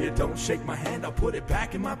 And if you don't shake my hand, I'll put it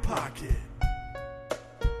back in my pocket.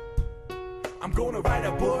 I'm gonna write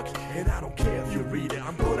a book, and I don't care if you read it.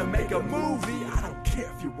 I'm gonna make a movie, I don't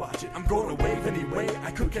care if you watch it. I'm gonna wave anyway,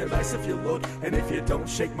 I could care less if you look. And if you don't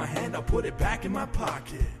shake my hand, I'll put it back in my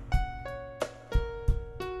pocket.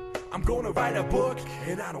 I'm gonna write a book,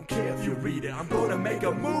 and I don't care if you read it. I'm gonna make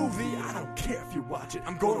a movie, I don't care if you watch it.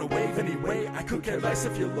 I'm gonna wave anyway, I could care less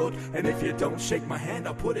if you look. And if you don't shake my hand,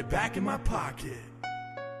 I'll put it back in my pocket.